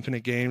finite and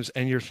infinite games,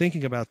 and you're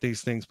thinking about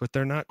these things, but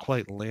they're not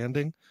quite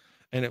landing.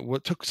 And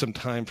it took some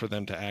time for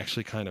them to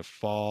actually kind of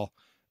fall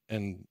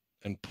and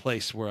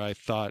place where I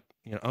thought,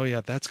 oh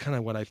yeah, that's kind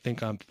of what I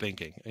think I'm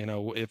thinking,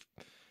 if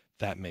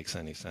that makes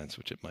any sense,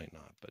 which it might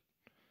not. But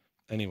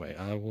anyway,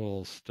 I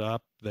will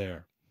stop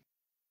there.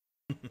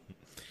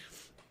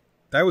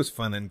 That was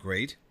fun and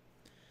great.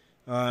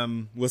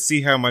 We'll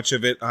see how much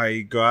of it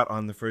I got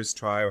on the first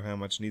try or how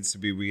much needs to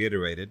be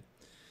reiterated.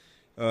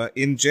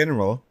 In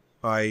general,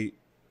 I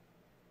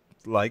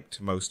liked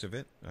most of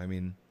it. I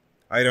mean,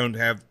 I don't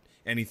have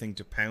anything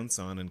to pounce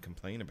on and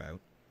complain about.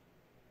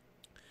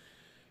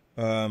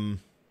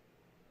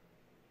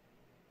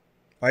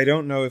 I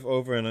don't know if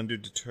over and under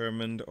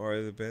determined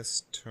are the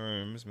best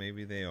terms.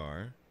 Maybe they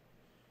are.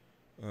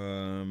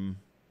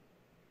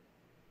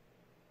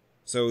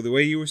 So the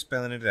way you were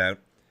spelling it out,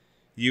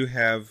 you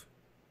have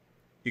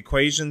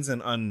equations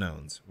and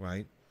unknowns,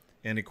 right?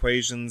 And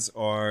equations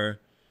are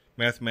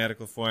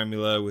mathematical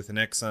formula with an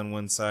x on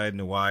one side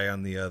and a y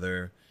on the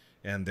other,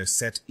 and they're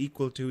set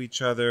equal to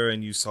each other,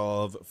 and you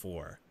solve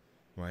for,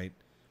 right?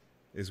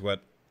 Is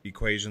what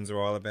equations are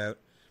all about.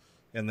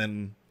 And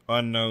then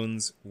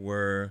unknowns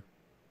were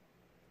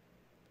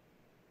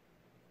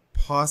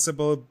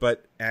possible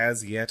but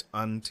as yet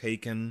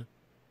untaken,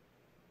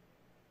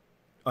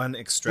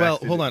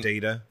 unextracted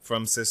data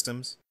from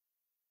systems.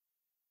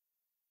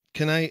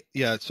 Can I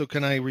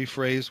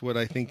rephrase what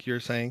I think you're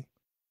saying?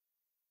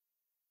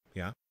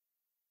 Yeah.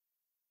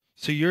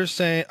 So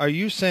are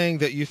you saying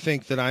that you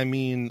think that I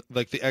mean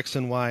like the X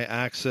and Y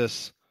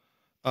axis,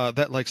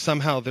 that like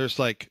somehow there's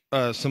like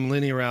some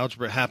linear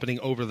algebra happening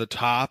over the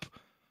top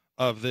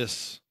of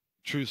this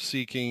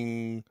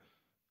truth-seeking,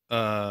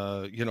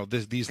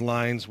 these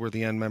lines where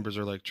the end members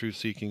are like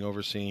truth-seeking,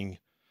 overseeing,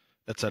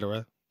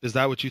 etc.? Is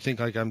that what you think?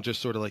 Like I'm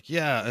just sort of like,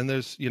 yeah, and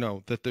there's,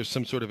 that there's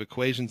some sort of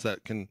equations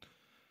that can,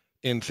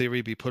 in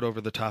theory, be put over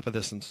the top of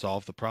this and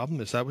solve the problem?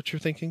 Is that what you're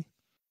thinking?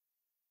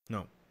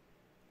 No.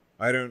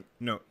 I don't...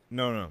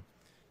 No.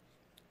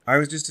 I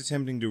was just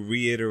attempting to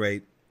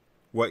reiterate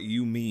what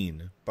you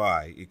mean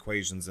by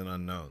equations and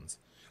unknowns.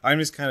 I'm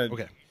just kind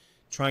of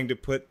trying to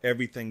put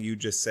everything you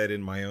just said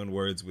in my own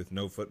words with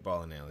no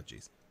football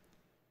analogies.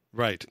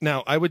 Right.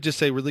 Now, I would just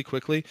say really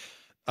quickly,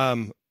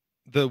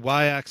 the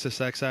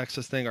y-axis,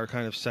 x-axis thing are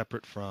kind of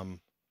separate from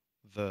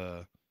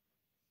the...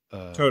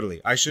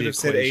 totally. I should have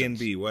said A and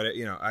B.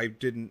 I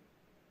didn't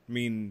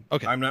mean...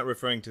 Okay. I'm not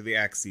referring to the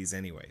axes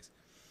anyways.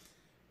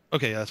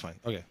 Okay, that's fine.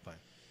 Okay, fine.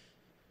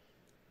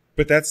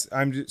 But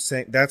I'm just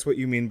saying, that's what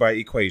you mean by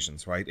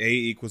equations, right? A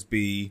equals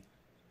B,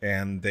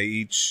 and they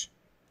each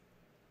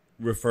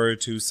refer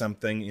to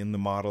something in the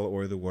model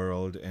or the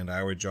world, and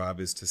our job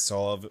is to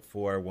solve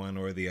for one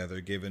or the other,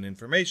 given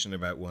information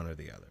about one or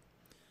the other.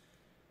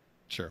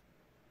 Sure.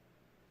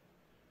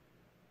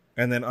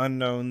 And then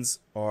unknowns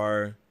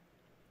are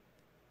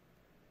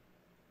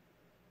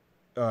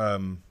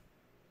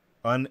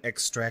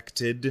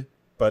unextracted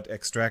but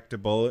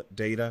extractable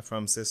data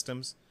from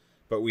systems,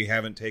 but we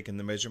haven't taken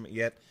the measurement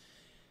yet.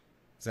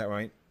 Is that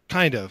right?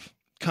 Kind of.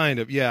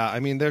 Yeah. I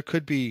mean, there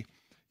could be,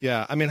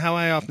 yeah. I mean, how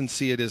I often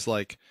see it is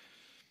like,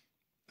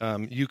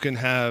 you can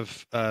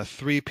have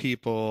 3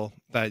 people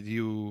that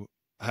you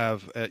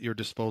have at your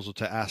disposal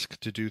to ask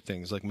to do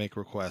things, like make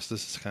requests.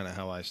 This is kind of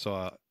how I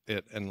saw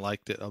it and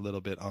liked it a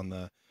little bit on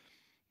the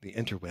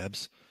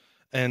interwebs.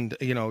 And,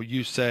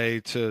 you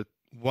say to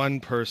one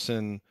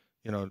person,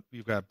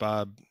 you've got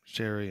Bob,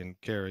 Sherry, and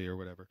Carrie or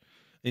whatever.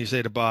 And you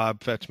say to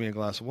Bob, fetch me a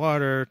glass of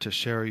water. To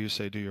Sherry, you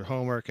say, do your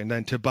homework. And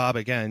then to Bob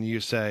again, you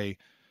say,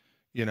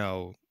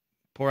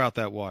 pour out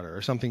that water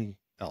or something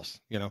else,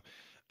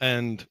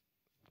 and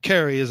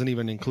Carrie isn't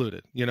even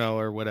included,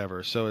 or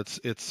whatever. So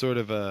it's sort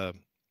of a,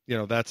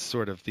 that's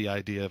sort of the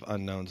idea of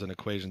unknowns and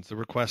equations. The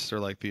requests are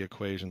like the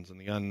equations,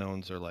 and the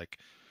unknowns are like,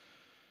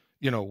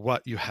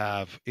 what you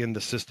have in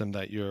the system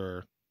that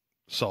you're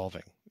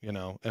solving,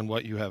 and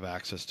what you have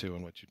access to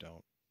and what you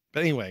don't.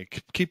 But anyway,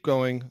 keep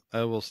going.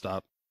 I will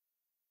stop.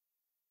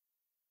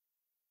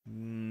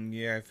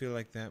 Yeah, I feel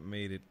like that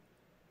made it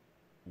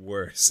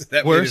worse.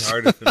 That made it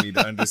harder for me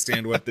to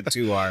understand what the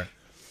two are.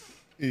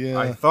 Yeah.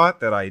 I thought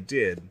that I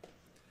did.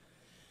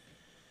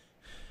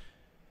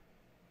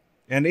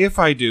 And if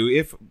I do,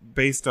 if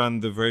based on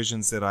the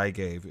versions that I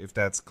gave, if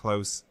that's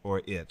close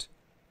or it,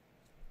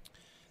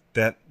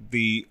 that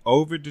the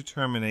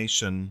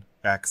overdetermination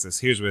axis,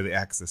 here's where the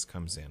axis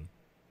comes in,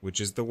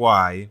 which is the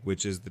Y,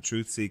 which is the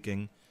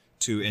truth-seeking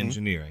to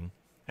engineering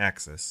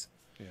axis,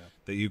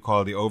 that you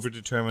call the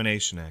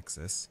overdetermination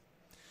axis.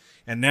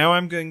 And now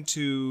I'm going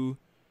to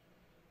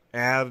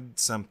add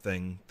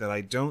something that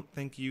I don't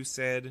think you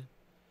said,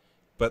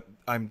 but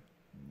I'm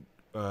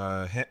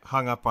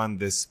hung up on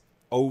this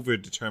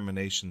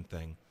overdetermination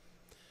thing.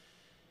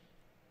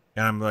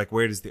 And I'm like,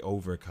 where does the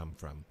over come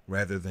from?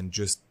 Rather than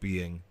just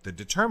being the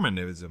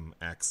determinism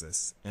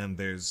axis. And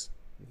there's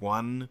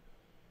one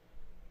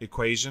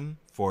equation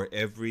for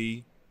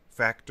every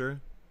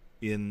factor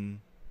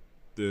in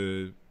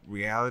the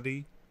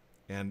reality.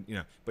 And,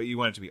 but you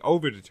want it to be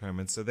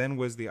overdetermined. So then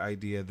was the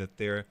idea that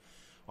there,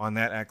 on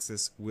that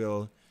axis,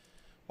 will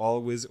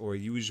always or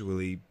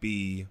usually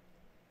be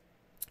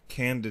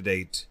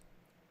candidate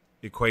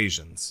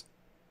equations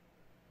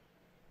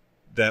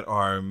that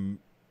are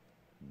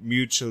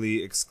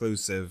mutually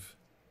exclusive.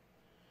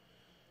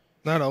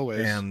 Not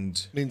always.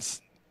 And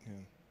means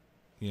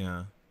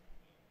yeah.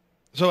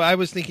 So I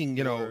was thinking,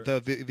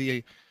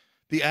 the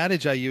the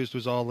adage I used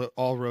was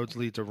all roads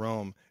lead to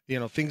Rome.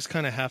 Things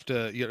kind of have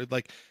to,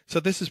 like, so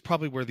this is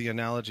probably where the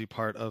analogy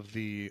part of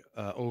the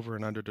over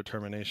and under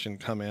determination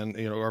come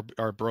in,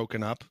 are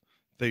broken up.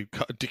 They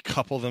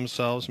decouple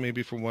themselves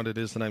maybe from what it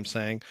is that I'm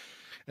saying.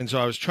 And so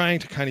I was trying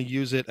to kind of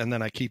use it, and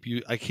then I keep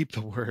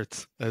the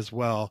words as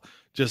well,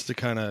 just to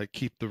kind of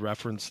keep the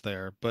reference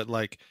there. But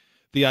like,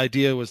 the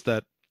idea was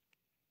that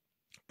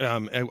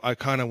I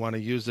kind of want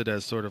to use it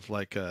as sort of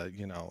like I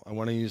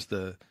want to use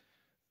the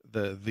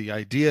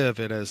idea of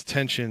it as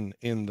tension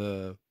in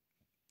the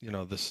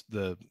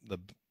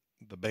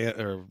band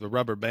or the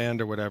rubber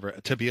band or whatever,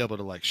 to be able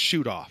to like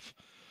shoot off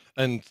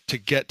and to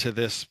get to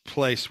this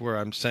place where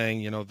I'm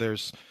saying,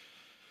 there's,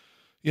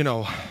 you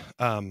know,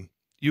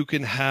 you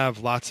can have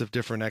lots of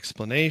different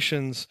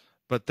explanations,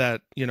 but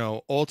that,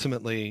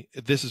 ultimately,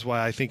 this is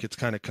why I think it's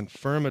kind of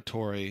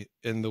confirmatory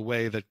in the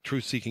way that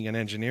truth seeking and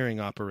engineering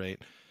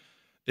operate,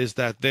 is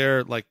that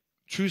they're like,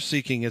 truth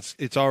seeking,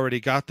 it's already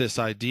got this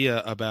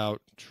idea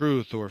about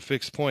truth or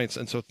fixed points,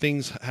 and so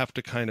things have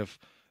to kind of,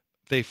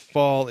 they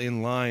fall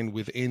in line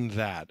within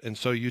that, and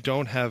so you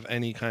don't have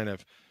any kind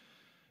of,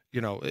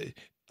 you know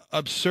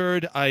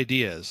absurd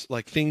ideas,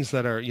 like things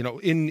that are,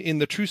 in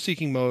the truth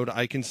seeking mode.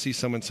 I can see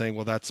someone saying,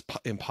 well, that's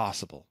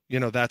impossible,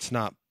 that's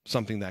not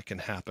something that can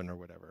happen or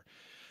whatever.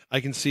 I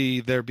can see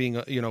there being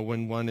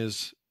when one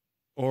is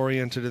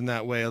oriented in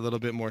that way a little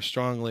bit more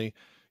strongly,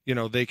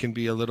 they can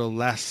be a little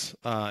less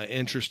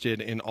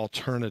interested in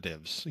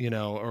alternatives,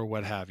 or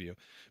what have you,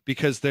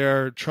 because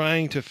they're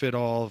trying to fit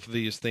all of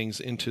these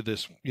things into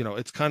this,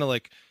 it's kind of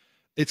like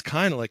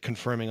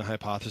confirming a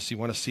hypothesis. You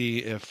want to see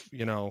if,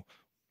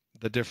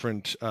 the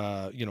different,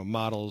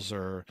 models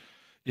or,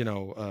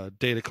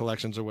 data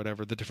collections or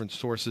whatever, the different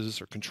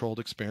sources or controlled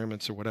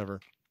experiments or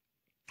whatever,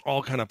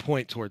 all kind of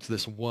point towards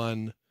this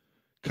one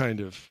kind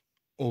of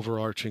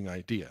overarching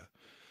idea,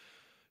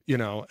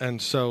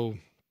 and so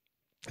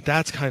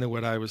that's kind of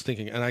what I was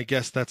thinking. And I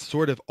guess that's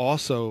sort of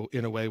also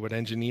in a way what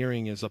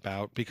engineering is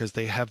about, because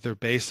they have their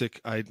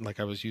basic, like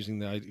I was using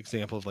the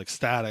example of like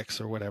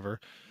statics or whatever,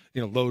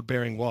 load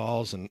bearing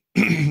walls and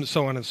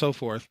so on and so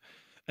forth.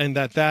 And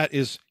that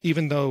is,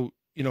 even though,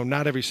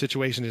 not every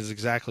situation is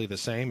exactly the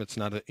same. It's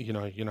not,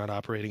 you're not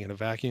operating in a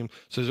vacuum.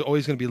 So there's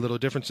always going to be little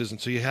differences.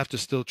 And so you have to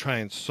still try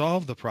and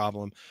solve the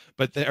problem,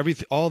 but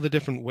all the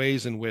different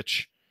ways in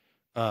which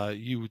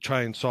you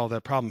try and solve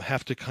that problem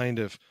have to kind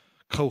of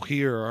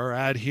cohere or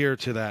adhere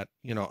to that,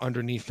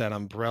 underneath that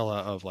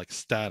umbrella of like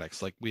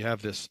statics. Like, we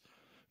have this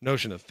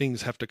notion of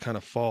things have to kind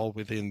of fall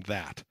within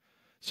that.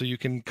 So you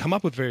can come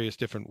up with various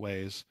different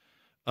ways.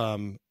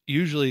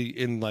 Usually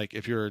in, like,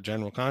 if you're a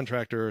general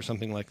contractor or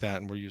something like that,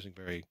 and we're using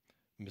very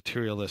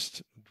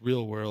materialist,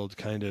 real world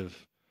kind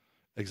of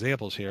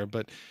examples here,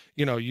 but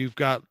you've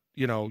got,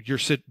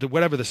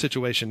 whatever the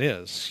situation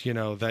is,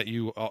 that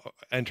you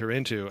enter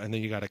into, and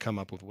then you got to come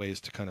up with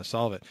ways to kind of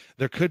solve it.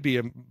 There could be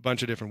a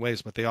bunch of different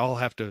ways, but they all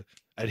have to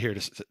adhere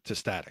to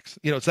statics.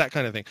 It's that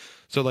kind of thing.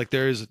 So like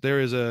there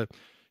is a,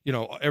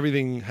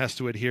 everything has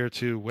to adhere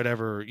to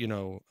whatever,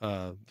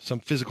 some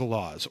physical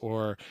laws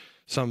or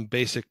some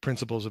basic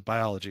principles of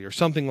biology or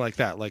something like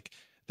that. Like,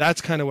 that's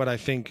kind of what I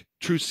think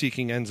truth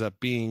seeking ends up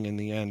being in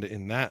the end,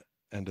 in that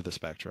end of the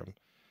spectrum.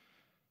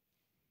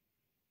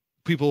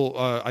 People,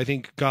 I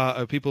think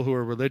people who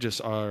are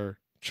religious are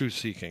truth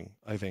seeking,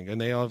 I think,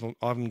 and they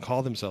often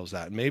call themselves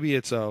that. Maybe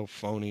it's a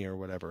phony or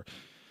whatever,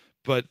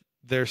 but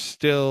they're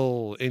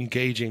still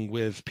engaging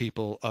with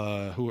people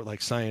who are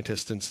like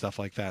scientists and stuff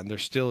like that, and they're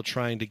still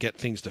trying to get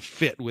things to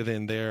fit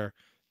within their,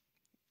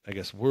 I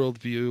guess,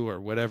 worldview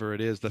or whatever it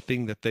is, the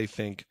thing that they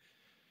think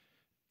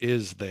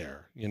is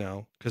there,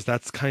 because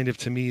that's kind of,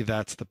 to me,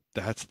 that's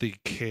the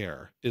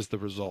care, is the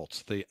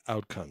results, the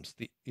outcomes,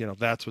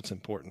 that's what's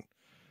important.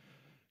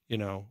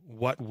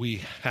 What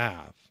we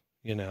have,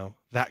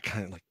 that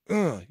kind of like,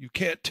 you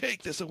can't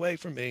take this away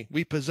from me.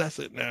 We possess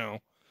it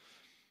now.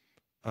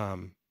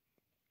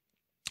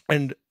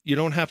 And you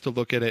don't have to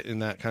look at it in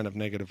that kind of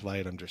negative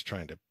light. I'm just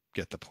trying to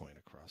get the point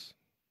across.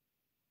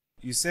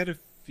 You said a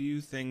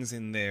few things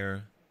in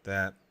there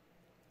that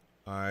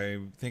I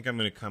think I'm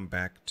going to come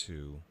back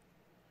to,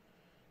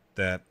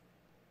 that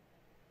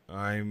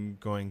I'm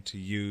going to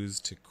use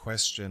to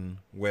question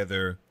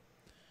whether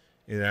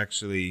it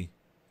actually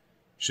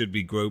should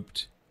be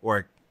grouped,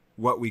 or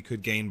what we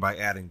could gain by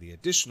adding the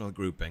additional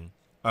grouping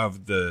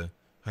of the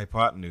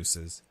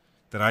hypotenuses.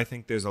 That I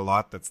think there's a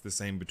lot that's the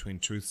same between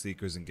truth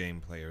seekers and game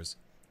players,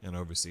 and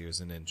overseers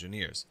and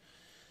engineers.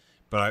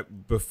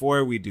 But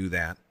before we do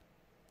that,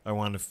 I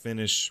want to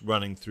finish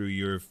running through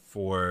your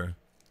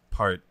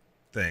 4-part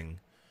thing.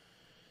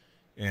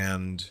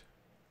 And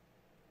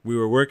we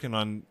were working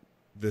on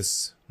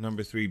this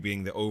number 3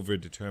 being the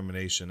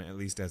over-determination, at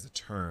least as a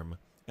term.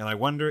 And I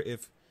wonder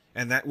if,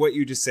 and that what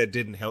you just said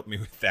didn't help me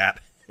with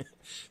that.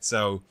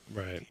 So,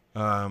 right.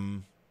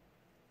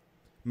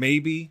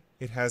 Maybe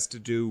it has to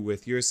do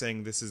with, you're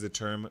saying this is a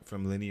term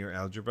from linear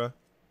algebra?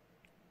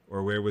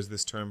 Or where was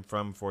this term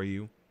from for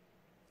you?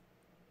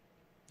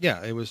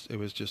 Yeah, it was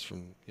just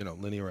from,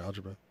 linear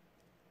algebra.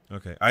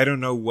 Okay. I don't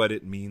know what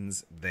it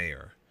means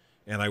there.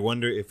 And I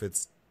wonder if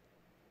it's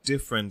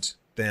different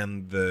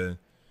than the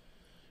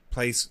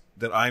place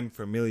that I'm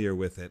familiar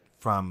with it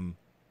from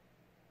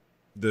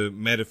the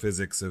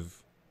metaphysics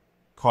of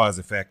cause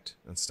effect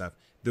and stuff.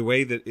 The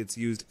way that it's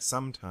used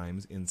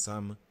sometimes in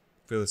some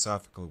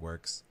philosophical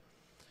works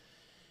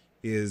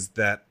is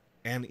that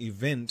an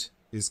event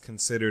is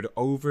considered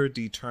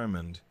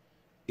overdetermined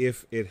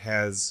if it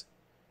has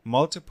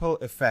multiple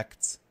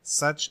effects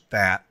such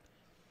that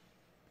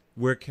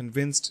we're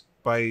convinced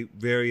by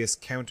various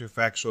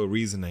counterfactual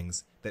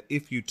reasonings that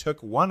if you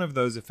took one of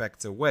those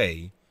effects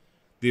away,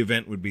 the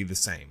event would be the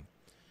same.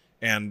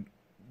 And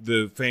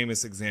the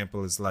famous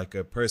example is like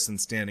a person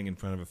standing in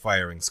front of a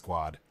firing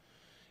squad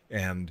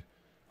and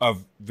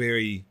of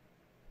very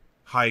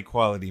high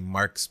quality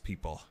marks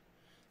people,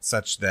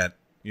 such that,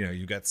 you know,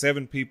 you've got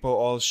 7 people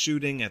all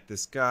shooting at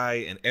this guy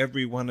and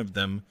every one of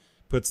them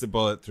puts the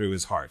bullet through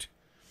his heart.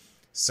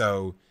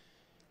 So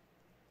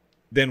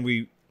then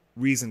we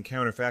reason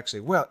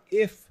counterfactually, well,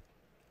 if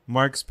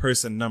marks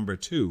person number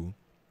 2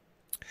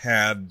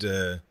 had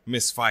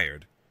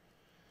misfired,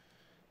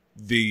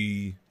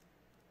 the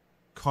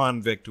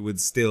convict would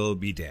still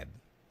be dead,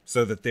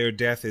 so that their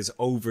death is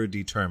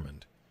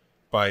overdetermined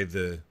by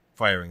the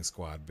firing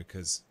squad,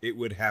 because it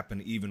would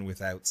happen even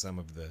without some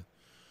of the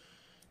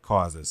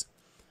causes.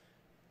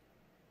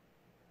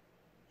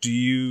 Do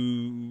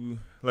you,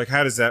 like,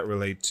 how does that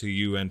relate to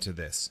you and to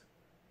this?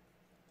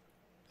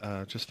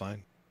 Just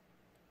fine.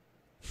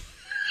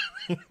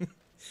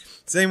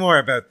 Say more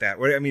about that.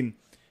 What I mean,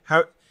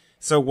 how?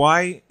 So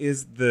why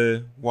is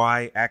the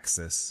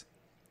y-axis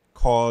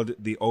called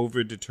the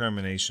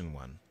overdetermination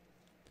one?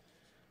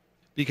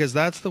 Because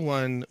that's the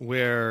one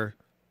where,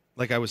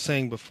 like I was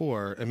saying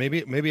before, and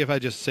maybe if I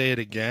just say it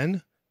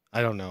again,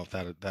 I don't know if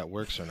that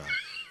works or not.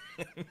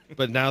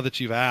 But now that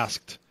you've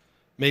asked,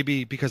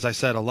 maybe because I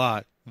said a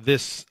lot,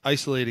 this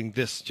isolating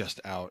this just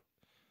out,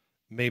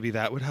 maybe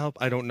that would help.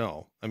 I don't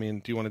know. I mean,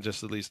 do you want to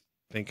just at least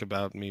think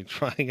about me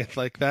trying it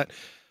like that?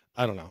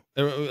 I don't know.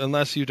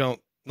 Unless you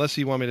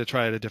want me to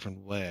try it a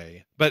different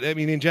way. But I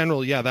mean, in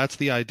general, yeah, that's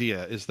the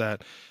idea, is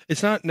that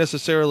it's not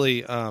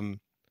necessarily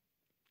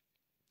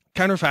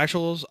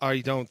counterfactuals.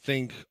 I don't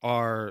think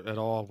are at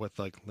all what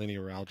like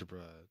linear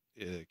algebra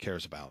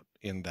cares about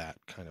in that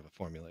kind of a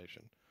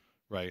formulation,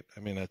 right? I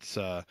mean, it's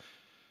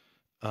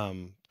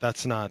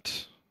that's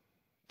not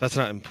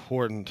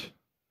important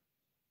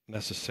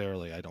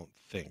necessarily, I don't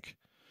think.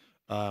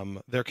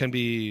 There can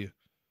be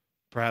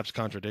perhaps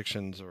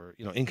contradictions or,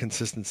 you know,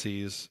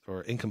 inconsistencies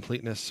or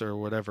incompleteness or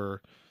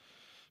whatever,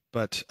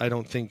 but I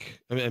don't think,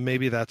 I mean,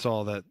 maybe that's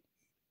all that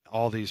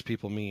all these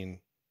people mean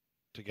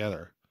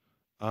together.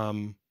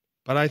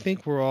 But I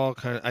think we're all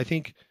I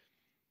think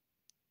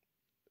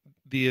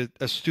the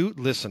astute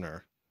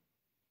listener,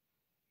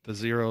 the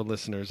 0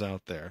 listeners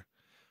out there,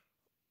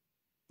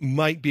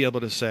 might be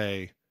able to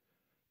say,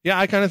 yeah,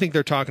 I kind of think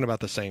they're talking about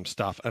the same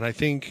stuff. And I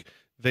think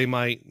they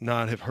might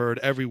not have heard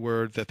every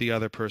word that the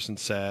other person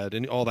said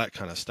and all that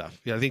kind of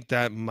stuff. Yeah, I think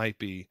that might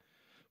be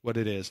what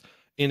it is.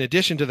 In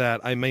addition to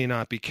that, I may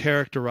not be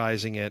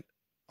characterizing it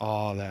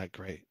all that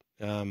great.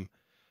 And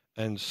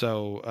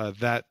so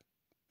that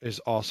is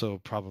also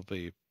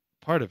probably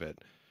part of it.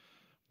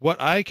 What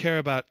I care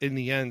about in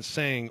the end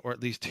saying, or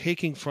at least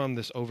taking from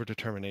this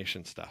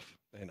overdetermination stuff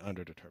and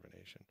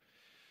underdetermination,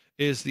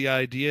 is the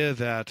idea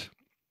that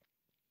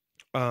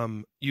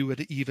you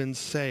would even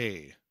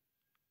say,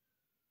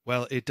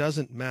 well, it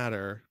doesn't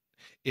matter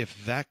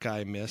if that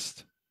guy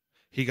missed.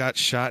 He got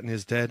shot and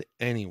is dead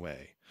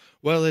anyway.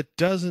 Well, it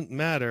doesn't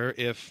matter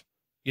if,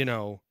 you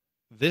know,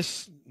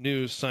 this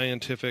new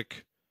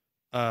scientific,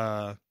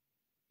 or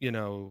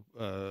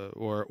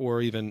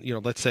even, you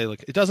know, let's say,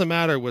 like, it doesn't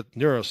matter what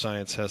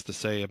neuroscience has to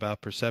say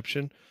about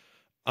perception.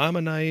 I'm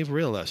a naive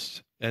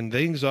realist, and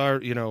things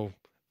are, you know,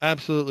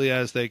 absolutely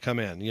as they come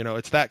in. You know,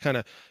 it's that kind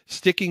of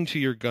sticking to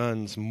your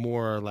guns,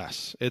 more or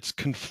less. It's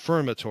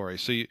confirmatory.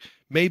 So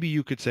maybe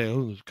you could say,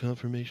 oh, there's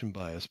confirmation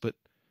bias, but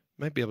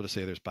you might be able to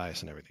say there's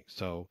bias and everything.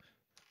 So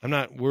I'm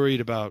not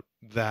worried about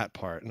that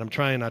part. And I'm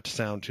trying not to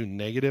sound too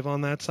negative on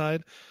that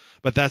side,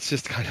 but that's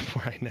just kind of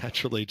where I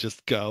naturally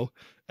just go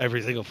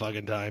every single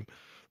fucking time.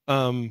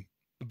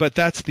 But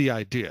that's the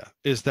idea,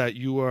 is that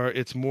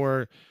it's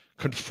more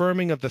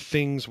confirming of the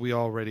things we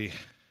already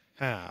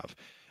have.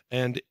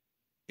 And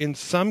in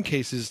some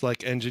cases,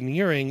 like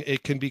engineering,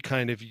 it can be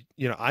kind of,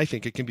 you know, I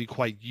think it can be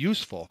quite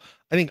useful.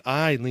 I think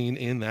I lean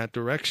in that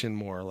direction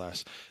more or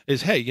less,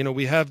 is, hey, you know,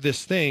 we have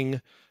this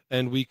thing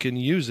and we can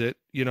use it,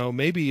 you know,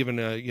 maybe even,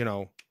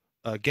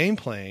 game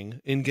playing.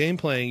 In game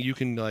playing, you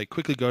can like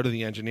quickly go to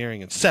the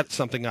engineering and set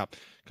something up,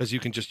 because you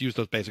can just use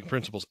those basic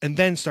principles and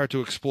then start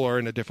to explore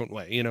in a different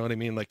way. You know what I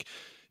mean? Like,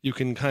 you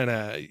can kind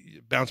of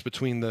bounce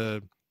between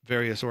the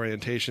various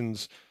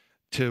orientations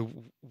to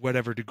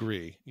whatever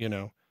degree, you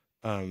know,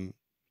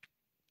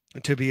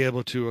 to be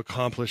able to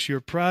accomplish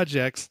your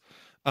projects.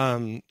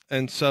 And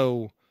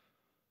so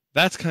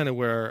that's kind of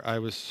where I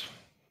was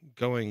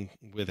going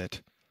with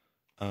it.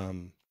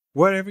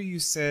 Whatever you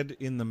said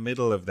in the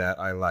middle of that,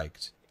 I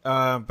liked.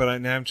 But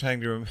now I'm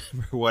trying to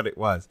remember what it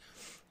was.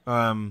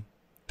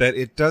 that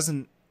it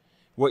doesn't.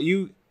 What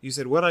you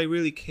said, what I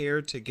really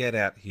care to get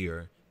at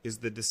here is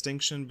the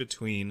distinction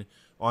between,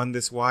 on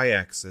this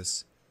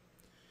y-axis,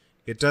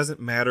 it doesn't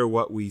matter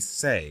what we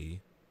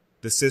say,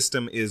 the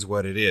system is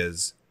what it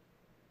is.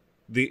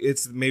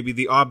 It's maybe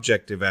the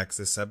objective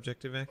axis,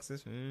 subjective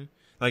axis.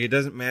 Like, it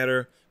doesn't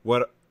matter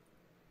what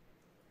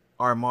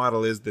our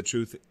model is, the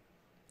truth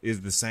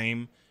is the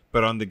same.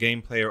 But on the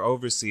game player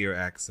overseer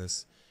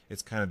axis,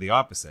 it's kind of the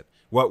opposite.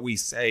 What we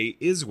say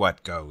is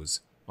what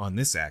goes on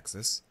this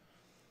axis.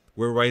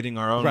 We're writing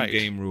our own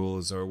game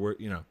rules, or we're.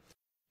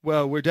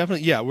 Well, we're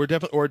definitely,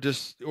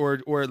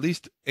 or at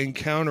least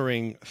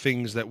encountering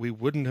things that we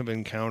wouldn't have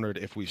encountered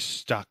if we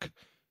stuck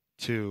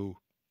to,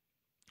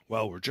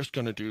 well, we're just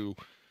going to do,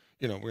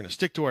 we're going to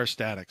stick to our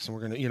statics, and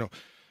we're going to,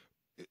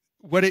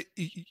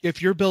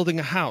 if you're building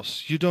a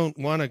house, you don't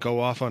want to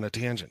go off on a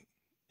tangent.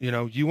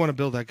 You want to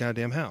build that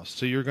goddamn house.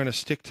 So you're going to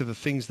stick to the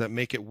things that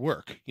make it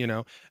work,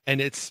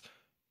 and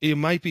you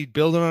might be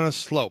building on a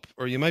slope,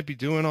 or you might be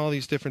doing all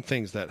these different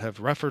things that have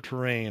rougher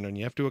terrain, and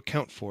you have to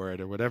account for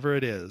it, or whatever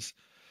it is.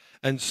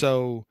 And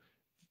so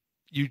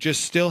you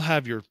just still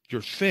have your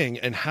thing,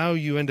 and how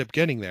you end up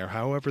getting there,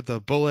 however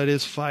the bullet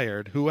is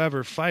fired,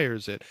 whoever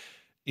fires it,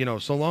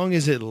 so long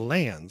as it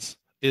lands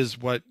is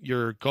what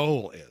your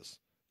goal is,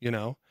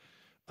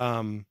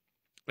 and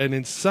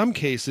in some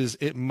cases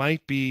it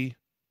might be,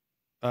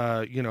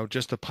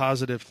 just a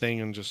positive thing,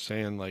 and just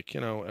saying, like,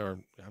 or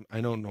I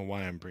don't know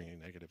why I'm bringing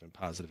negative and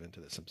positive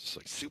into this. I'm just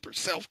like super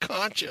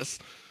self-conscious,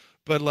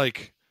 but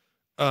like,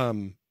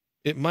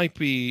 it might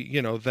be,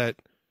 that,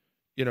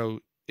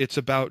 it's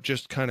about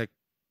just kind of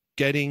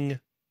getting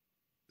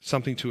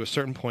something to a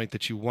certain point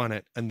that you want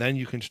it, and then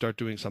you can start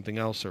doing something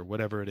else or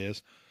whatever it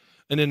is.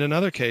 And in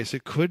another case,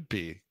 it could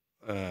be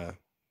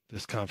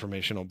this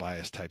confirmational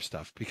bias type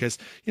stuff, because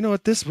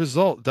what, this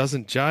result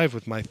doesn't jive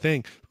with my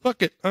thing.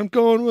 Fuck it, I'm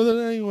going with it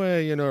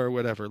anyway, or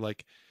whatever.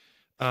 Like,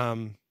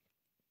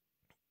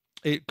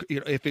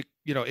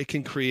 it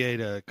can create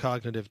a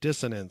cognitive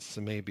dissonance,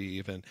 maybe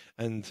even,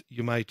 and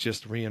you might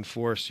just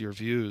reinforce your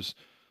views.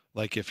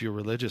 Like, if you're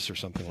religious or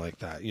something like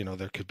that,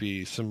 there could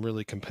be some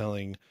really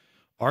compelling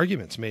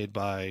arguments made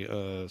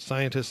by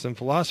scientists and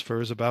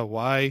philosophers about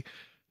why,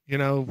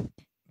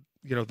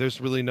 there's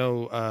really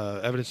no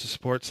evidence to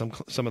support some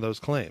of those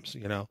claims,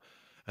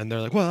 and they're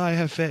like, well, I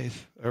have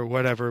faith, or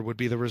whatever would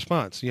be the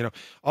response.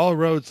 All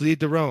roads lead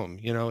to Rome.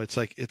 It's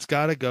like, it's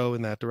got to go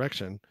in that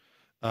direction.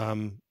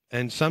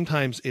 And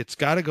sometimes it's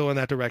got to go in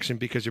that direction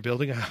because you're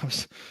building a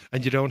house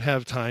and you don't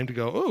have time to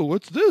go, oh,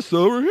 what's this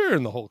over here?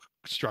 And the whole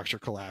structure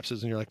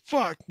collapses and you're like,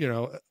 fuck,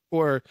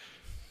 or,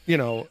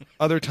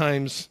 other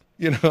times,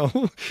 you're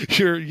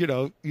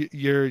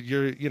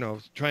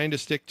trying to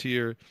stick to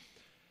your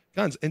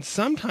guns. And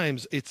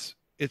sometimes it's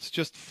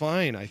just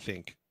fine, I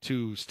think,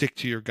 to stick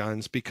to your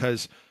guns,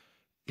 because,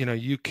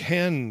 you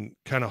can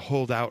kind of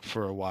hold out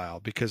for a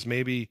while, because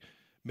maybe,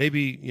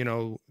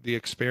 the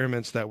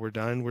experiments that were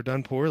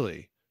done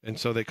poorly. And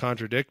so they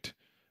contradict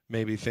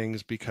maybe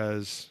things,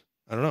 because,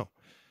 I don't know.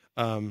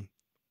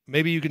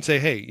 Maybe you can say,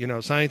 hey,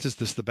 science is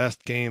the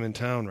best game in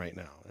town right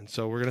now. And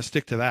so we're going to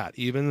stick to that,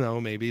 even though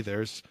maybe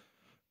there's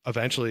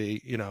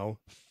eventually,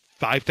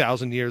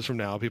 5,000 years from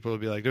now, people will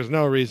be like, there's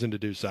no reason to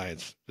do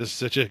science. This is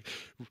such a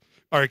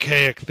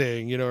archaic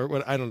thing, or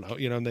what, I don't know,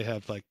 and they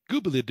have like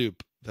goobly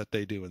doop that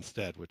they do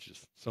instead, which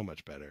is so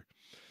much better.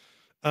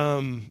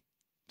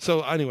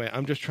 So anyway,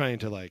 I'm just trying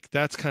to, like,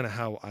 that's kind of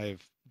how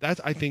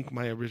that's, I think,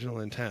 my original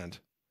intent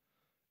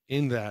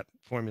in that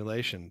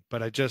formulation.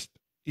 But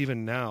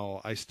even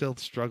now, I still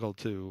struggle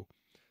to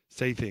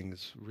say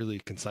things really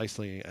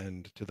concisely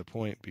and to the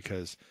point,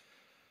 because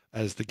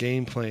as the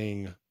game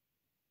playing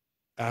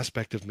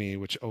aspect of me,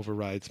 which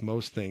overrides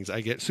most things,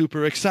 I get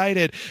super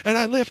excited and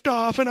I lift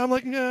off and I'm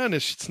like, nah, and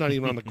it's not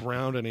even on the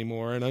ground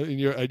anymore. And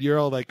you're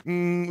all like, we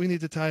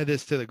need to tie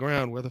this to the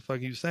ground. What the fuck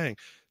are you saying?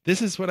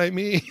 This is what I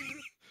mean.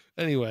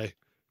 Anyway,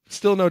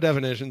 still no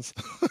definitions.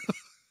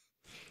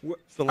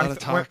 It's a lot of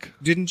talk.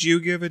 Didn't you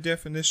give a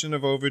definition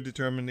of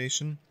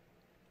overdetermination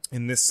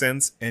in this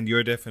sense? And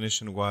your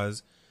definition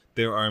was,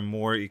 there are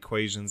more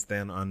equations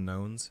than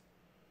unknowns?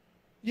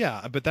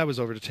 Yeah, but that was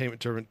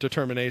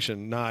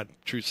determination, not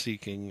truth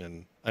seeking,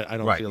 and I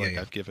don't feel like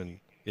I've given.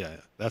 Yeah,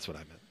 that's what I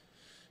meant.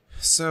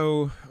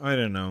 So I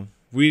don't know.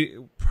 We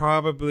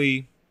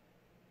probably.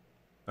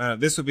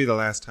 This will be the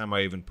last time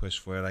I even push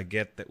for it. I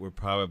get that we're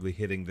probably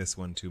hitting this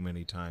one too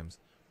many times.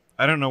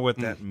 I don't know what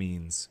that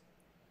means.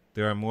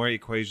 There are more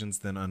equations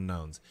than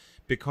unknowns,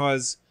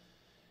 because,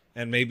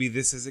 and maybe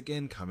this is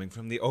again coming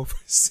from the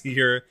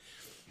overseer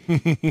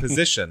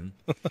position.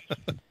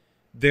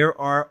 There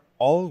are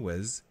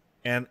always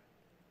an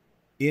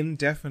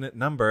indefinite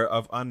number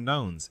of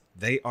unknowns.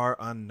 They are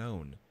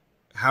unknown.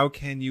 How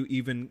can you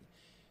even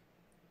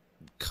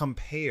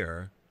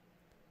compare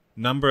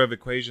number of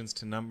equations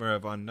to number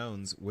of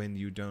unknowns when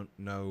you don't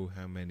know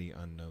how many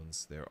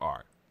unknowns there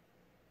are?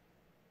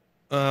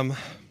 Maybe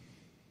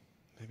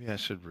I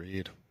should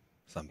read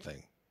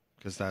something,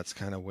 because that's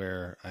kind of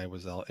where I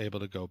was able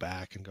to go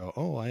back and go,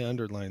 oh, I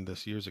underlined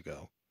this years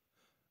ago.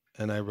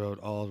 and I wrote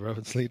 "All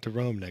roads lead to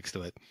Rome" next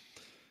to it.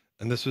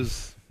 And this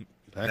was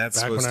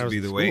That's back when supposed I to was be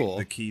in the way, the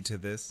school. key to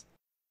this.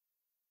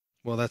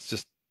 Well, that's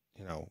just,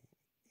 you know,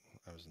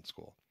 I was in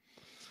school.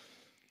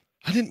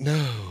 I didn't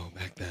know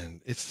back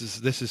then. It's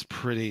just, this is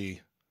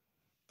pretty.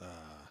 Uh,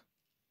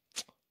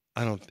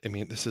 I don't. I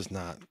mean, this is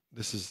not.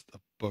 This is a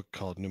book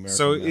called Numerical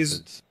So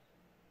Methods.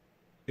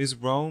 is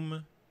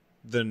Rome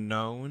the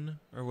known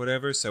or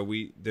whatever? So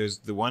there's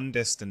the one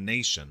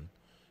destination,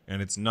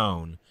 and it's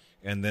known,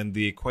 and then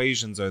the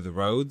equations are the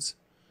roads,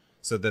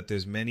 so that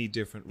there's many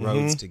different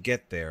roads Mm-hmm. to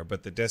get there,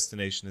 but the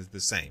destination is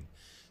the same.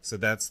 So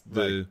that's Right.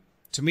 the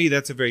to me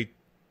that's a very.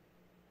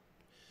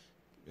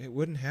 It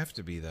wouldn't have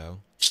to be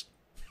though.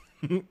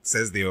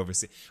 Says the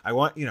overseer. I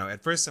want,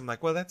 at first I'm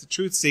like, well, that's a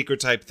truth seeker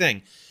type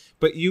thing.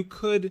 But you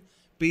could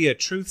be a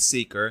truth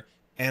seeker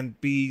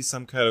and be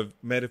some kind of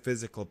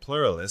metaphysical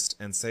pluralist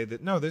and say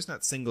that, no, there's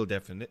not single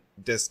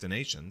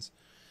destinations.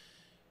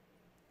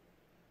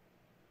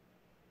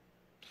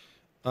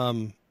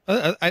 And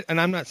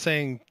I'm not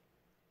saying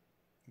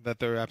that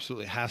there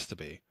absolutely has to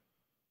be.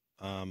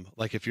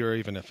 Like if you're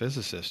even a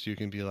physicist, you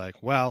can be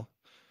like, well,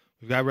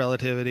 we've got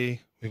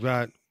relativity, we've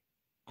got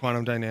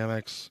quantum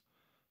dynamics.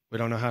 We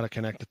don't know how to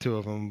connect the two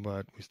of them,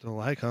 but we still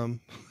like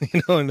them,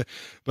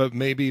 but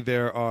maybe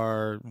there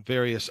are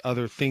various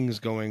other things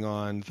going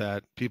on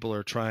that people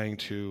are trying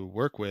to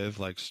work with,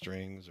 like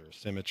strings or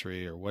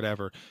symmetry or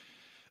whatever.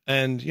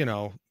 And,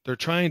 they're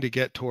trying to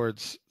get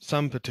towards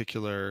some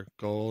particular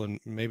goal, and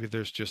maybe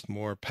there's just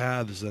more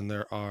paths than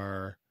there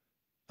are,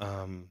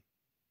 um,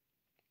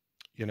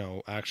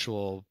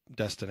 actual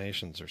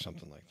destinations or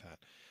something like that.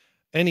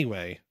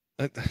 Anyway,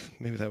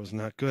 maybe that was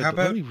not good, How but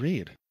let about? me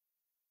read.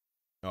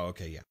 Oh,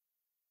 okay, yeah.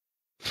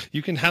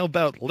 You can how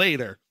about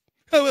later?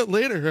 How about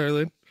later,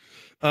 Harland?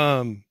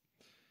 Um,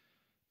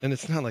 and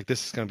it's not like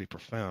this is going to be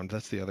profound.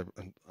 That's the other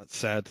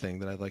sad thing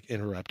that I like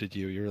interrupted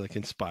you. You're like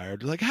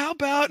inspired. You're like, how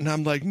about? And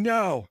I'm like,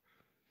 no,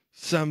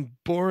 some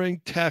boring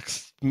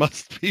text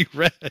must be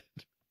read.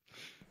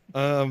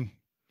 Um,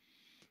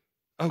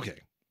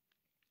 okay.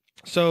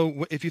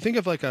 So if you think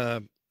of like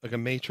a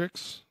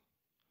matrix,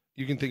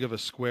 you can think of a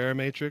square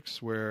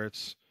matrix where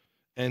it's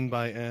n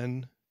by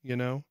n,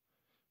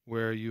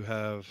 where you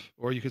have,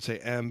 or you could say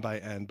m by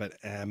n, but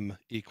m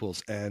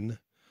equals n.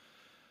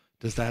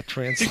 Does that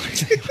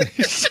translate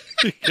anyways?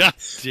 God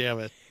damn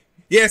it.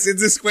 Yes,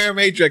 it's a square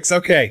matrix.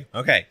 Okay,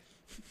 okay.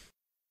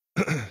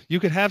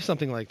 You could have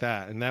something like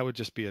that, and that would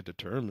just be a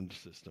determined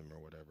system or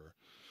whatever.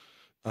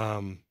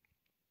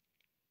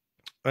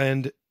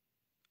 And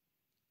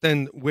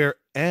then where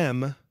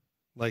m,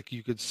 like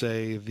you could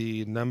say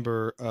the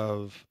number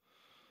of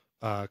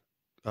uh,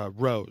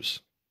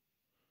 rows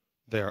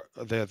there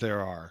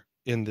are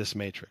in this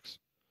matrix.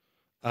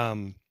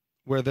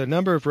 Where the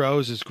number of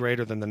rows is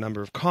greater than the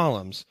number of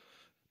columns,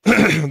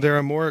 there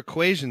are more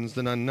equations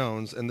than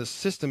unknowns, and the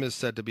system is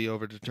said to be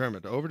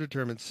overdetermined.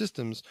 Overdetermined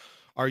systems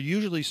are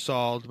usually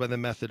solved by the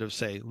method of,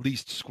 say,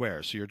 least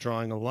squares. So you're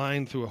drawing a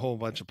line through a whole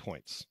bunch of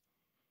points,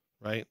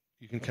 right?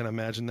 You can kind of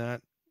imagine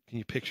that. Can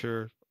you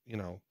picture,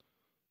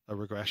 a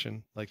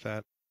regression like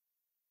that?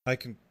 I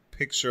can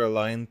picture a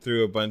line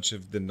through a bunch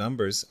of the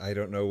numbers. I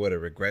don't know what a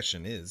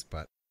regression is,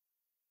 but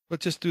But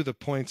just do the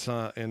points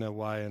in a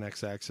y and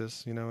x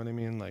axis. You know what I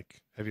mean?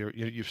 Like, have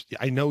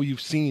I know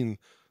you've seen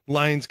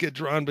lines get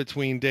drawn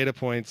between data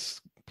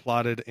points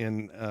plotted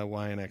in a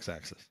y and x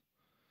axis.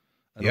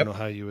 I don't know yep.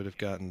 how you would have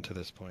gotten to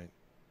this point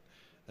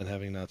and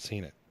having not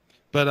seen it.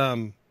 But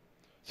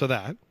so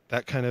that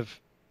kind of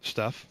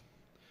stuff.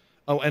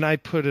 Oh, and I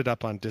put it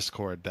up on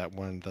Discord, that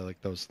one,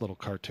 like those little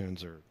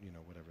cartoons or,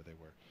 whatever they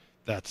were.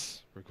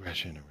 That's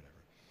regression or whatever.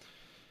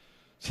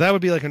 So that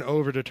would be like an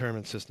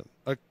overdetermined system.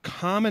 A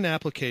common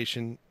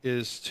application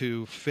is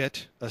to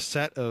fit a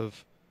set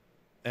of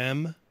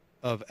m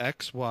of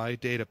x, y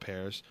data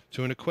pairs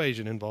to an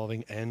equation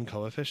involving n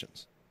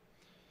coefficients.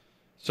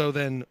 So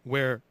then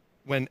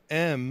when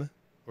m,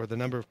 or the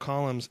number of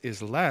columns,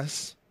 is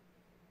less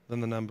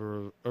than the number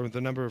of, or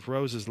the number of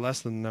rows is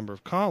less than the number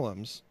of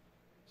columns.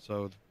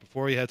 So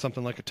before you had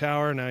something like a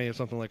tower, now you have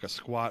something like a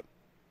squat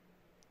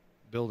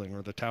building,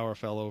 or the tower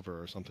fell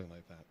over or something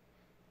like that.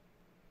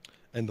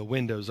 And the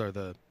windows are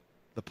the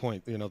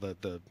point,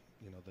 the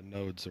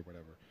nodes or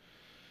whatever.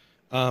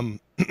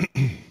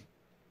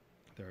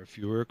 There are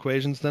fewer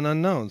equations than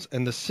unknowns,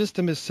 and the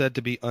system is said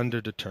to be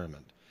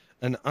underdetermined.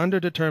 An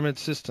underdetermined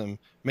system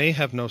may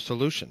have no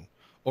solution,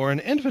 or an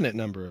infinite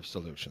number of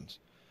solutions.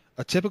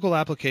 A typical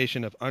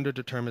application of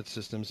underdetermined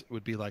systems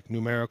would be like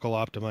numerical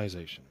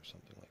optimization or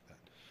something like that.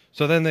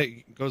 So then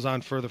it goes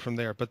on further from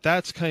there. But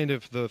that's kind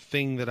of the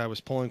thing that I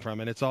was pulling from,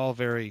 and it's all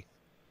very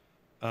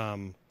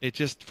it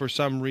just, for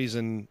some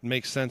reason,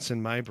 makes sense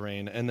in my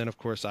brain. And then, of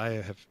course,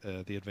 I have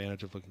the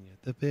advantage of looking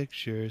at the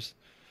pictures.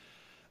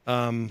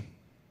 Um,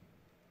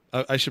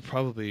 I should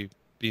probably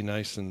be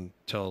nice and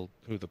tell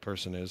who the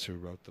person is who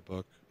wrote the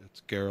book.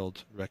 It's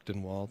Gerald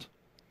Rechtenwald,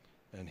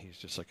 and he's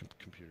just like a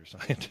computer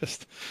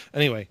scientist.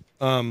 Anyway,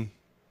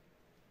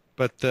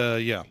 but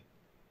yeah,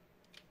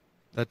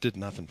 that did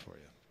nothing for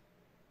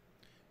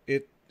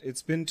you.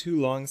 it's been too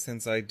long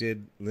since I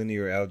did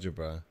linear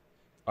algebra.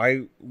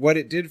 What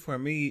it did for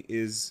me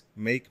is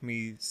make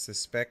me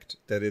suspect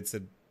that it's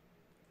a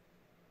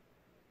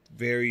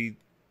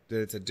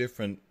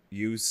different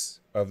use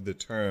of the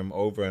term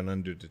over and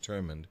under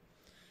determined,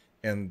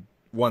 and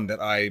one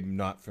that I'm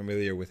not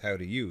familiar with how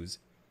to use,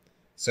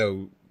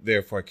 so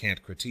therefore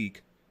can't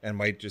critique, and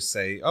might just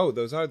say, oh,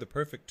 those are the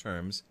perfect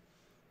terms,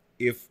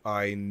 if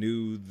I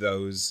knew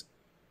the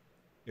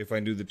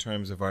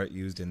terms of art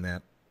used in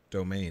that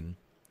domain.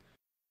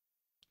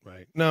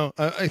 Right. No,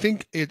 I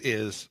think it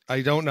is.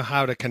 I don't know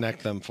how to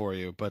connect them for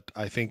you, but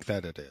I think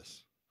that it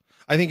is.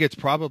 I think it's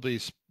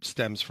probably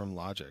stems from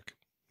logic,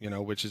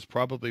 which is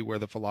probably where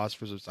the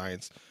philosophers of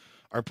science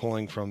are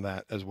pulling from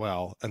that as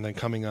well, and then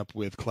coming up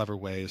with clever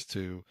ways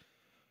to,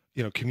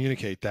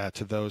 communicate that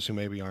to those who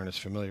maybe aren't as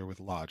familiar with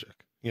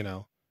logic.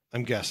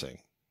 I'm guessing.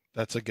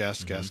 That's a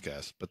guess,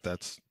 guess, but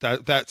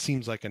that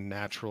seems like a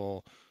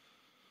natural,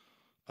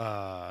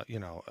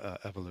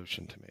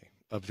 evolution to me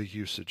of the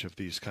usage of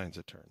these kinds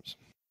of terms.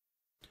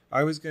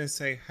 I was going to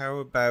say, how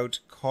about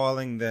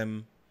calling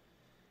them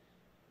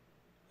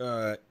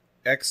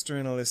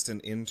externalist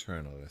and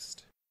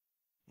internalist?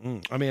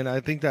 I mean,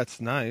 I think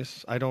that's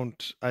nice. I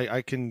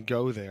can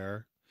go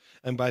there.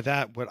 And by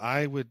that,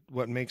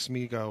 what makes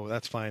me go,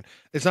 that's fine.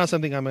 It's not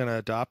something I'm going to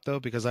adopt, though,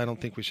 because I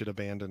don't think we should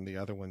abandon the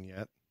other one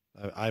yet.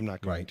 I'm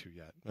not going to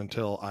yet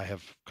until I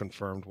have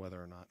confirmed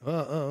whether or not,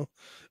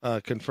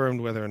 confirmed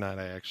whether or not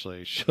I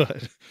actually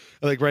should.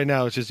 Like right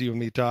now, it's just you and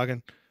me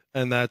talking,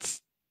 and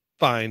that's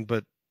fine,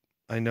 but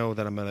I know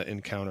that I'm going to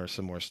encounter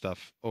some more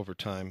stuff over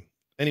time.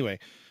 Anyway,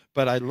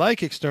 but I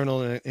like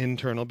external and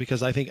internal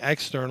because I think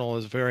external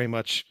is very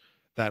much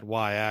that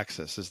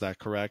y-axis. Is that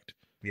correct?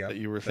 Yeah, that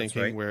you were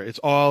thinking, right. Where it's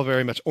all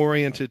very much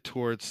oriented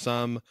towards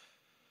some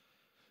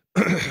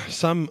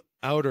some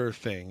outer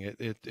thing.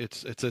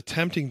 It's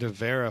attempting to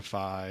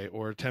verify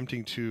or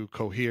attempting to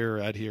cohere,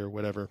 adhere,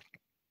 whatever,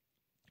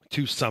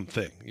 to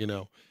something.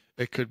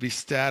 It could be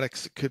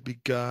statics, it could be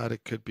God,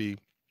 it could be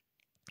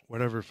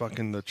whatever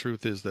fucking the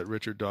truth is that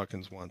Richard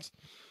Dawkins wants.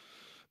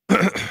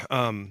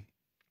 Could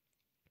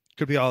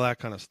be all that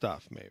kind of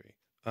stuff, maybe.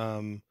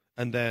 And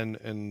I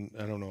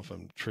don't know if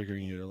I'm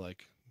triggering you to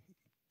like,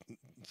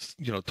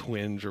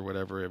 twinge or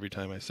whatever every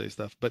time I say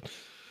stuff, but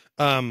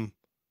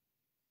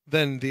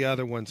then the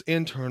other one's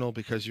internal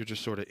because you're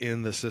just sort of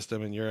in the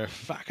system and you're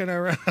fucking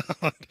around,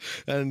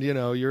 and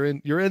you're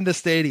in the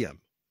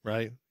stadium,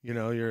 right?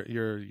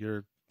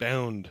 You're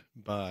bound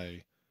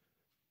by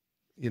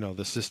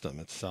the system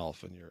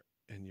itself, and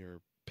you're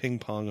ping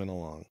ponging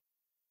along.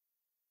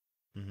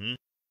 Mm-hmm.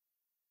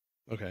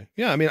 Okay.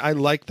 Yeah, I mean, I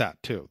like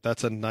that too.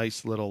 That's a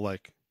nice little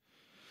like,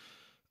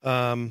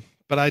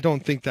 but I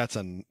don't think that's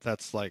not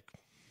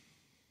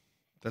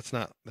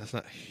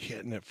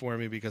hitting it for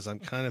me, because I'm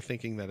kind of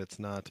thinking that it's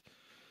not,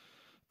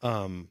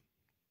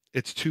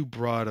 it's too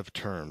broad of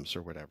terms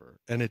or whatever,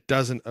 and it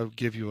doesn't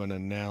give you an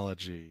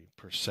analogy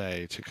per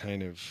se to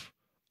kind of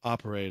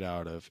operate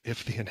out of,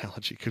 if the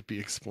analogy could be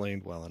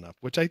explained well enough,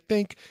 which I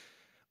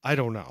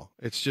don't know.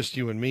 It's just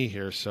you and me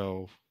here,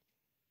 so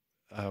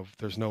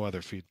there's no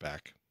other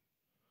feedback.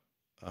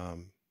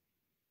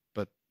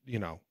 But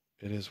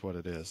it is what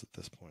it is at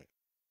this point.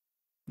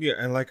 Yeah,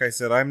 and like I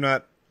said,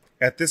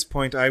 at this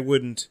point, I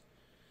wouldn't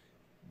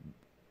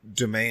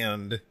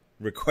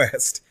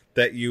request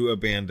that you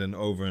abandon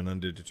over and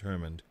under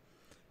determined.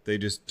 They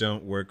just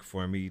don't work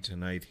for me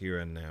tonight, here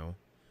and now.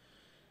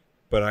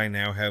 But I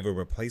now have a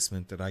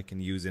replacement that I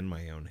can use in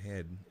my own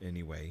head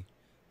anyway,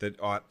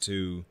 that ought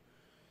to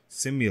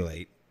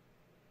simulate.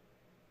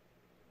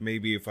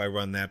 Maybe if I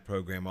run that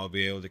program, I'll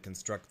be able to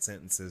construct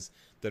sentences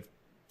that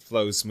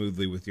flow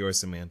smoothly with your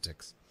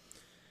semantics.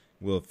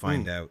 We'll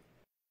find out.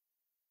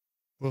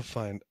 We'll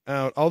find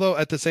out. Although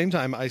at the same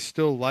time, I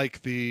still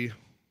like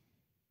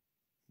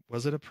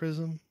was it a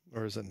prism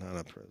or is it not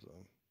a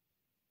prism?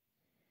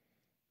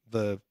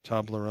 The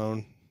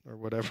Toblerone or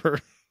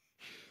whatever.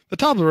 The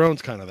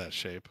Toblerone's kind of that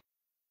shape.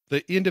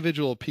 The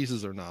individual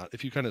pieces are not,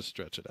 if you kind of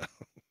stretch it out.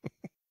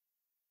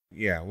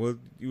 Yeah, we'll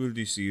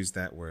just use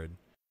that word.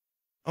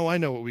 Oh, I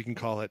know what we can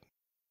call it.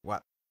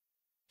 What?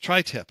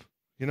 Tri-tip.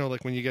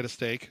 Like when you get a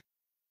steak.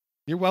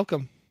 You're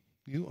welcome.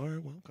 You are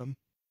welcome.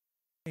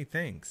 Hey,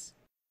 thanks.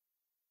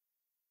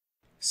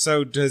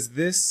 So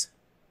does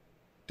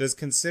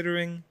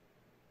considering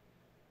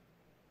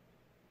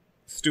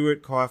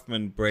Stuart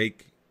Kaufman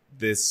break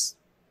this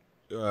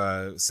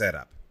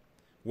setup?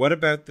 What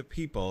about the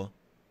people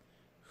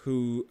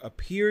who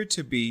appear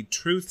to be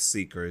truth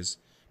seekers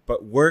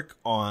but work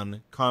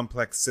on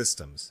complex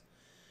systems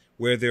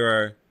where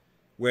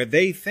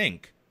they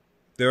think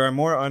there are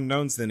more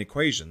unknowns than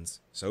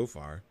equations so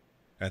far?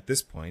 At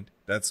this point,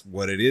 that's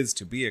what it is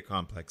to be a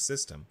complex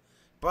system.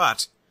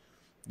 But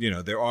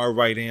there are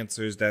right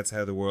answers. That's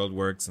how the world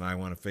works, and I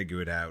want to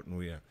figure it out.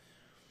 And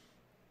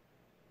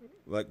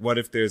like, what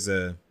if there's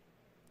a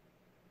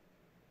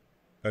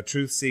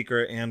truth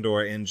seeker and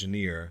or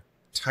engineer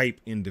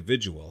type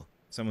individual,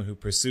 someone who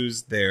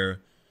pursues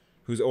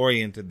who's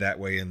oriented that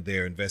way in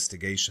their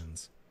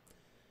investigations,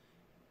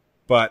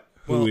 but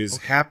who Well, is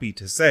okay. happy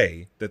to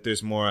say that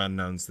there's more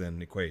unknowns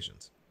than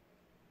equations.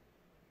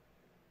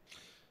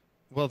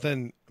 Well,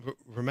 then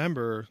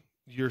remember,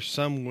 you're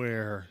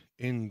somewhere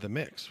in the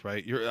mix,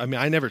 right? I mean,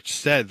 I never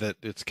said that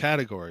it's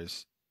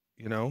categories,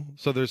 you know?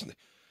 So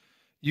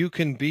you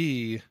can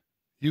be,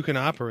 you can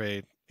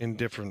operate in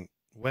different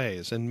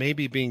ways, and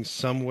maybe being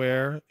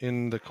somewhere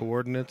in the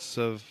coordinates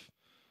of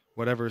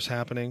whatever's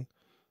happening,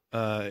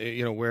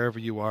 wherever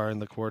you are in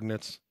the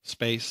coordinates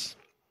space,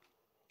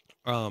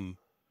 um,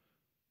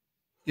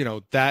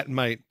 that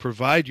might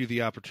provide you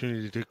the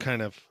opportunity to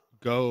kind of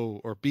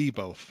go or be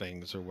both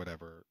things or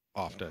whatever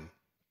often.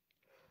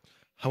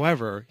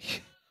 However,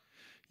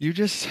 you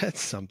just said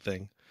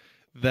something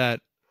that,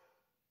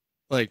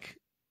 like,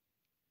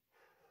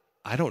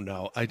 I don't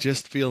know. I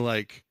just feel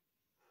like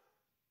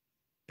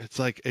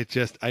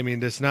I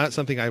mean, it's not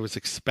something I was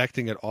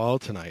expecting at all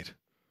tonight.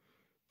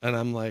 And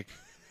I'm like,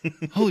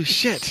 holy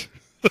shit.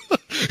 All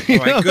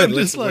right, good. I'm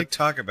just like, Let's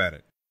talk about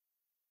it.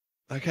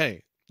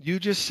 okay, you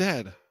just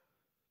said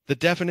the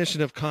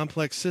definition of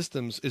complex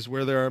systems is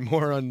where there are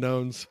more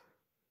unknowns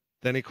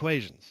than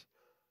equations.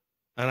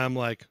 And I'm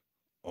like,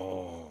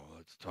 oh,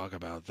 let's talk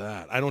about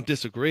that. I don't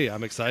disagree.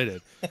 I'm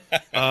excited.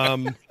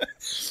 Um,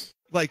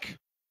 like,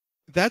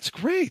 that's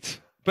great.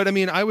 But I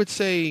mean, I would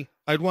say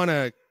I'd want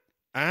to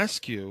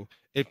ask you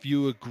if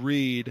you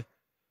agreed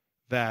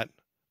that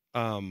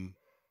um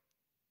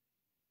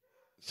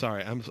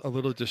sorry, I'm a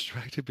little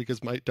distracted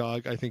because my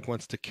dog I think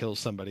wants to kill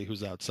somebody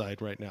who's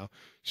outside right now.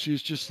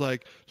 She's just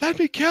like, "Let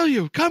me kill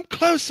you. Come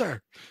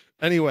closer."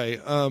 Anyway,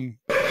 Do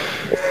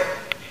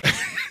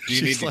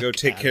you need she's to go like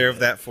take care of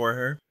adamant. that for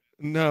her?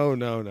 No,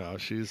 no, no.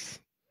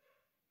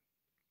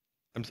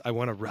 I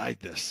want to ride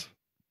this.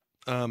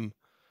 Um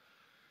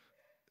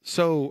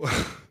so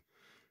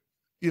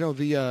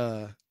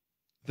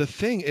the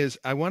thing is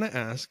I want to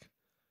ask,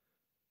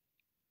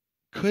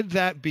 could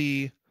that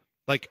be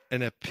like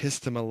an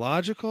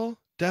epistemological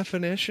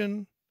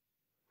definition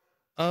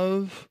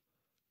of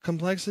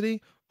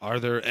complexity? Are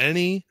there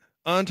any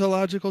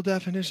ontological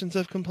definitions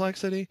of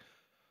complexity?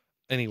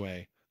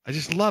 Anyway, I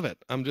just love it.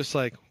 I'm just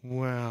like,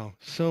 wow,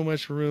 so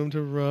much room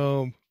to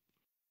roam.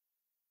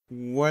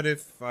 What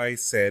if I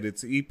said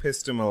it's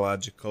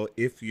epistemological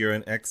if you're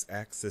an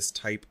x-axis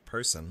type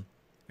person,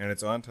 and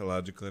it's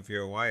ontological if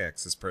you're a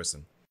y-axis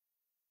person?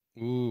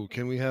 Ooh,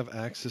 can we have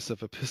axis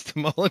of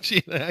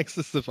epistemology and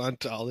axis of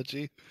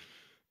ontology?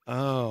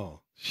 Oh,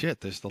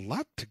 shit, there's a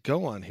lot to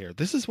go on here.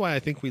 This is why I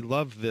think we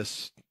love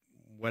this,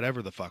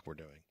 whatever the fuck we're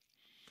doing.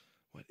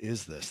 What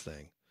is this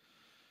thing?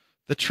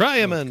 The Well, it's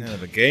Triamond. kind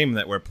of a game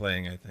that we're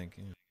playing, I think.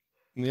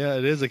 Yeah,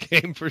 it is a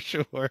game for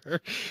sure.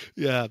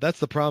 Yeah, that's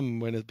the problem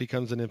when it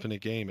becomes an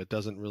infinite game. It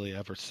doesn't really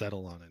ever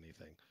settle on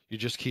anything. You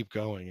just keep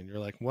going and you're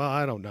like, well,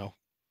 I don't know,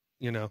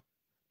 you know.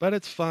 But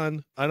it's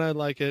fun and I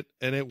like it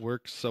and it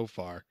works so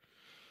far.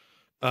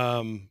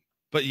 Um,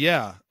 but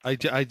yeah, I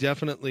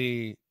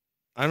definitely,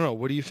 I don't know.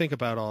 What do you think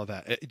about all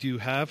that? Do you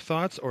have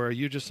thoughts or are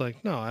you just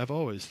like, no, I've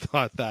always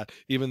thought that,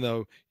 even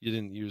though you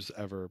didn't use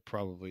ever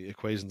probably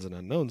equations and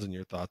unknowns in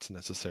your thoughts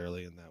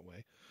necessarily in that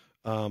way?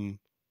 Um,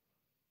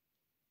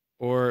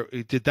 or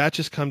did that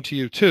just come to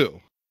you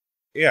too?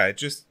 Yeah, it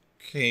just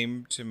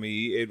came to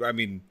me. I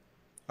mean,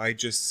 I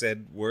just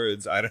said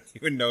words. I don't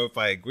even know if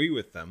I agree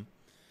with them,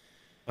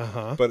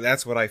 Uh-huh. but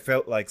that's what I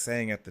felt like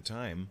saying at the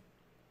time.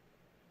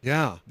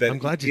 Yeah, That I'm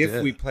glad you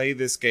if we did. play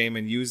this game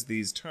and use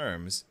these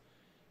terms,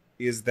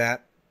 is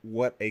that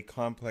what a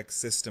complex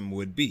system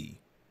would be?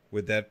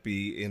 Would that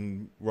be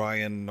in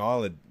Ryan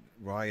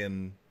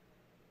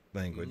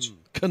language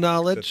that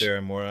Knowledge. there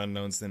are more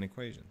unknowns than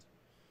equations?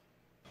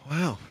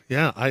 Wow.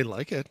 Yeah, I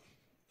like it.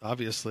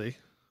 Obviously,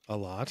 a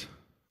lot.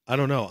 I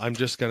don't know. I'm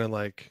just gonna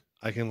like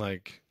I can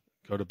like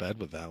go to bed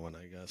with that one,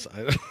 I guess.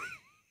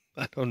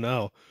 I don't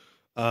know.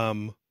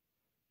 Um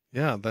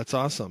yeah, that's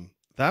awesome.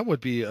 That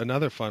would be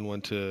another fun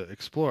one to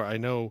explore. I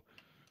know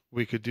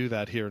we could do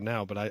that here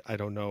now, but I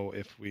don't know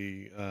if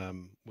we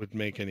would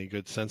make any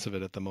good sense of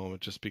it at the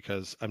moment just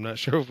because I'm not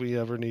sure if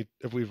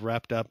we've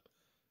wrapped up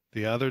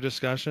the other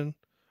discussion,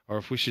 or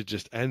if we should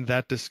just end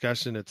that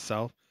discussion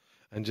itself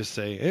and just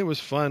say it was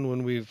fun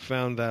when we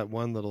found that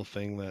one little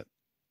thing that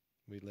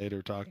we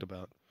later talked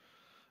about.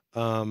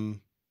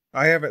 Um,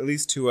 I have at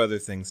least two other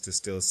things to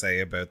still say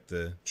about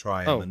the oh,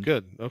 Triamond.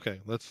 good. Okay,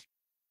 let's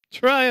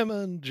try 'em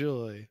on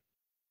joy.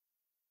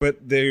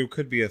 But there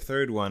could be a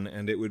third one,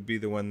 and it would be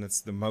the one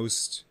that's the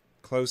most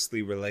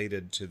closely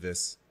related to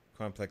this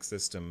complex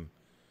system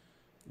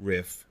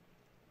riff.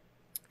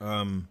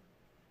 Um,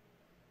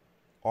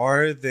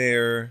 are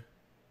there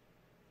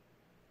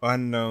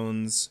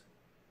unknowns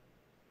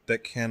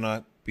that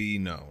cannot be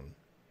known?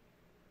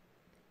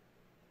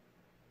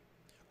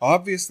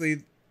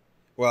 Obviously,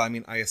 well, I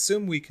mean, I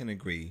assume we can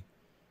agree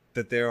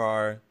that there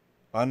are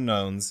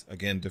unknowns,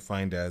 again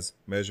defined as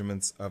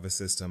measurements of a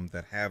system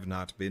that have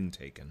not been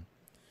taken.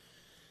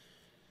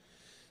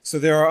 So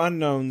there are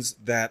unknowns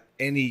that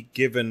any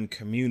given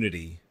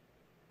community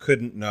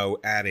couldn't know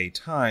at a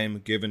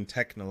time given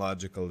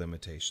technological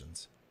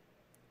limitations.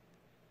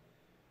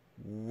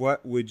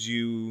 What would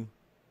you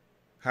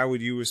how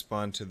would you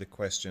respond to the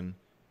question,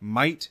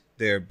 might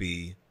there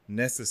be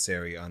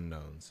necessary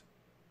unknowns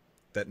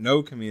that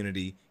no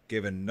community,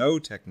 given no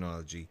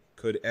technology,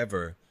 could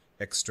ever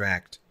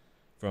extract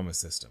from a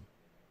system?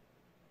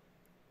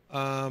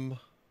 I'm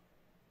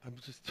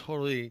just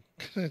totally.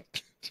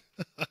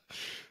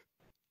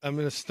 I'm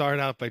going to start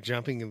out by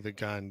jumping in the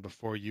gun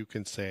before you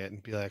can say it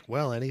and be like,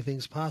 well,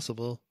 anything's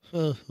possible.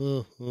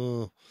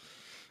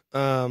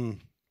 um,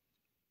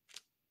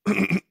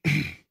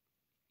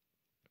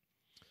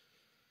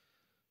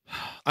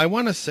 I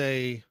want to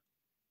say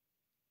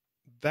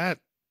that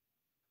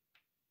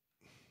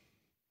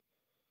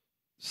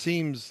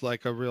seems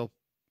like a real,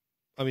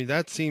 I mean,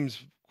 that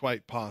seems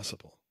quite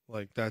possible.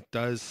 Like, that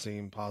does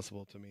seem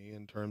possible to me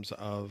in terms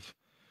of,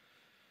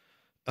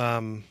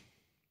 um,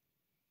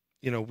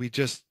 we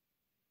just,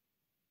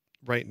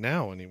 right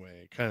now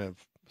anyway, kind of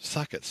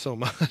suck at so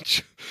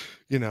much,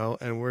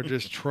 and we're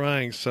just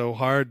trying so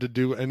hard to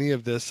do any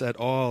of this at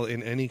all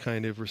in any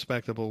kind of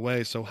respectable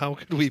way. So how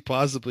could we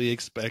possibly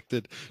expect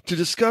it to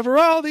discover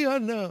all the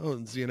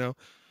unknowns,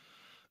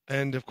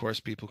 And of course,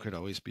 people could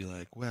always be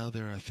like, well,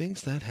 there are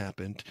things that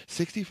happened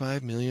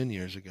 65 million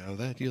years ago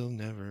that you'll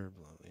never,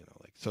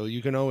 so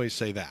you can always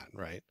say that,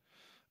 right?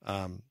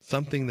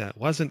 Something that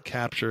wasn't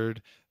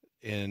captured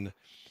it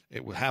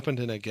happened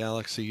in a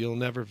galaxy you'll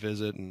never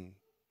visit and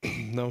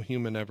no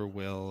human ever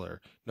will, or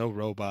no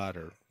robot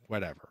or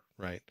whatever,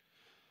 right?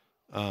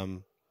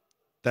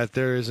 That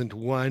there isn't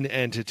one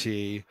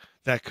entity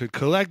that could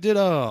collect it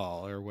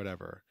all or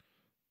whatever.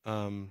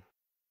 Well,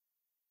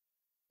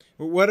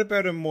 what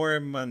about a more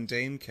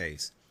mundane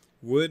case?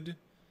 Would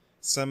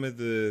some of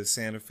the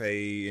Santa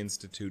Fe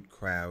Institute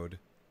crowd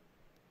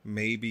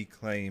maybe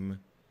claim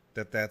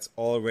that that's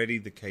already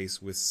the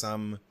case with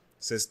some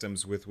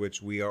systems with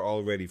which we are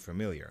already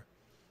familiar?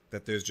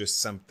 That there's just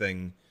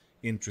something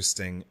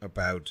interesting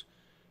about,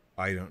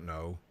 I don't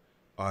know,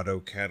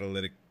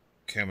 autocatalytic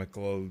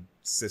chemical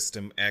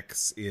system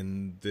X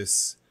in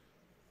this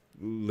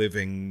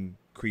living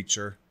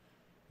creature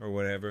or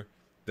whatever,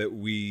 that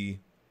we,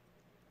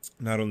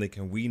 not only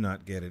can we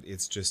not get it,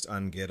 it's just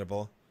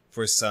ungettable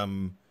for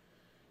some,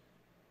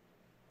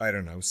 I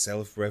don't know,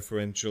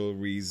 self-referential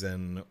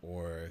reason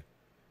or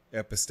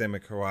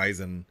epistemic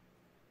horizon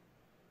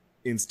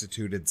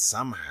instituted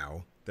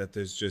somehow, that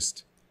there's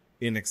just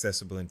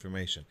inaccessible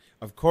information.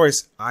 Of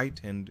course, I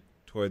tend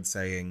towards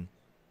saying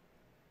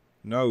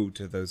no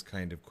to those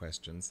kind of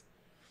questions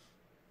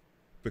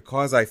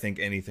because I think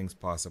anything's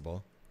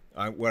possible.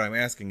 What I'm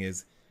asking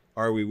is,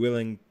 are we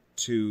willing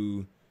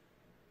to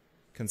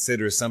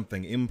consider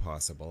something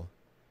impossible?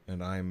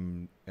 And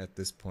I'm, at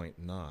this point,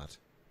 not.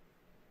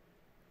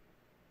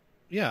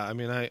 Yeah, I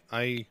mean,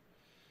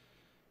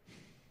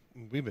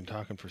 we've been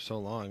talking for so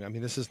long. I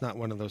mean, this is not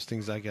one of those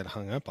things I get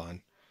hung up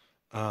on.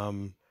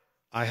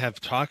 I have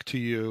talked to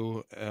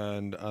you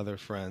and other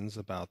friends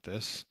about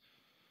this,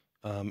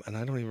 and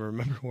I don't even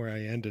remember where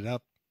I ended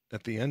up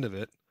at the end of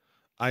it.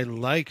 I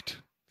liked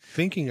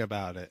thinking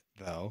about it,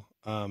 though,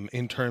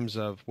 in terms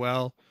of,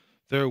 well,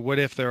 what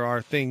if there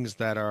are things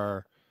that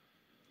are,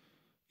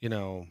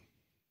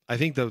 I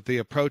think the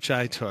approach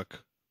I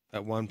took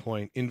at one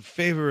point in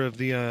favor of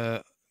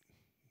the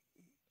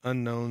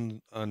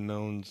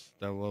unknowns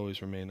that will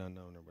always remain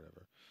unknown or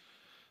whatever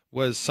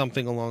was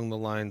something along the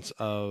lines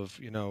of,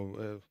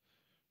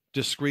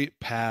 discrete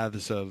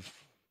paths of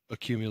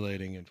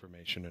accumulating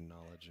information and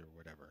knowledge or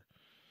whatever.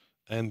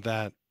 And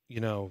that,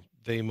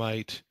 they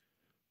might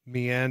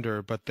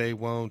meander, but they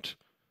won't,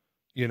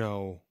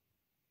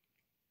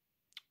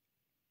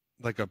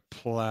 like a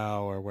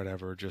plow or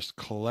whatever, just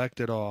collect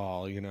it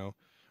all,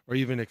 or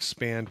even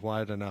expand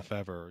wide enough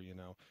ever,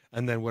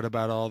 And then what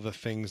about all the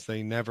things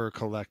they never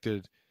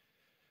collected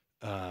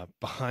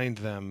behind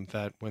them,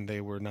 that when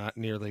they were not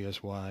nearly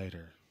as wide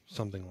or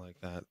something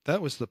like that?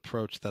 That was the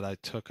approach that I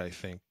took, I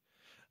think.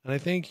 And I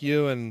think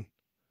you and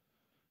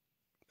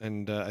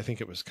I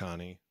think it was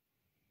Connie,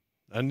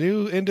 a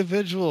new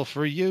individual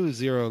for you,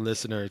 Zero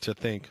listener, to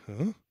think,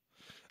 huh?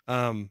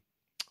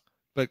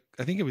 But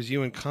I think it was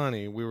you and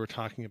Connie. We were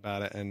talking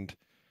about it, and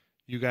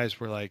you guys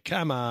were like,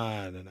 "Come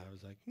on," and I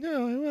was like,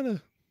 "No, I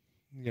want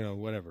to,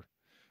 whatever."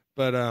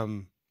 But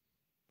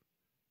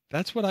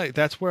that's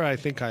where I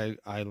think I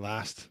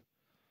last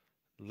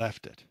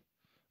left it.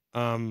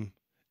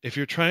 If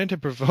you're trying to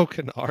provoke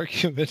an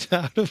argument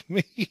out of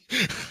me,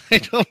 I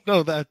don't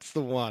know that's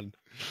the one.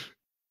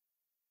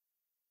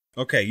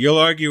 Okay, you'll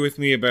argue with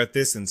me about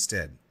this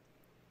instead.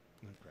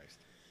 Oh, Christ.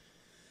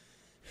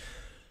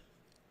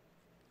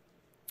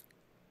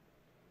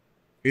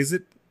 Is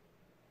it...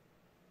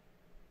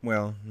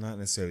 Well, not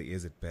necessarily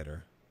is it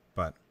better,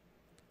 but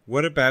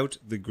what about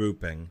the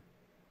grouping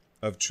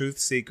of truth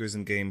seekers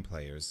and game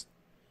players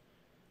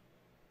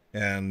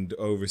and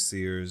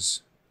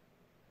overseers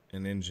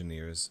and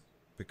engineers?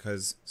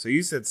 Because, so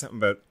you said something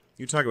about,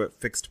 you talk about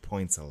fixed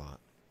points a lot.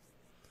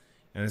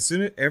 And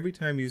every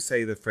time you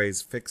say the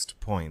phrase fixed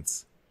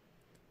points,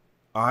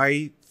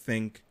 I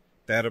think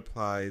that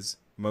applies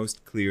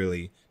most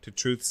clearly to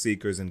truth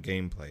seekers and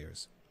game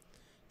players.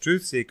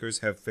 Truth seekers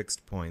have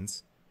fixed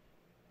points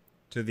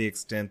to the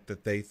extent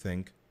that they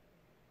think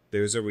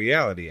there's a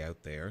reality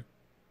out there,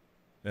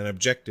 an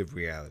objective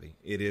reality.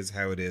 It is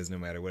how it is, no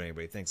matter what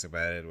anybody thinks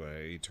about it, what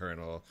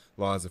eternal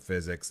laws of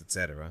physics,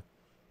 etc.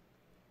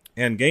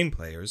 And game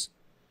players,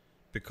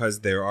 because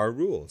there are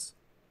rules.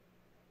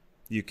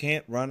 You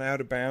can't run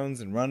out of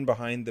bounds and run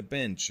behind the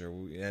bench,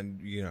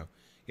 you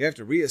have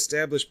to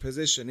reestablish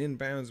position in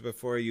bounds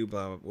before you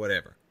blah,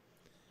 whatever.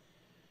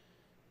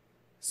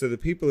 So the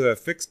people who have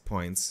fixed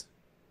points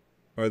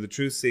are the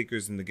truth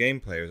seekers and the game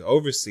players.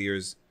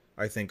 Overseers,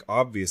 I think,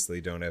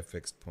 obviously don't have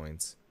fixed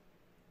points.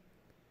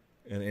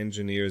 And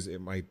engineers, it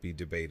might be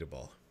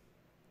debatable.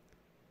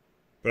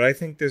 But I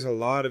think there's a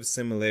lot of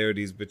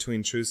similarities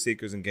between truth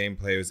seekers and game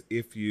players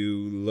if you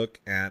look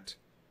at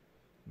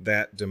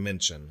that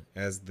dimension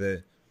as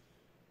the,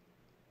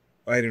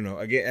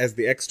 as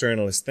the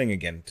externalist thing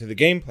again. To the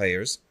game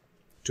players,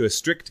 to a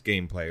strict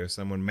game player,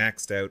 someone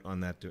maxed out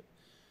on that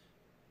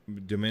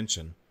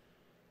dimension,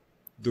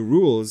 the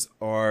rules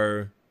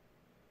are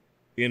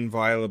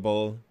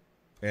inviolable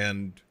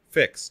and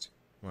fixed,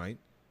 right?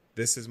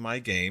 This is my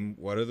game,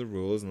 what are the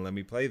rules, and let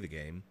me play the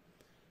game.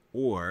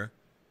 Or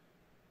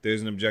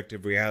there's an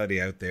objective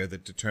reality out there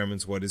that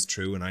determines what is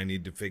true, and I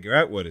need to figure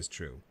out what is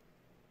true.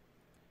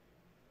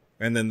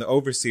 And then the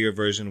overseer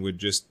version would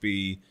just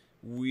be,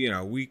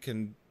 we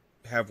can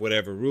have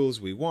whatever rules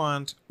we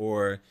want,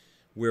 or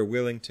we're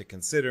willing to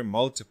consider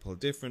multiple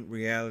different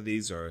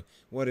realities, or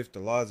what if the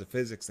laws of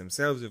physics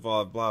themselves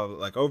evolve, blah, blah,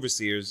 like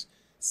overseers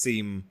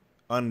seem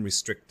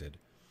unrestricted.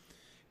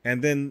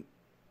 And then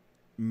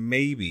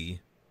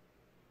maybe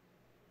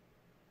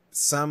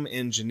some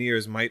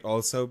engineers might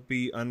also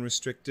be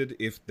unrestricted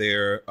if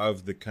they're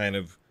of the kind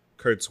of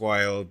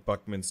Kurzweil,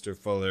 Buckminster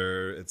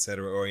Fuller,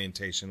 etc.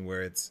 orientation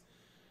where it's,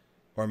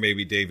 or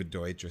maybe David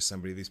Deutsch or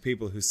somebody, these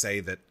people who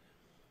say that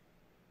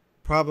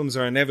problems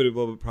are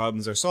inevitable but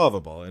problems are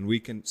solvable,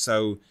 and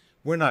so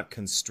we're not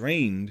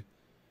constrained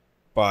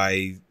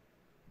by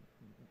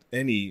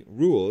any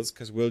rules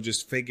because we'll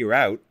just figure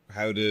out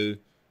how to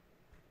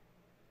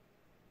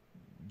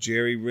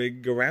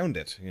jerry-rig around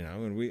it,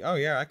 and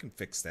I can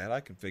fix that,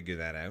 I can figure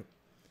that out.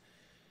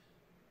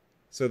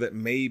 So that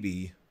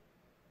maybe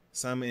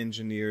some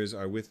engineers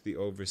are with the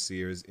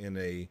overseers in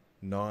a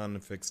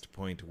non-fixed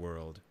point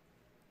world.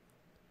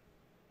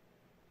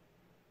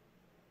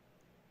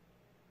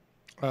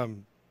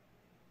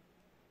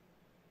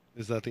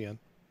 Is that the end?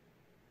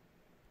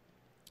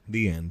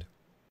 The end.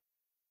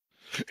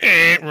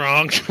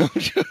 Wrong.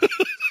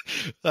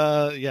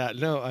 Yeah,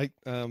 no, I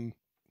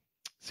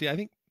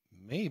think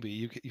maybe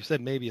you said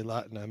maybe a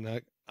lot,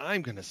 and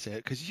I'm gonna say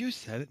it because you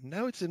said it.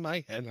 Now it's in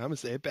my head, and I'm gonna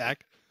say it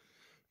back.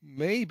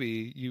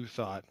 Maybe you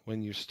thought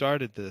when you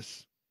started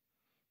this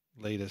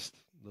latest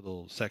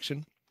little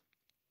section,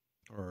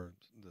 or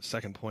the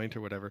second point,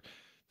 or whatever,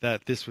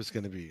 that this was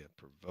going to be a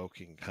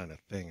provoking kind of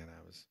thing, and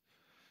I was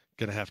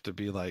going to have to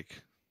be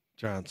like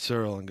John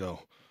Searle and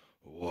go,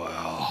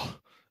 well,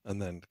 and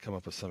then come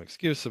up with some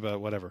excuse about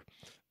whatever.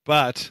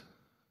 But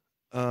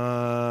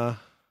no,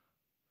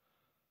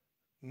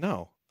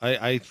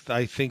 I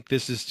think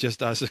this is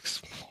just us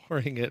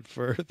exploring it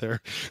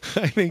further.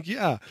 I think,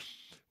 yeah,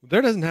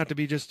 there doesn't have to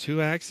be just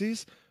two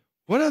axes.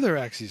 What other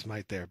axes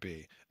might there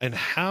be? And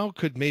how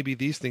could maybe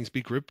these things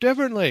be grouped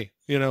differently?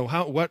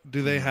 What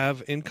do they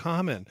have in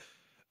common?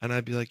 And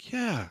I'd be like,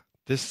 yeah,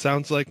 this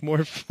sounds like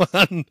more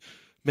fun.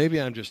 Maybe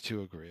I'm just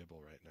too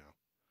agreeable right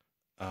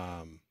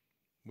now,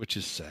 which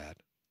is sad.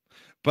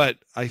 But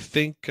I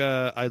think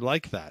I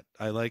like that.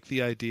 I like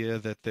the idea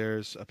that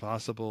there's a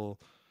possible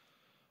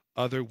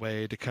other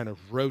way to kind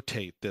of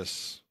rotate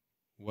this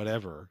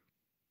whatever.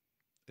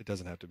 It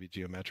doesn't have to be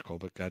geometrical,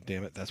 but God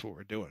damn it, that's what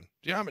we're doing.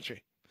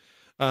 Geometry.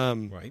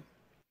 Right.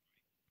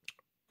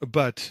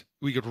 But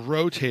we could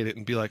rotate it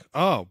and be like,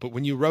 oh, but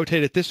when you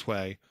rotate it this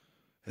way,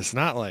 it's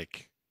not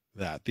like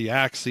that. The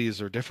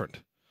axes are different.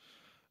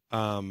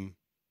 That's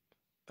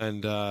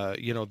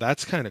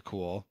kind of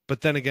cool. But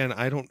then again,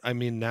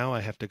 now I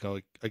have to go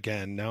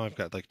again. Now I've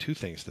got like two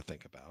things to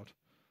think about,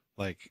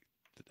 like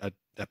an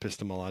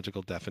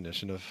epistemological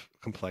definition of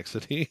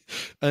complexity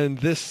and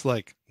this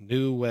like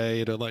new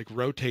way to like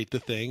rotate the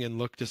thing and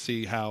look to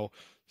see how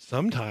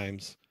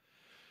sometimes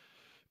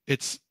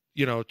it's,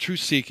 truth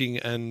seeking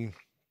and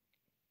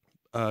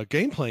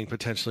game playing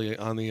potentially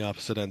on the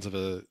opposite ends of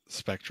a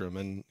spectrum.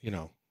 And,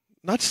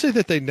 not to say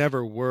that they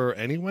never were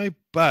anyway,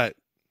 but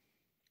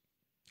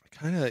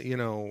kind of,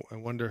 I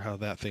wonder how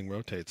that thing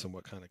rotates and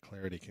what kind of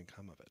clarity can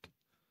come of it.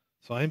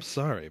 So I'm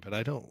sorry, but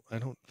I don't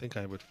think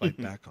I would fight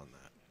back on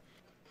that.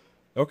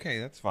 Okay,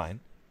 that's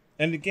fine.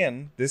 And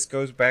again, this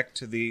goes back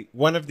to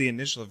one of the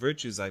initial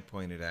virtues I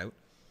pointed out,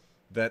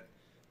 that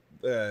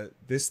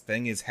this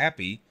thing is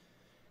happy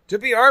to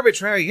be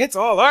arbitrary. It's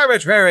all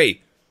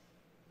arbitrary.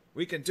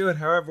 We can do it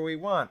however we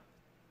want.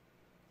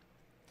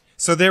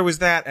 So there was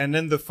that, and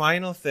then the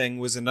final thing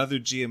was another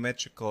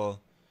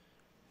geometrical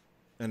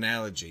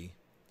analogy,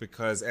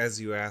 because as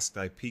you asked,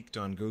 I peeked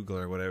on Google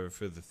or whatever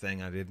for the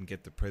thing. I didn't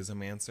get the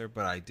prism answer,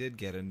 but I did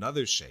get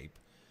another shape.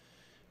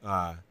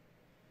 The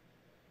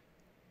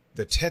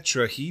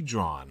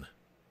tetrahedron.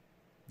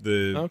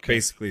 The Okay.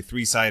 basically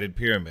 3-sided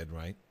pyramid,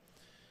 right?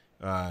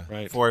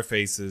 Right. 4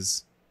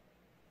 faces,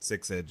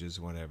 6 edges,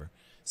 whatever.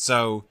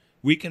 So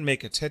we can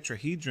make a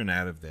tetrahedron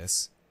out of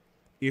this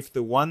if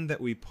the one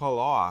that we pull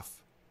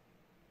off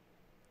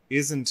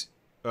isn't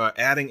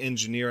adding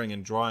engineering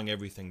and drawing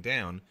everything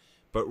down,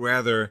 but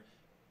rather,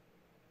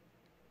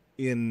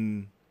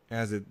 in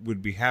as it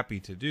would be happy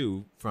to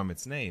do from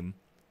its name,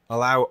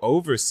 allow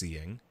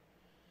overseeing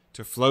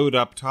to float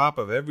up top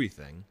of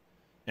everything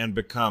and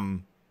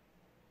become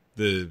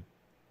the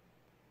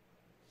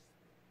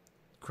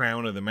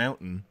crown of the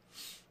mountain,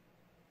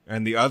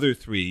 and the other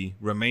 3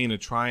 remain a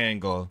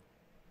triangle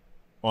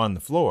on the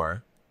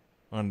floor,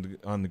 on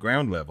the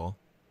ground level,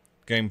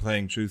 game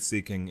playing, truth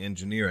seeking,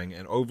 engineering,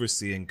 and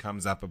overseeing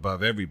comes up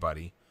above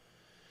everybody.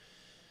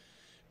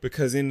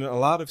 Because in a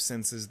lot of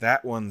senses,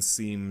 that one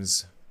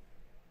seems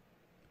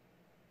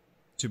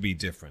to be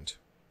different,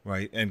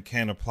 right? And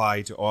can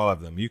apply to all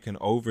of them. You can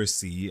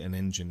oversee an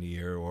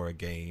engineer or a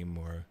game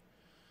or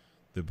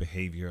the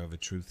behavior of a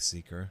truth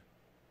seeker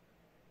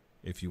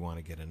if you want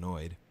to get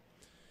annoyed.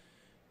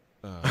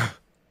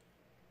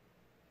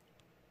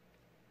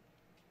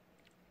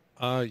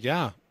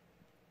 Yeah.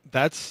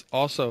 That's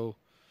also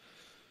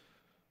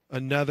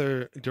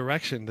another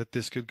direction that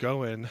this could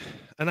go in.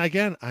 And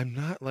again, I'm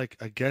not like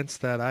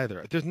against that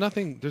either. There's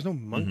no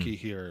monkey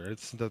here.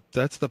 That's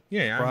the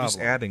Yeah, problem. I'm just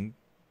adding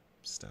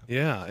stuff.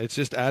 Yeah, it's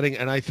just adding,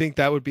 and I think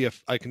that would be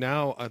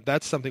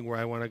that's something where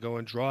I want to go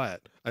and draw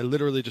it. I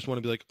literally just want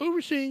to be like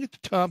overseeing at the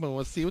top. I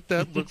want to see what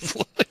that looks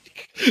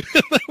like.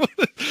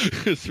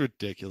 It's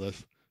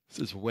ridiculous. This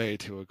is way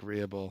too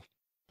agreeable.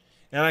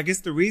 And I guess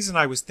the reason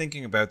I was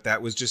thinking about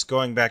that was just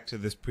going back to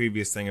this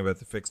previous thing about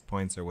the fixed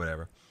points or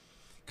whatever.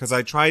 Because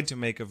I tried to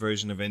make a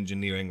version of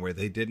engineering where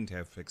they didn't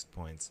have fixed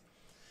points.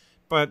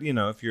 But,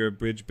 if you're a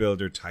bridge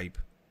builder type,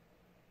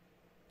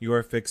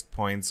 your fixed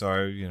points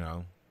are,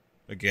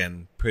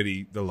 again,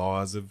 the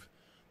laws of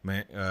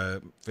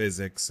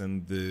physics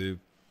and the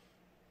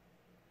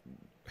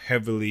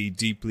heavily,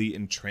 deeply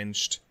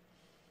entrenched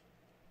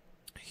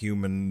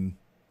human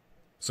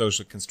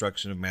social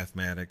construction of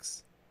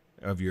mathematics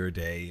of your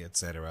day,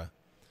 etc.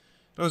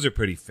 Those are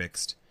pretty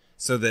fixed.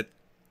 So that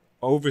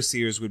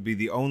overseers would be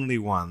the only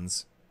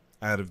ones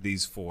out of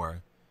these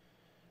 4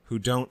 who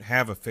don't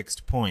have a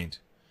fixed point.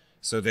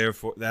 So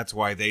therefore, that's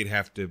why they'd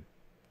have to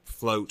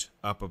float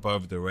up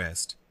above the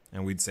rest.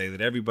 And we'd say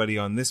that everybody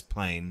on this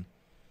plane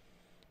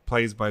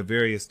plays by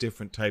various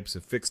different types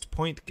of fixed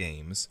point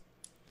games.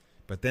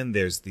 But then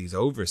there's these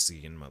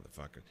overseeing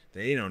motherfuckers.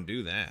 They don't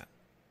do that.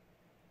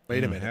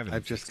 Wait a minute.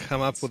 I've just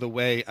come up with a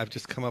way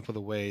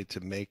to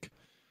make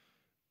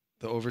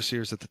the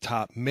overseers at the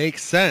top make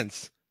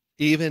sense,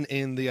 even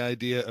in the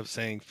idea of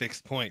saying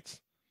fixed points.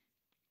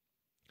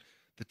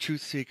 The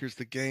truth seekers,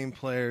 the game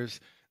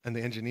players, and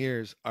the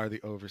engineers are the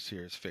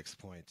overseers' fixed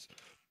points.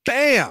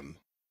 Bam!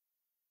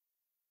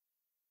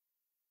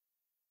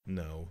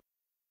 No.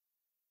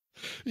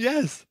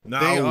 Yes. No,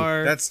 they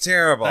are. That's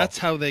terrible. That's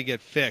how they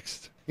get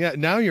fixed. Yeah,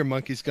 now your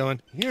monkey's going,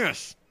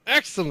 yes,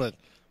 excellent.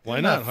 Why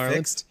not, Harland?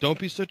 Fixed. Don't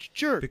be such a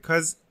jerk.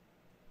 Because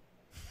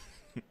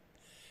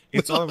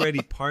it's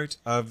already part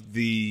of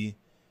the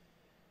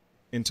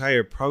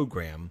entire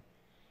program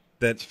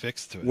that It's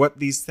fixed to it. what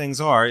these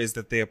things are is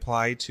that they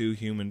apply to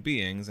human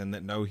beings, and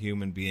that no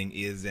human being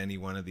is any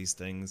one of these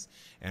things,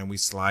 and we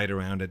slide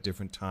around at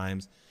different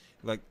times.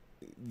 Like,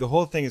 the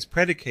whole thing is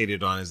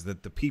predicated on is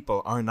that the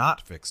people are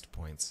not fixed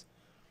points.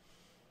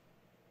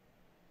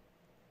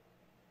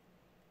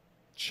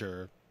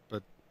 Sure,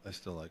 but I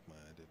still like my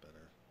idea better.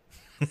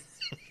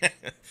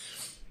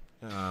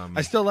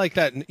 I still like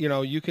that.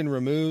 You can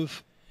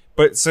remove.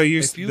 But so the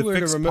If you were to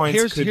fixed remove- points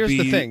here's- could here's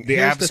the be thing. the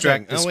Here's the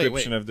abstract thing. Oh, wait,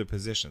 description wait. of the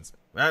positions.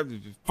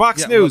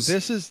 Fox Yeah, News. Well,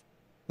 this is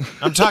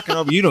I'm talking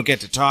over. You don't get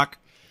to talk.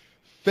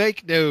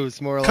 fake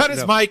news, more or less. Cut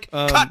his mic.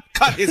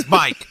 Cut his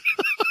mic.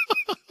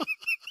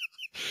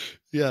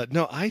 Yeah,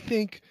 no, I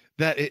think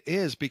that it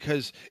is,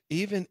 because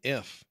even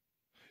if,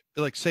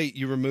 like, say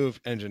you remove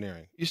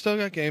engineering, you still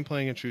got game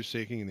playing and truth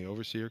seeking, and the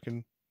overseer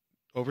can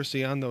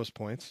oversee on those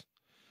points.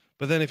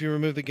 But then if you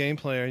remove the game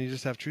player and you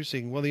just have truth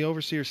seeking, well, the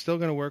overseer is still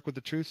going to work with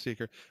the truth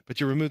seeker, but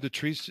you remove the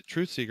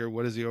truth seeker,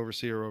 what does the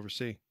overseer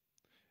oversee?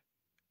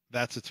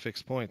 That's its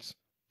fixed points.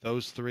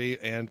 Those 3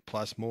 and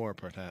plus more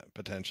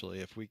potentially,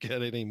 if we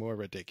get any more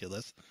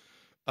ridiculous.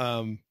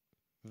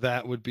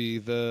 That would be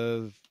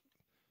the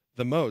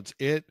modes.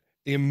 It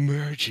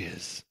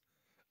emerges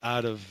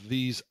out of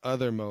these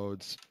other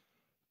modes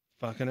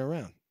fucking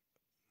around.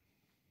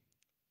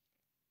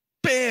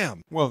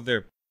 Bam! Well,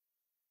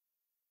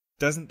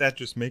 doesn't that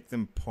just make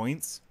them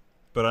points?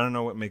 But I don't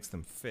know what makes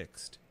them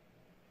fixed.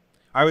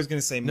 I was going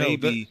to say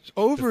maybe the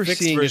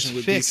overseeing the is version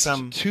would fixed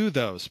be to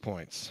those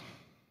points.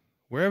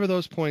 Wherever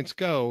those points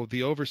go,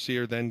 the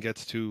overseer then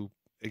gets to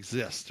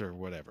exist or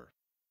whatever.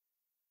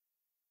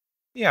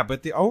 Yeah,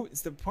 but the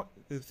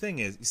thing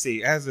is, you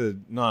see, as a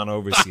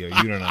non-overseer,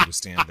 you don't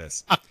understand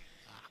this.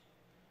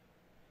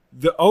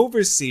 The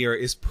overseer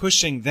is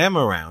pushing them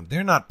around.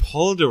 They're not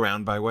pulled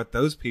around by what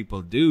those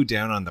people do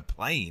down on the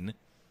plane.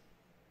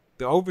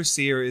 The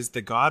overseer is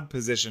the God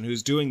position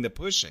who's doing the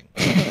pushing.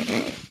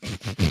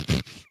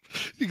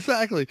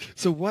 Exactly.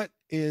 So what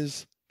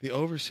is the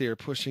overseer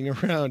pushing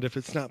around if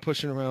it's not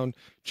pushing around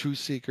truth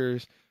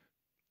seekers,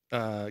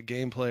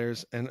 game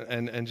players, and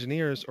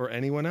engineers, or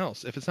anyone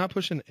else? If it's not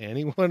pushing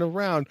anyone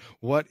around,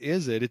 what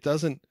is it? It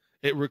doesn't.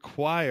 It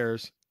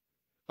requires.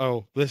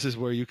 Oh, this is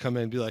where you come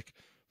in and be like,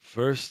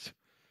 first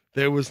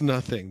there was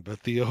nothing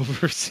but the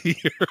overseer.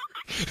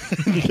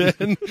 And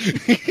then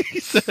he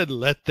said,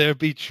 let there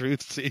be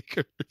truth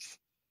seekers.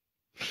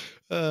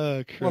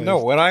 Well, no,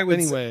 what I would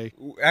anyway,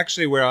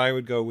 actually, where I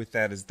would go with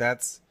that is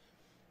that's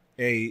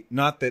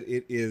not that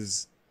it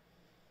is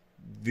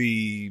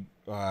the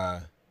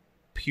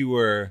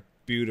pure,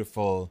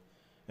 beautiful,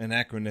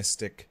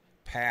 anachronistic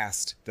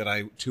past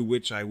to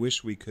which I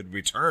wish we could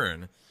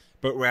return,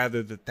 but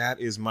rather that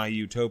is my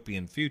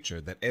utopian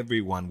future, that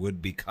everyone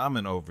would become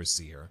an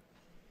overseer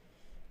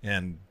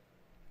and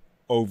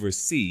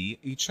oversee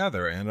each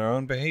other and our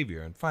own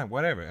behavior, and fine,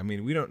 whatever. I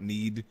mean, we don't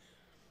need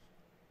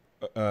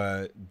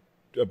a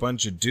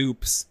bunch of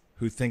dupes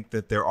who think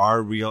that there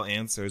are real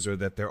answers or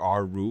that there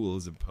are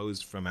rules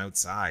imposed from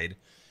outside.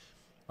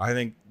 I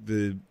think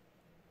the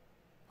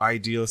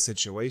ideal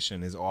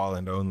situation is all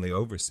and only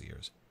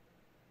overseers,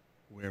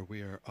 where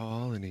we are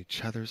all in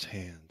each other's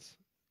hands.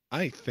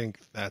 I think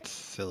that's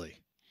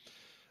silly.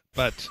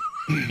 But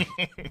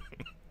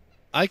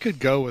I could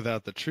go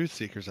without the truth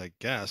seekers, I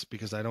guess,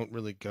 because I don't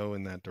really go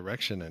in that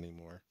direction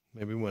anymore.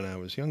 Maybe when I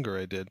was younger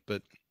I did,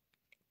 but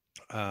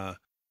yeah,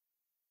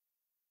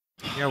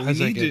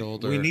 as I get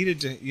older, we needed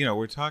to,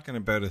 we're talking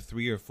about a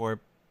 3 or 4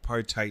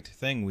 partite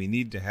thing. We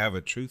need to have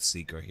a truth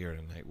seeker here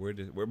tonight.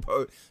 We're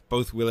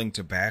both willing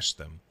to bash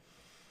them.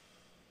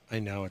 I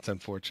know it's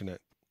unfortunate,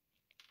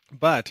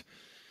 but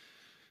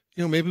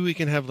maybe we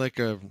can have like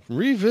a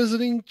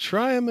revisiting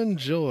Triamond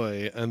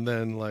Joy, and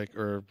then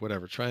or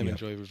whatever, Triamond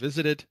Joy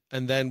revisited,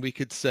 and then we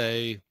could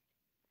say,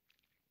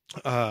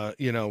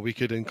 we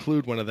could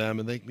include one of them,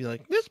 and they'd be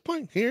like, this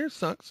point here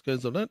sucks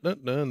because of that,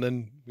 and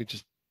then we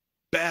just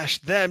bash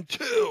them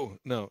too.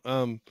 No,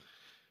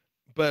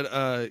 but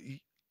I'm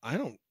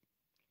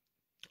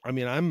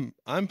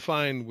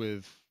fine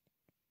with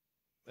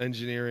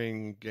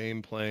engineering,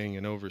 game playing,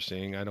 and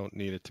overseeing. I don't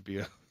need it to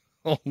be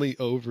only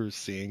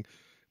overseeing.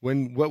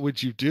 What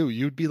would you do?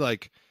 You'd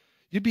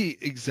be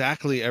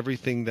exactly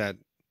everything that,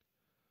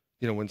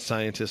 when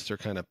scientists are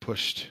kind of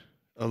pushed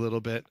a little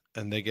bit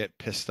and they get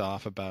pissed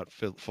off about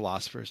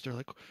philosophers, they're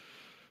like,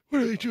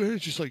 what are they doing?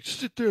 It's just like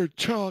sit there and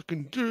talk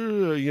and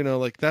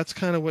that's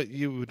kind of what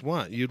you would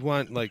want. You'd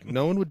want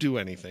no one would do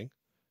anything.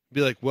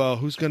 Be like, well,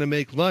 who's going to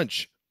make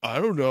lunch?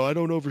 I don't know. I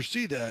don't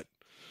oversee that.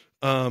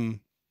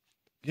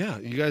 Yeah,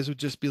 you guys would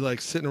just be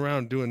like sitting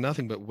around doing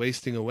nothing but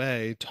wasting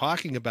away,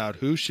 talking about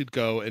who should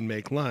go and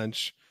make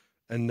lunch,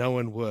 and no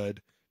one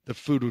would. The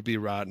food would be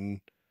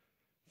rotten.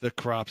 The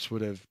crops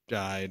would have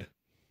died.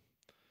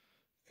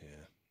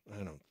 Yeah,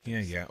 I don't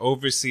think so. Yeah.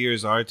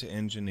 Overseers are to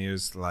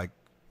engineers like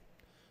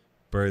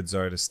birds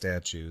are to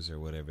statues, or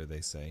whatever they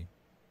say.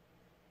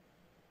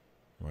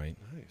 Right.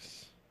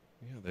 Nice.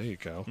 Yeah, there you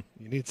go.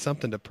 You need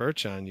something to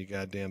perch on, you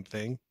goddamn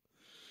thing.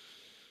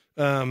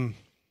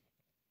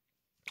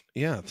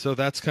 Yeah, so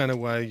that's kind of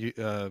why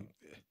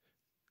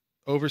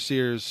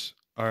overseers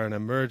are an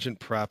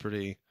emergent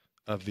property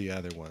of the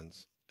other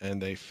ones,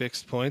 and they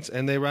fixed points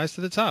and they rise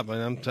to the top.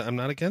 And I'm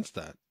not against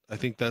that. I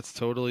think that's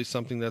totally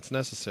something that's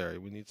necessary.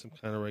 We need some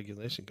kind of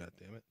regulation. God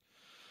damn it.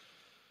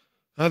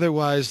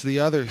 Otherwise, the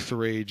other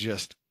three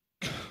just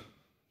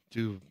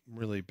do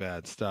really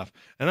bad stuff.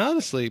 And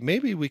honestly,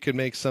 maybe we could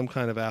make some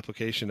kind of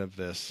application of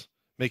this,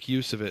 make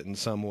use of it in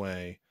some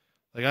way.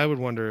 Like, I would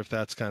wonder if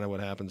that's kind of what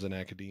happens in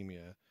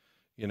academia.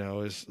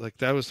 Is like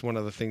that was one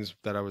of the things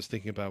that I was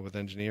thinking about with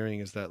engineering,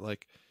 is that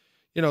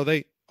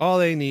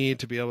they need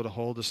to be able to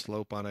hold a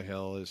slope on a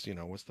hill is,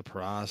 what's the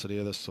porosity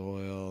of the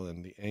soil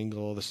and the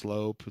angle of the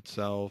slope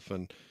itself,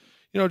 and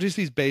just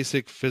these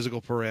basic physical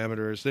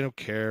parameters. They don't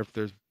care if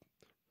there's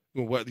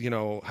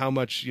how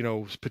much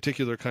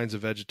particular kinds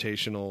of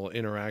vegetational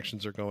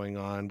interactions are going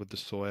on with the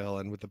soil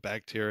and with the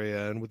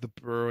bacteria and with the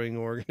burrowing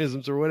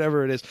organisms or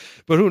whatever it is.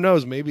 But who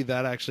knows, maybe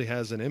that actually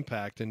has an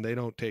impact and they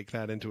don't take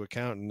that into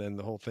account, and then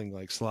the whole thing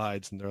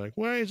slides and they're like,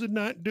 why is it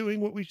not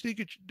doing what we think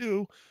it should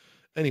do?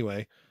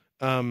 Anyway,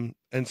 and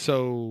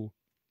so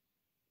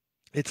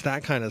it's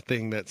that kind of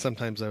thing that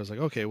sometimes I was like,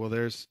 okay, well,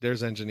 there's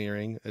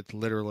engineering. It's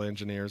literal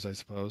engineers, I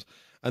suppose.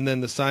 And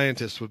then the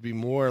scientists would be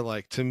more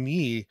like, to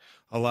me,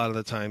 a lot of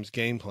the times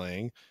game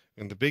playing,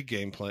 and the big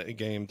game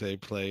they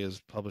play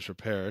is publish or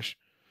perish.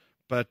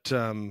 But,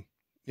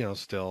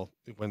 still,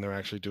 when they're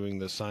actually doing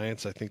the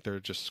science, I think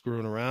they're just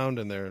screwing around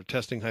and they're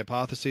testing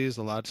hypotheses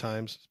a lot of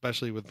times,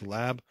 especially with the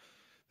lab.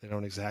 They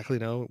don't exactly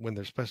know when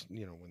they're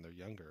when they're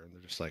younger, and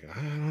they're just like,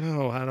 I don't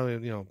know, how do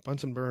we,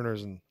 Bunsen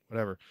burners and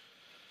whatever.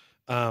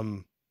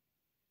 And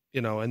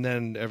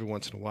then every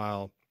once in a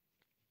while,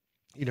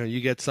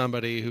 you get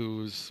somebody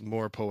who's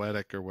more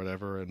poetic or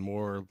whatever and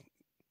more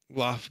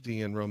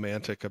lofty and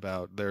romantic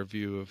about their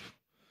view of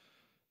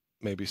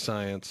maybe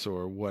science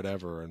or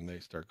whatever, and they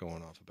start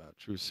going off about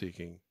truth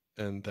seeking.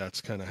 and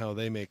that's kind of how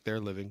they make their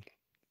living.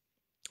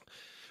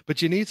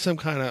 But you need some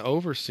kind of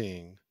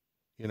overseeing,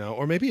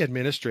 or maybe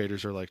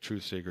administrators are like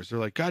truth seekers. They're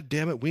like, God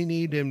damn it, we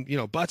need him,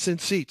 butts in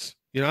seats.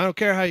 I don't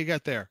care how you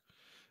got there.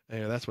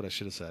 Anyway, that's what I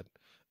should have said.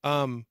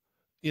 Um,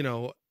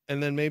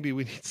 and then maybe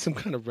we need some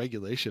kind of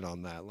regulation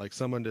on that, like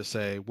someone to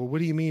say, well, what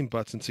do you mean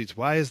butts and seats?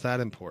 Why is that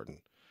important?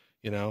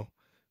 We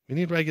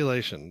need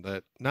regulation,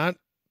 that not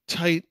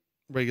tight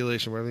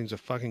regulation where everything's a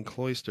fucking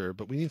cloister,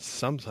 but we need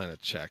some kind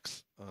of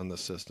checks on the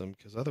system,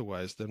 because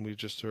otherwise then we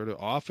just sort of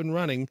off and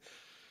running,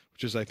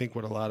 which is I think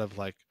what a lot of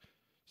like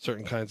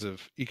certain kinds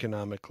of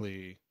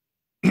economically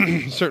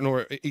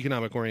certain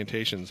economic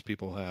orientations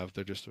people have.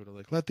 They're just sort of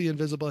like, let the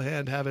invisible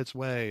hand have its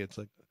way. It's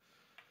like,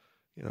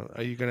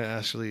 are you going to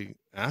actually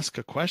ask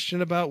a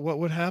question about what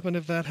would happen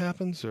if that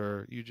happens, or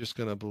are you just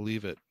going to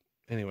believe it?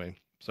 Anyway,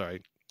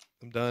 sorry,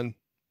 I'm done.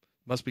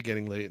 Must be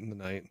getting late in the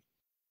night.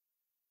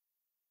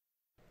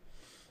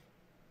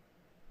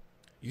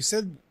 You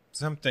said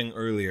something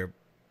earlier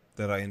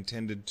that I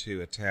intended to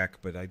attack,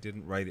 but I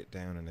didn't write it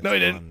down, and it's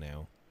gone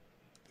now.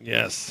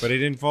 Yes. But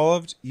it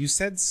involved, you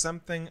said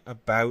something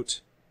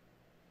about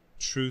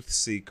truth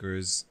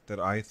seekers that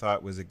I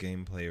thought was a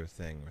game player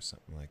thing or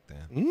something like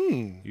that.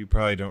 You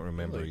probably don't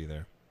remember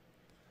either.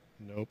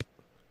 Nope.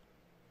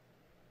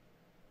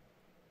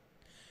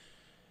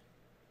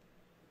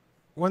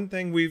 One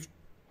thing we've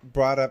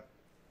brought up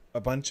a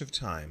bunch of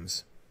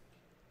times,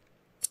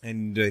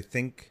 and I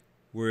think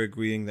we're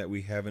agreeing that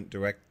we haven't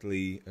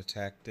directly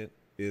attacked it,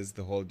 is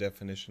the whole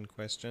definition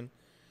question.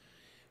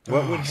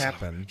 What would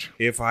happen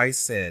if I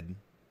said,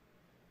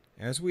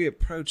 as we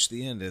approach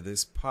the end of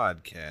this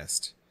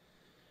podcast,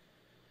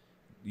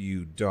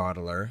 you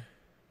Dawdler,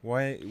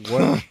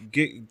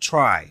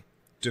 try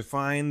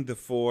define the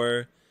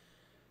 4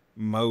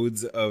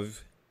 modes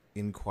of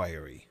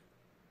inquiry?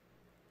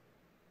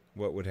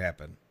 What would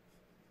happen?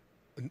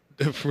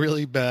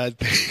 Really bad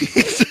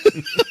things.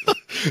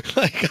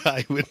 Like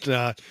I would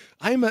not.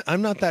 I'm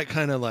not that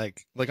kind of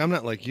like I'm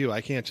not like you.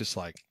 I can't just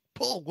like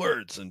pull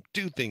words and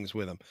do things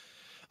with them.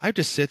 I have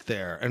to sit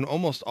there, and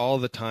almost all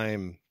the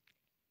time.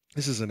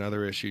 This is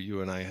another issue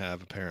you and I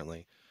have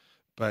apparently.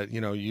 But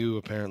you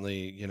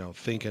apparently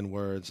think in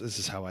words. This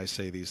is how I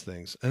say these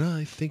things, and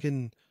I think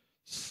in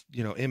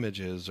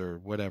images or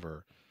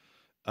whatever.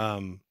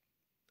 And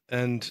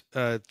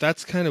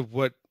that's kind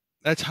of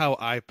that's how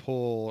I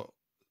pull,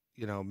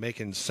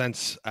 making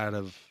sense out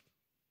of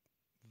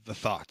the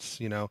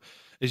thoughts.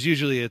 Is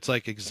usually it's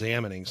like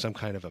examining some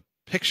kind of a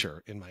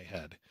picture in my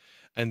head,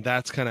 and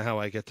that's kind of how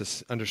I get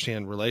to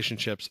understand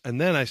relationships.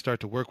 And then I start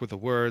to work with the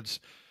words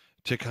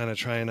to kind of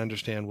try and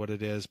understand what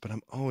it is, but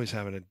I'm always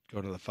having to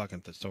go to the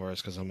fucking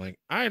thesaurus because I'm like,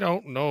 I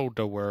don't know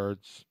the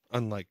words.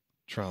 Unlike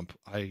Trump,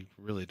 I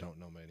really don't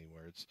know many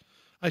words.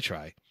 I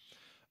try.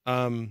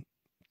 But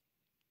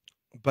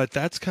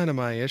that's kind of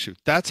my issue.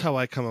 That's how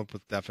I come up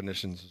with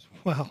definitions as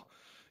well,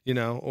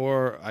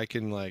 or I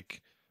can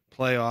like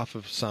play off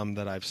of some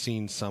that I've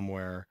seen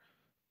somewhere,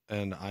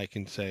 and I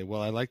can say,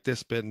 well, I like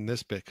this bit and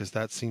this bit because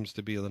that seems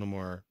to be a little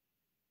more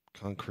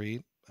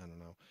concrete. I don't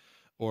know.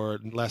 Or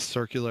less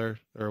circular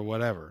or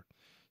whatever.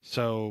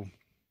 So,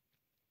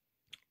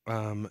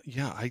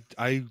 yeah,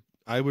 I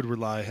would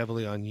rely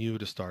heavily on you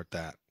to start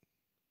that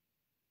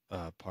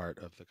part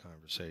of the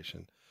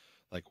conversation.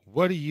 Like,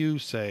 what do you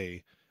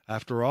say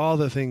after all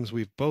the things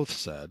we've both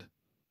said?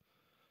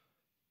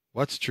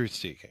 What's truth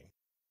seeking?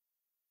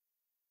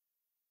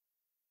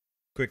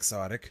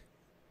 Quixotic.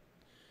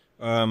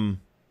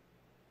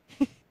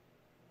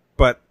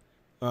 But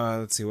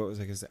let's see, what was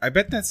I going to say? I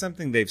bet that's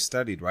something they've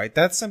studied, right?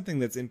 That's something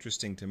that's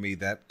interesting to me,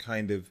 that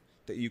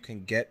you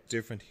can get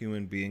different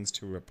human beings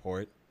to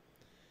report.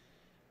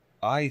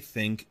 I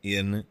think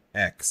in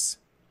X.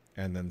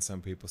 And then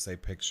some people say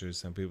pictures,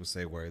 some people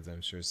say words,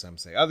 I'm sure some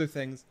say other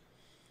things.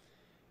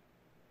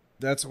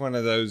 That's one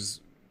of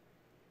those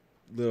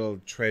little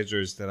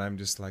treasures that I'm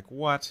just like,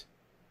 what?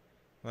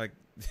 Like,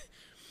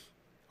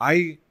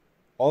 I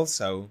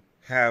also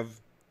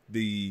have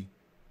the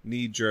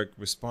knee-jerk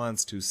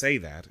response to say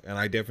that, and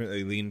I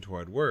definitely lean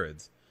toward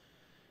words.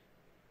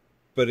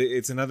 But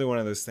it's another one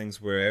of those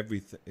things where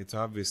it's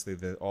obviously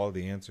that all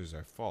the answers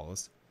are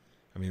false.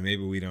 I mean,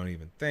 maybe we don't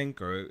even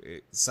think, or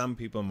some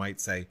people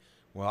might say,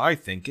 well, I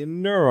think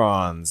in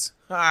neurons.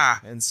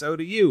 And so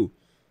do you.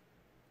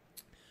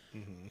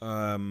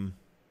 Mm-hmm.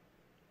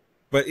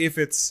 But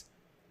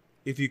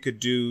if you could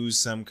do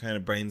some kind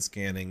of brain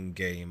scanning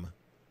game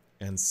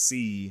and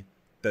see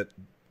that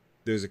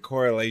there's a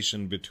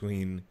correlation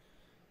between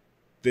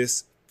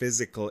this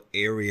physical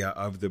area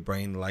of the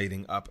brain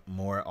lighting up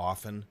more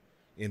often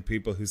in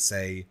people who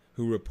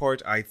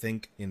report, I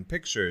think, in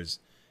pictures,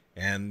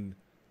 and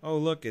oh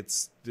look,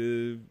 it's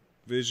the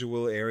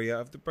visual area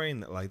of the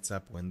brain that lights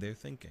up when they're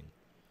thinking.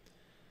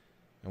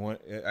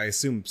 I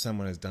assume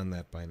someone has done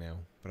that by now,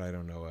 but I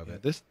don't know of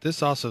it.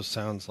 This also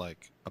sounds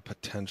like a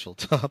potential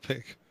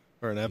topic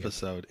or an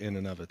episode in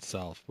and of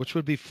itself, which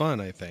would be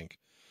fun, I think.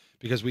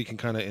 Because we can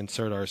kind of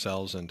insert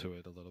ourselves into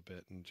it a little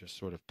bit and just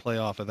sort of play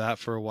off of that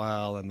for a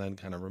while and then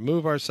kind of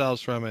remove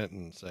ourselves from it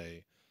and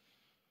say,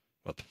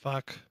 what the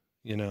fuck?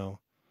 you know.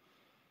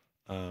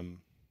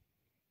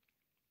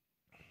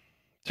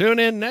 Tune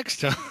in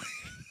next time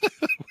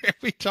where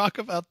we talk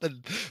about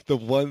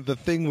the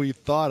thing we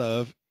thought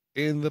of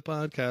in the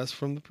podcast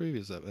from the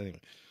previous episode.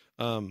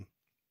 Anyway,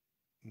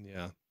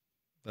 yeah,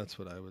 that's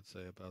what I would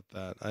say about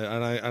that.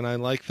 I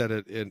like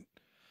that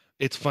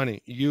it's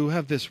funny. You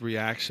have this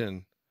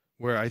reaction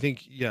where I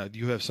think, yeah,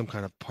 you have some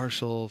kind of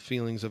partial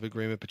feelings of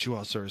agreement, but you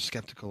also are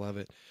skeptical of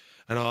it.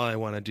 And all I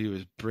want to do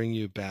is bring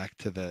you back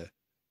to the,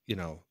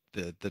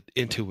 the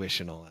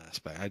intuitional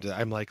aspect.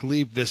 I'm like,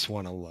 leave this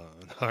one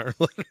alone, Harland.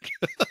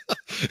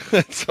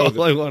 That's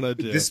all I want to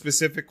do. This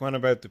specific one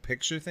about the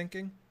picture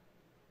thinking?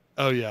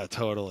 Oh, yeah,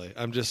 totally.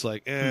 I'm just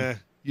like,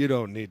 you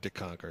don't need to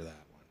conquer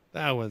that one.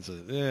 That one's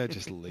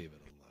just leave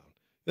it alone.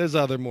 There's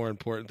other more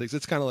important things.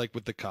 It's kind of like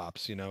with the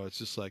cops, it's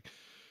just like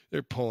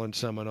they're pulling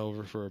someone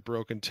over for a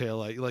broken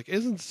taillight. Like,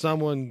 isn't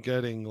someone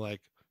getting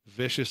like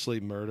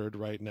viciously murdered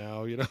right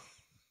now?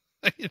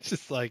 It's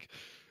just like,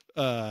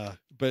 but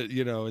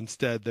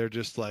instead they're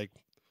just like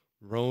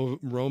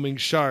roaming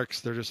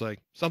sharks. They're just like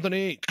something to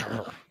eat,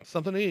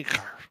 something to eat,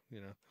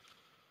 And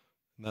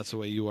that's the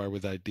way you are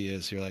with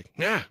ideas. You're like,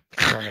 yeah.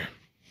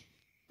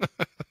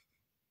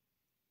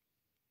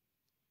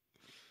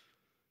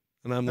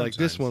 And I'm like,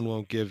 this one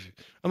won't give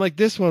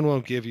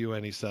you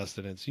any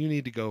sustenance. You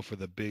need to go for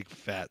the big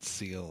fat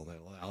seal,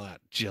 that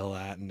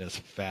gelatinous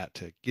fat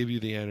to give you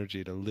the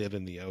energy to live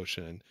in the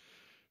ocean and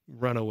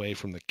run away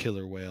from the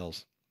killer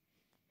whales,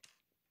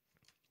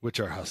 which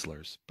are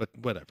hustlers, but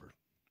whatever.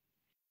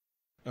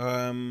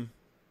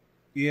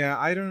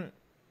 Yeah,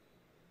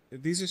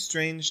 these are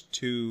strange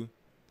to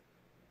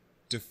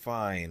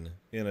define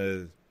in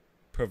a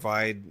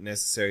provide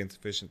necessary and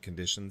sufficient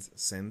conditions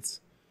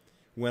sense.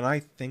 When I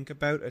think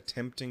about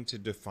attempting to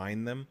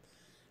define them,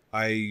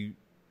 I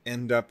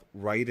end up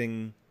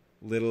writing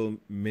little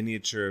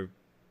miniature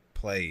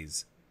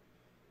plays.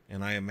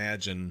 And I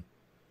imagine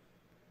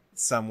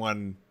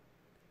someone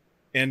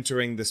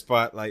entering the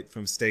spotlight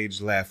from stage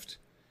left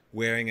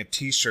wearing a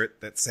t-shirt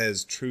that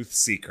says Truth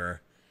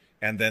Seeker,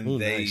 and then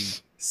they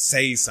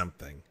say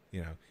something,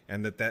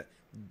 and that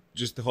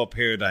just the whole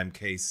paradigm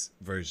case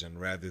version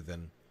rather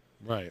than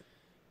right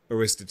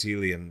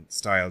Aristotelian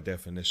style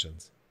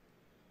definitions.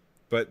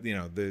 But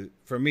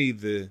for me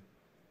the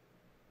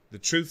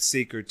Truth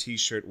Seeker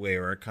t-shirt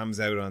wearer comes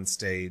out on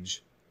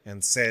stage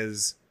and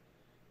says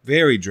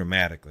very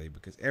dramatically,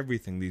 because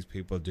everything these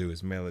people do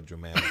is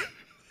melodramatic.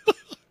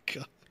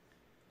 God.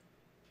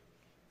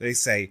 They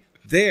say,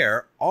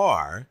 there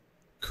are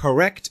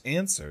correct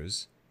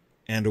answers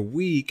and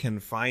we can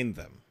find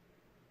them.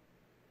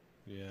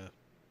 Yeah.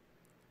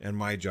 And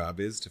my job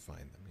is to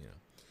find them,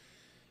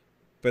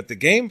 But the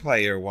game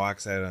player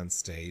walks out on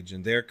stage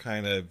and they're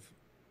kind of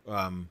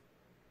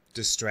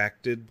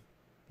distracted,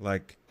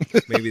 like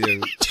maybe they're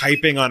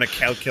typing on a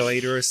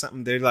calculator or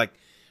something. They're like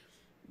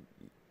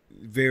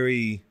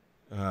very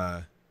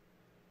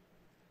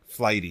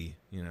flighty,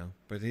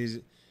 but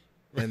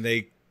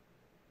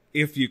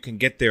if you can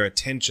get their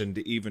attention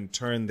to even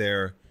turn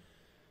their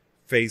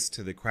face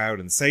to the crowd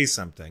and say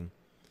something,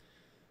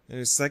 and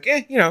it's like,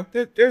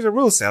 there's a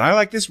rule set. I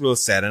like this rule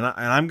set, and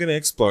I'm going to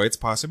explore its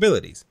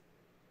possibilities.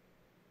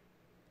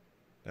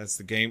 That's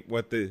the game.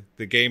 What the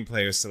game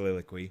player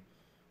soliloquy.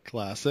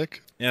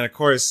 Classic. And of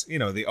course,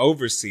 the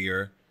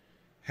overseer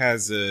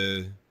has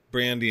a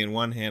brandy in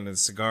one hand and a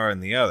cigar in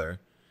the other,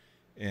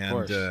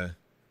 and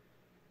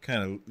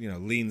kind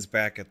of leans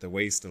back at the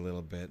waist a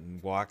little bit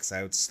and walks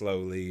out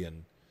slowly,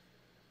 and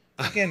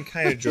again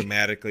kind of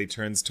dramatically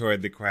turns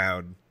toward the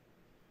crowd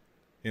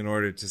in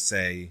order to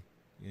say,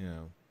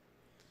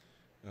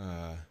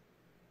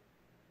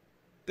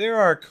 there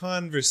are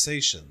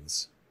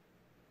conversations,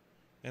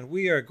 and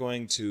we are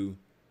going to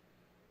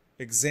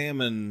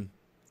examine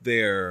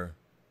their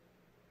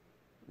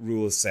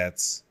rule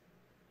sets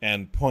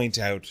and point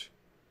out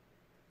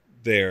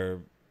their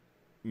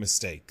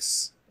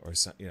mistakes or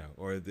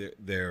or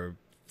their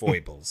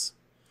foibles.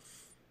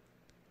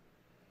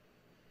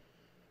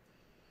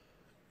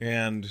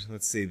 And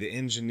let's see, the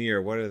engineer,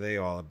 what are they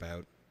all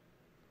about?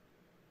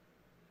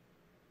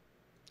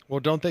 Well,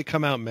 don't they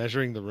come out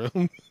measuring the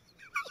room?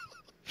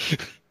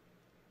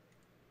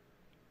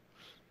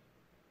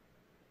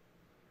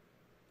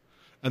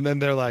 And then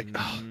they're like,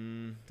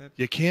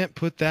 you can't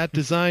put that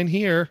design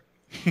here.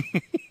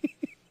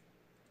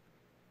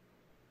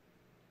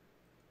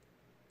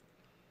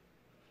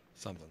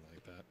 Something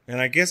like that.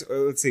 And I guess,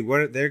 let's see,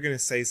 what they're going to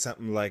say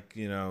something like,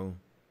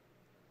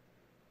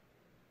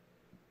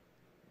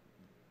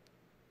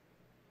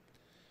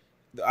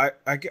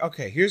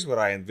 okay, here's what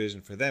I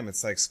envision for them.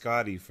 It's like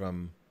Scotty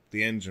from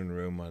the engine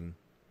room on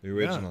the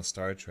original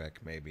Star Trek,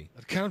 maybe.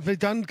 It can't be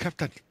done,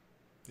 Captain.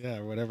 Yeah,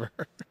 or whatever.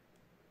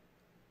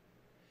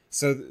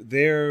 So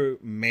their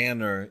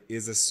manner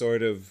is a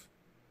sort of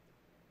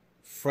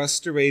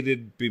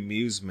frustrated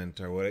bemusement,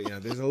 or what?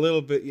 There's a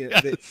little bit.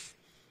 Yes.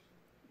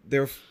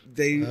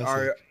 They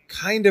are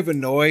kind of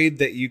annoyed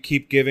that you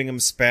keep giving them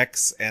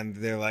specs, and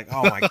they're like,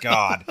 "Oh my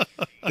god,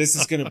 this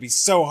is going to be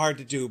so hard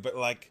to do," but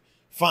like,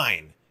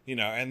 fine,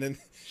 And then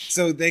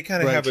so they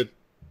kind of have a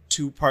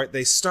two-part.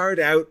 They start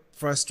out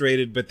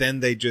frustrated, but then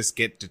they just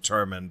get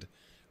determined,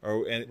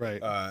 Right.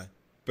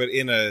 But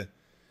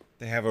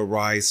they have a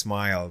wry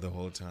smile the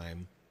whole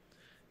time,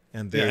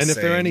 and they're And if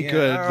they're saying, any yeah,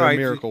 good, all they're right,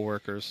 miracle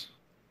workers.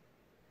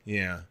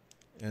 yeah,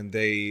 and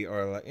they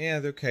are like, yeah,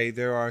 okay,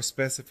 there are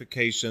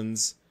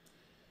specifications,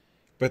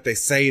 but they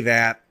say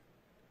that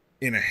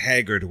in a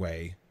haggard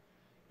way,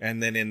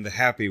 and then in the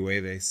happy way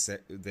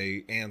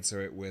they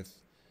answer it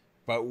with,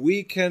 but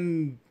we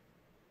can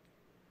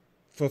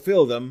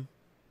fulfill them.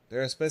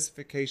 There are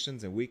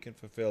specifications, and we can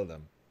fulfill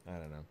them. I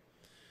don't know.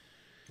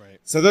 Right.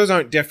 So those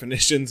aren't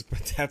definitions,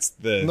 but that's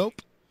the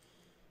Nope.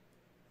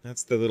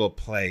 That's the little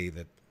play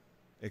that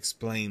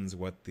explains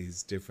what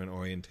these different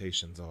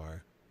orientations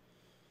are.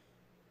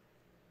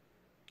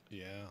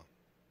 Yeah,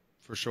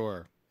 for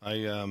sure.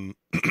 Yeah,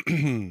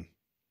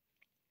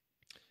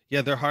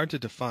 they're hard to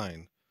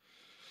define.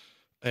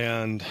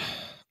 And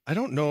I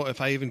don't know if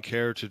I even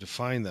care to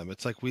define them.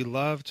 It's like we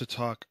love to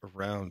talk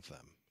around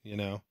them, you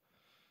know?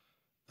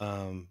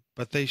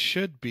 But they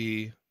should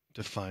be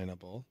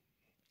definable.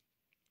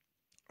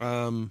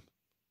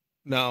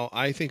 Now,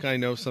 I think I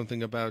know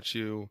something about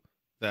you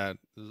that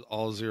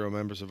all zero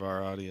members of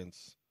our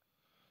audience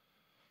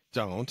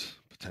don't,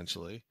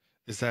 potentially,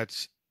 is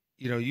that,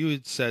 you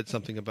had said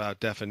something about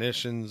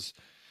definitions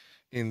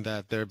in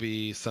that there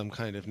be some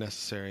kind of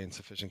necessary and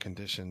sufficient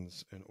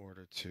conditions in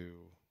order to,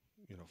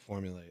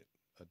 formulate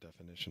a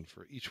definition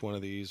for each one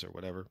of these or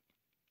whatever.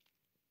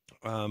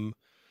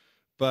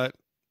 But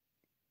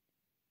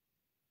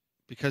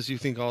because you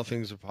think all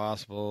things are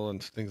possible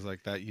and things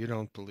like that, you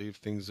don't believe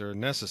things are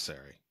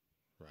necessary,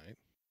 right?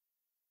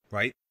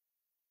 Right?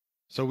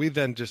 So we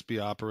then just be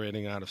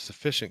operating out of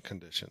sufficient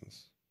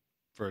conditions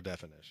for a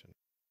definition.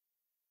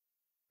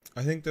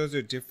 I think those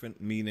are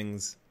different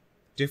meanings,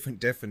 different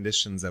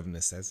definitions of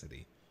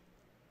necessity.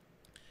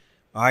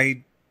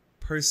 I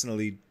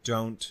personally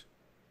don't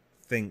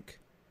think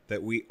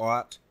that we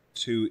ought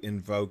to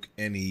invoke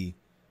any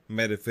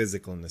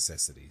metaphysical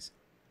necessities.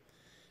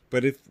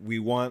 But if we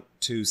want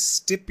to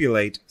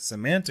stipulate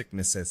semantic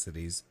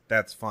necessities,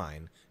 that's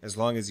fine, as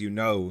long as you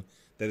know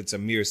that it's a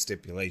mere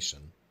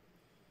stipulation.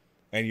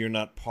 And you're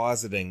not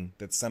positing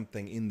that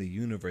something in the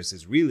universe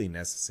is really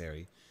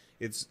necessary.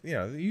 It's,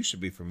 you should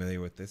be familiar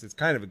with this. It's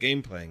kind of a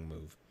game-playing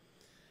move.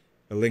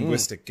 A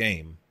linguistic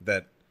game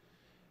that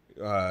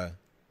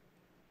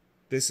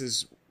this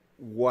is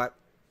what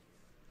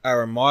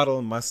our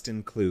model must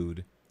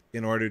include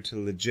in order to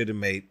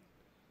legitimate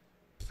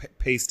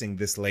pasting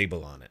this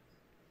label on it.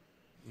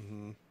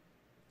 Mm-hmm.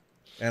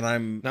 And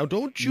I'm now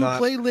don't you not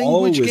play language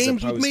always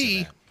games with opposed to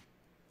me.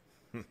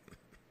 that.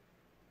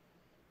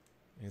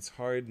 It's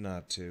hard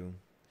not to.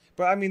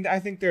 But I mean, I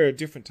think there are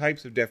different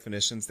types of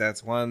definitions.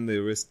 That's one, the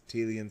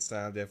Aristotelian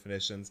style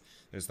definitions.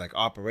 There's like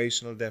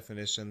operational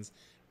definitions.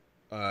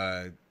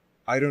 I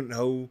don't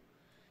know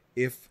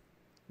if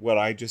what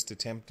I just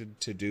attempted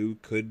to do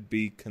could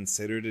be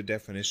considered a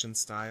definition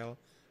style.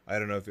 I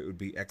don't know if it would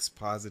be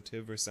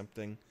expositive or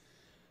something.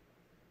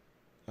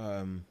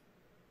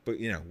 But,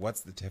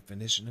 what's the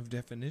definition of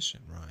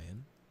definition,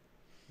 Ryan?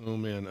 Oh,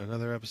 man,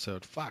 another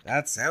episode. Fuck.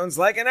 That sounds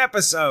like an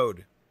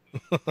episode.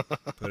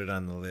 Put it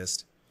on the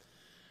list.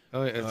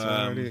 Oh, it's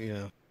already,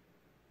 yeah.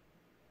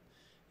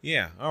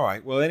 Yeah, all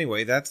right. Well,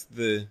 anyway, that's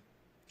the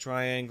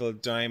triangle,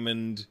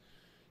 diamond,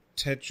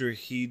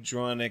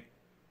 tetrahedronic,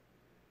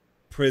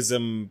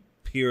 prism,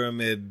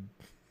 pyramid,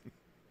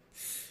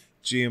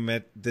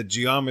 the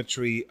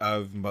geometry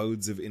of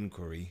modes of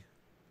inquiry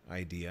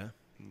idea.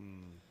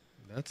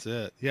 That's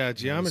it. Yeah,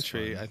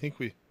 geometry. I think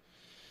we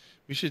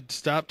should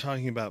stop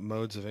talking about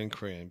modes of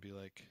inquiry and be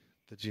like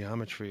the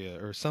geometry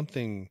or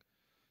something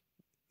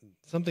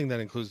that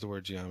includes the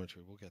word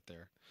geometry. We'll get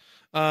there.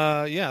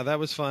 Yeah, that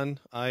was fun.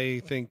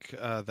 I think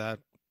that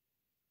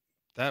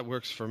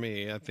works for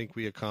me. I think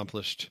we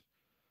accomplished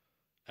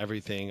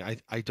everything.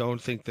 I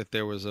don't think that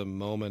there was a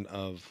moment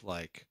of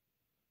like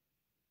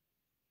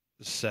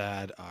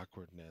sad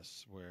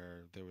awkwardness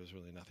where there was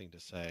really nothing to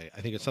say.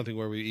 I think it's something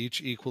where we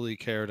each equally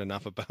cared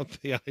enough about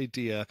the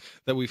idea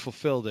that we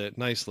fulfilled it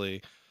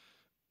nicely.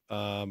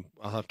 I'll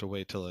have to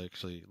wait till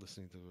actually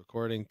listening to the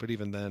recording, but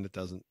even then it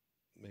doesn't,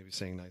 maybe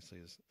saying nicely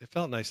it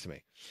felt nice to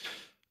me.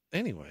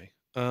 Anyway,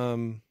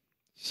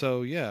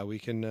 so yeah, we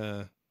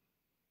can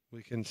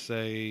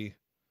say,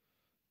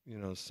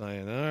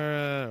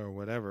 sayonara or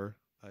whatever.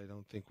 I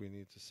don't think we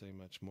need to say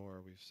much more.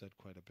 We've said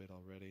quite a bit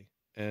already.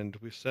 And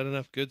we've said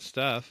enough good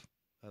stuff.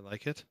 I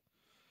like it.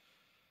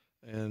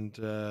 And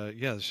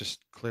yeah, there's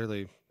just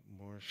clearly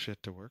more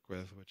shit to work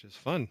with, which is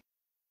fun.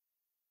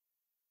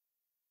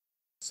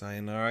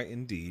 Sayonara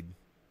indeed.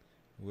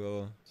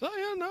 We'll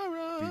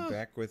Sayonara! be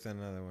back with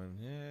another one.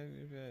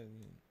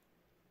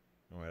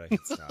 All right, I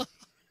can stop.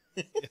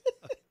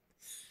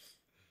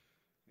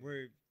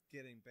 We're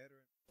getting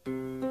better.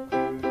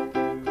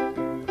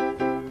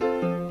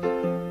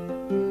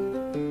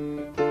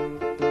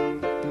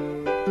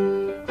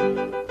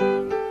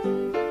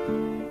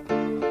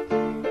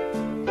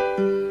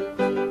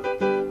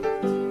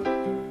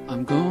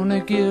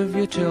 Give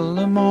you till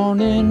the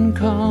morning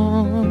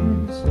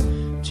comes,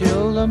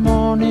 till the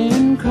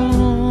morning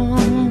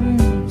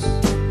comes,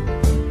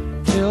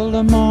 till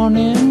the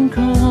morning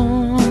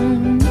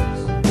comes.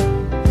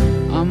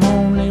 I'm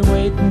only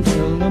waiting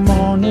till the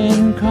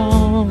morning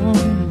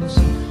comes,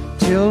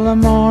 till the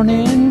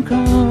morning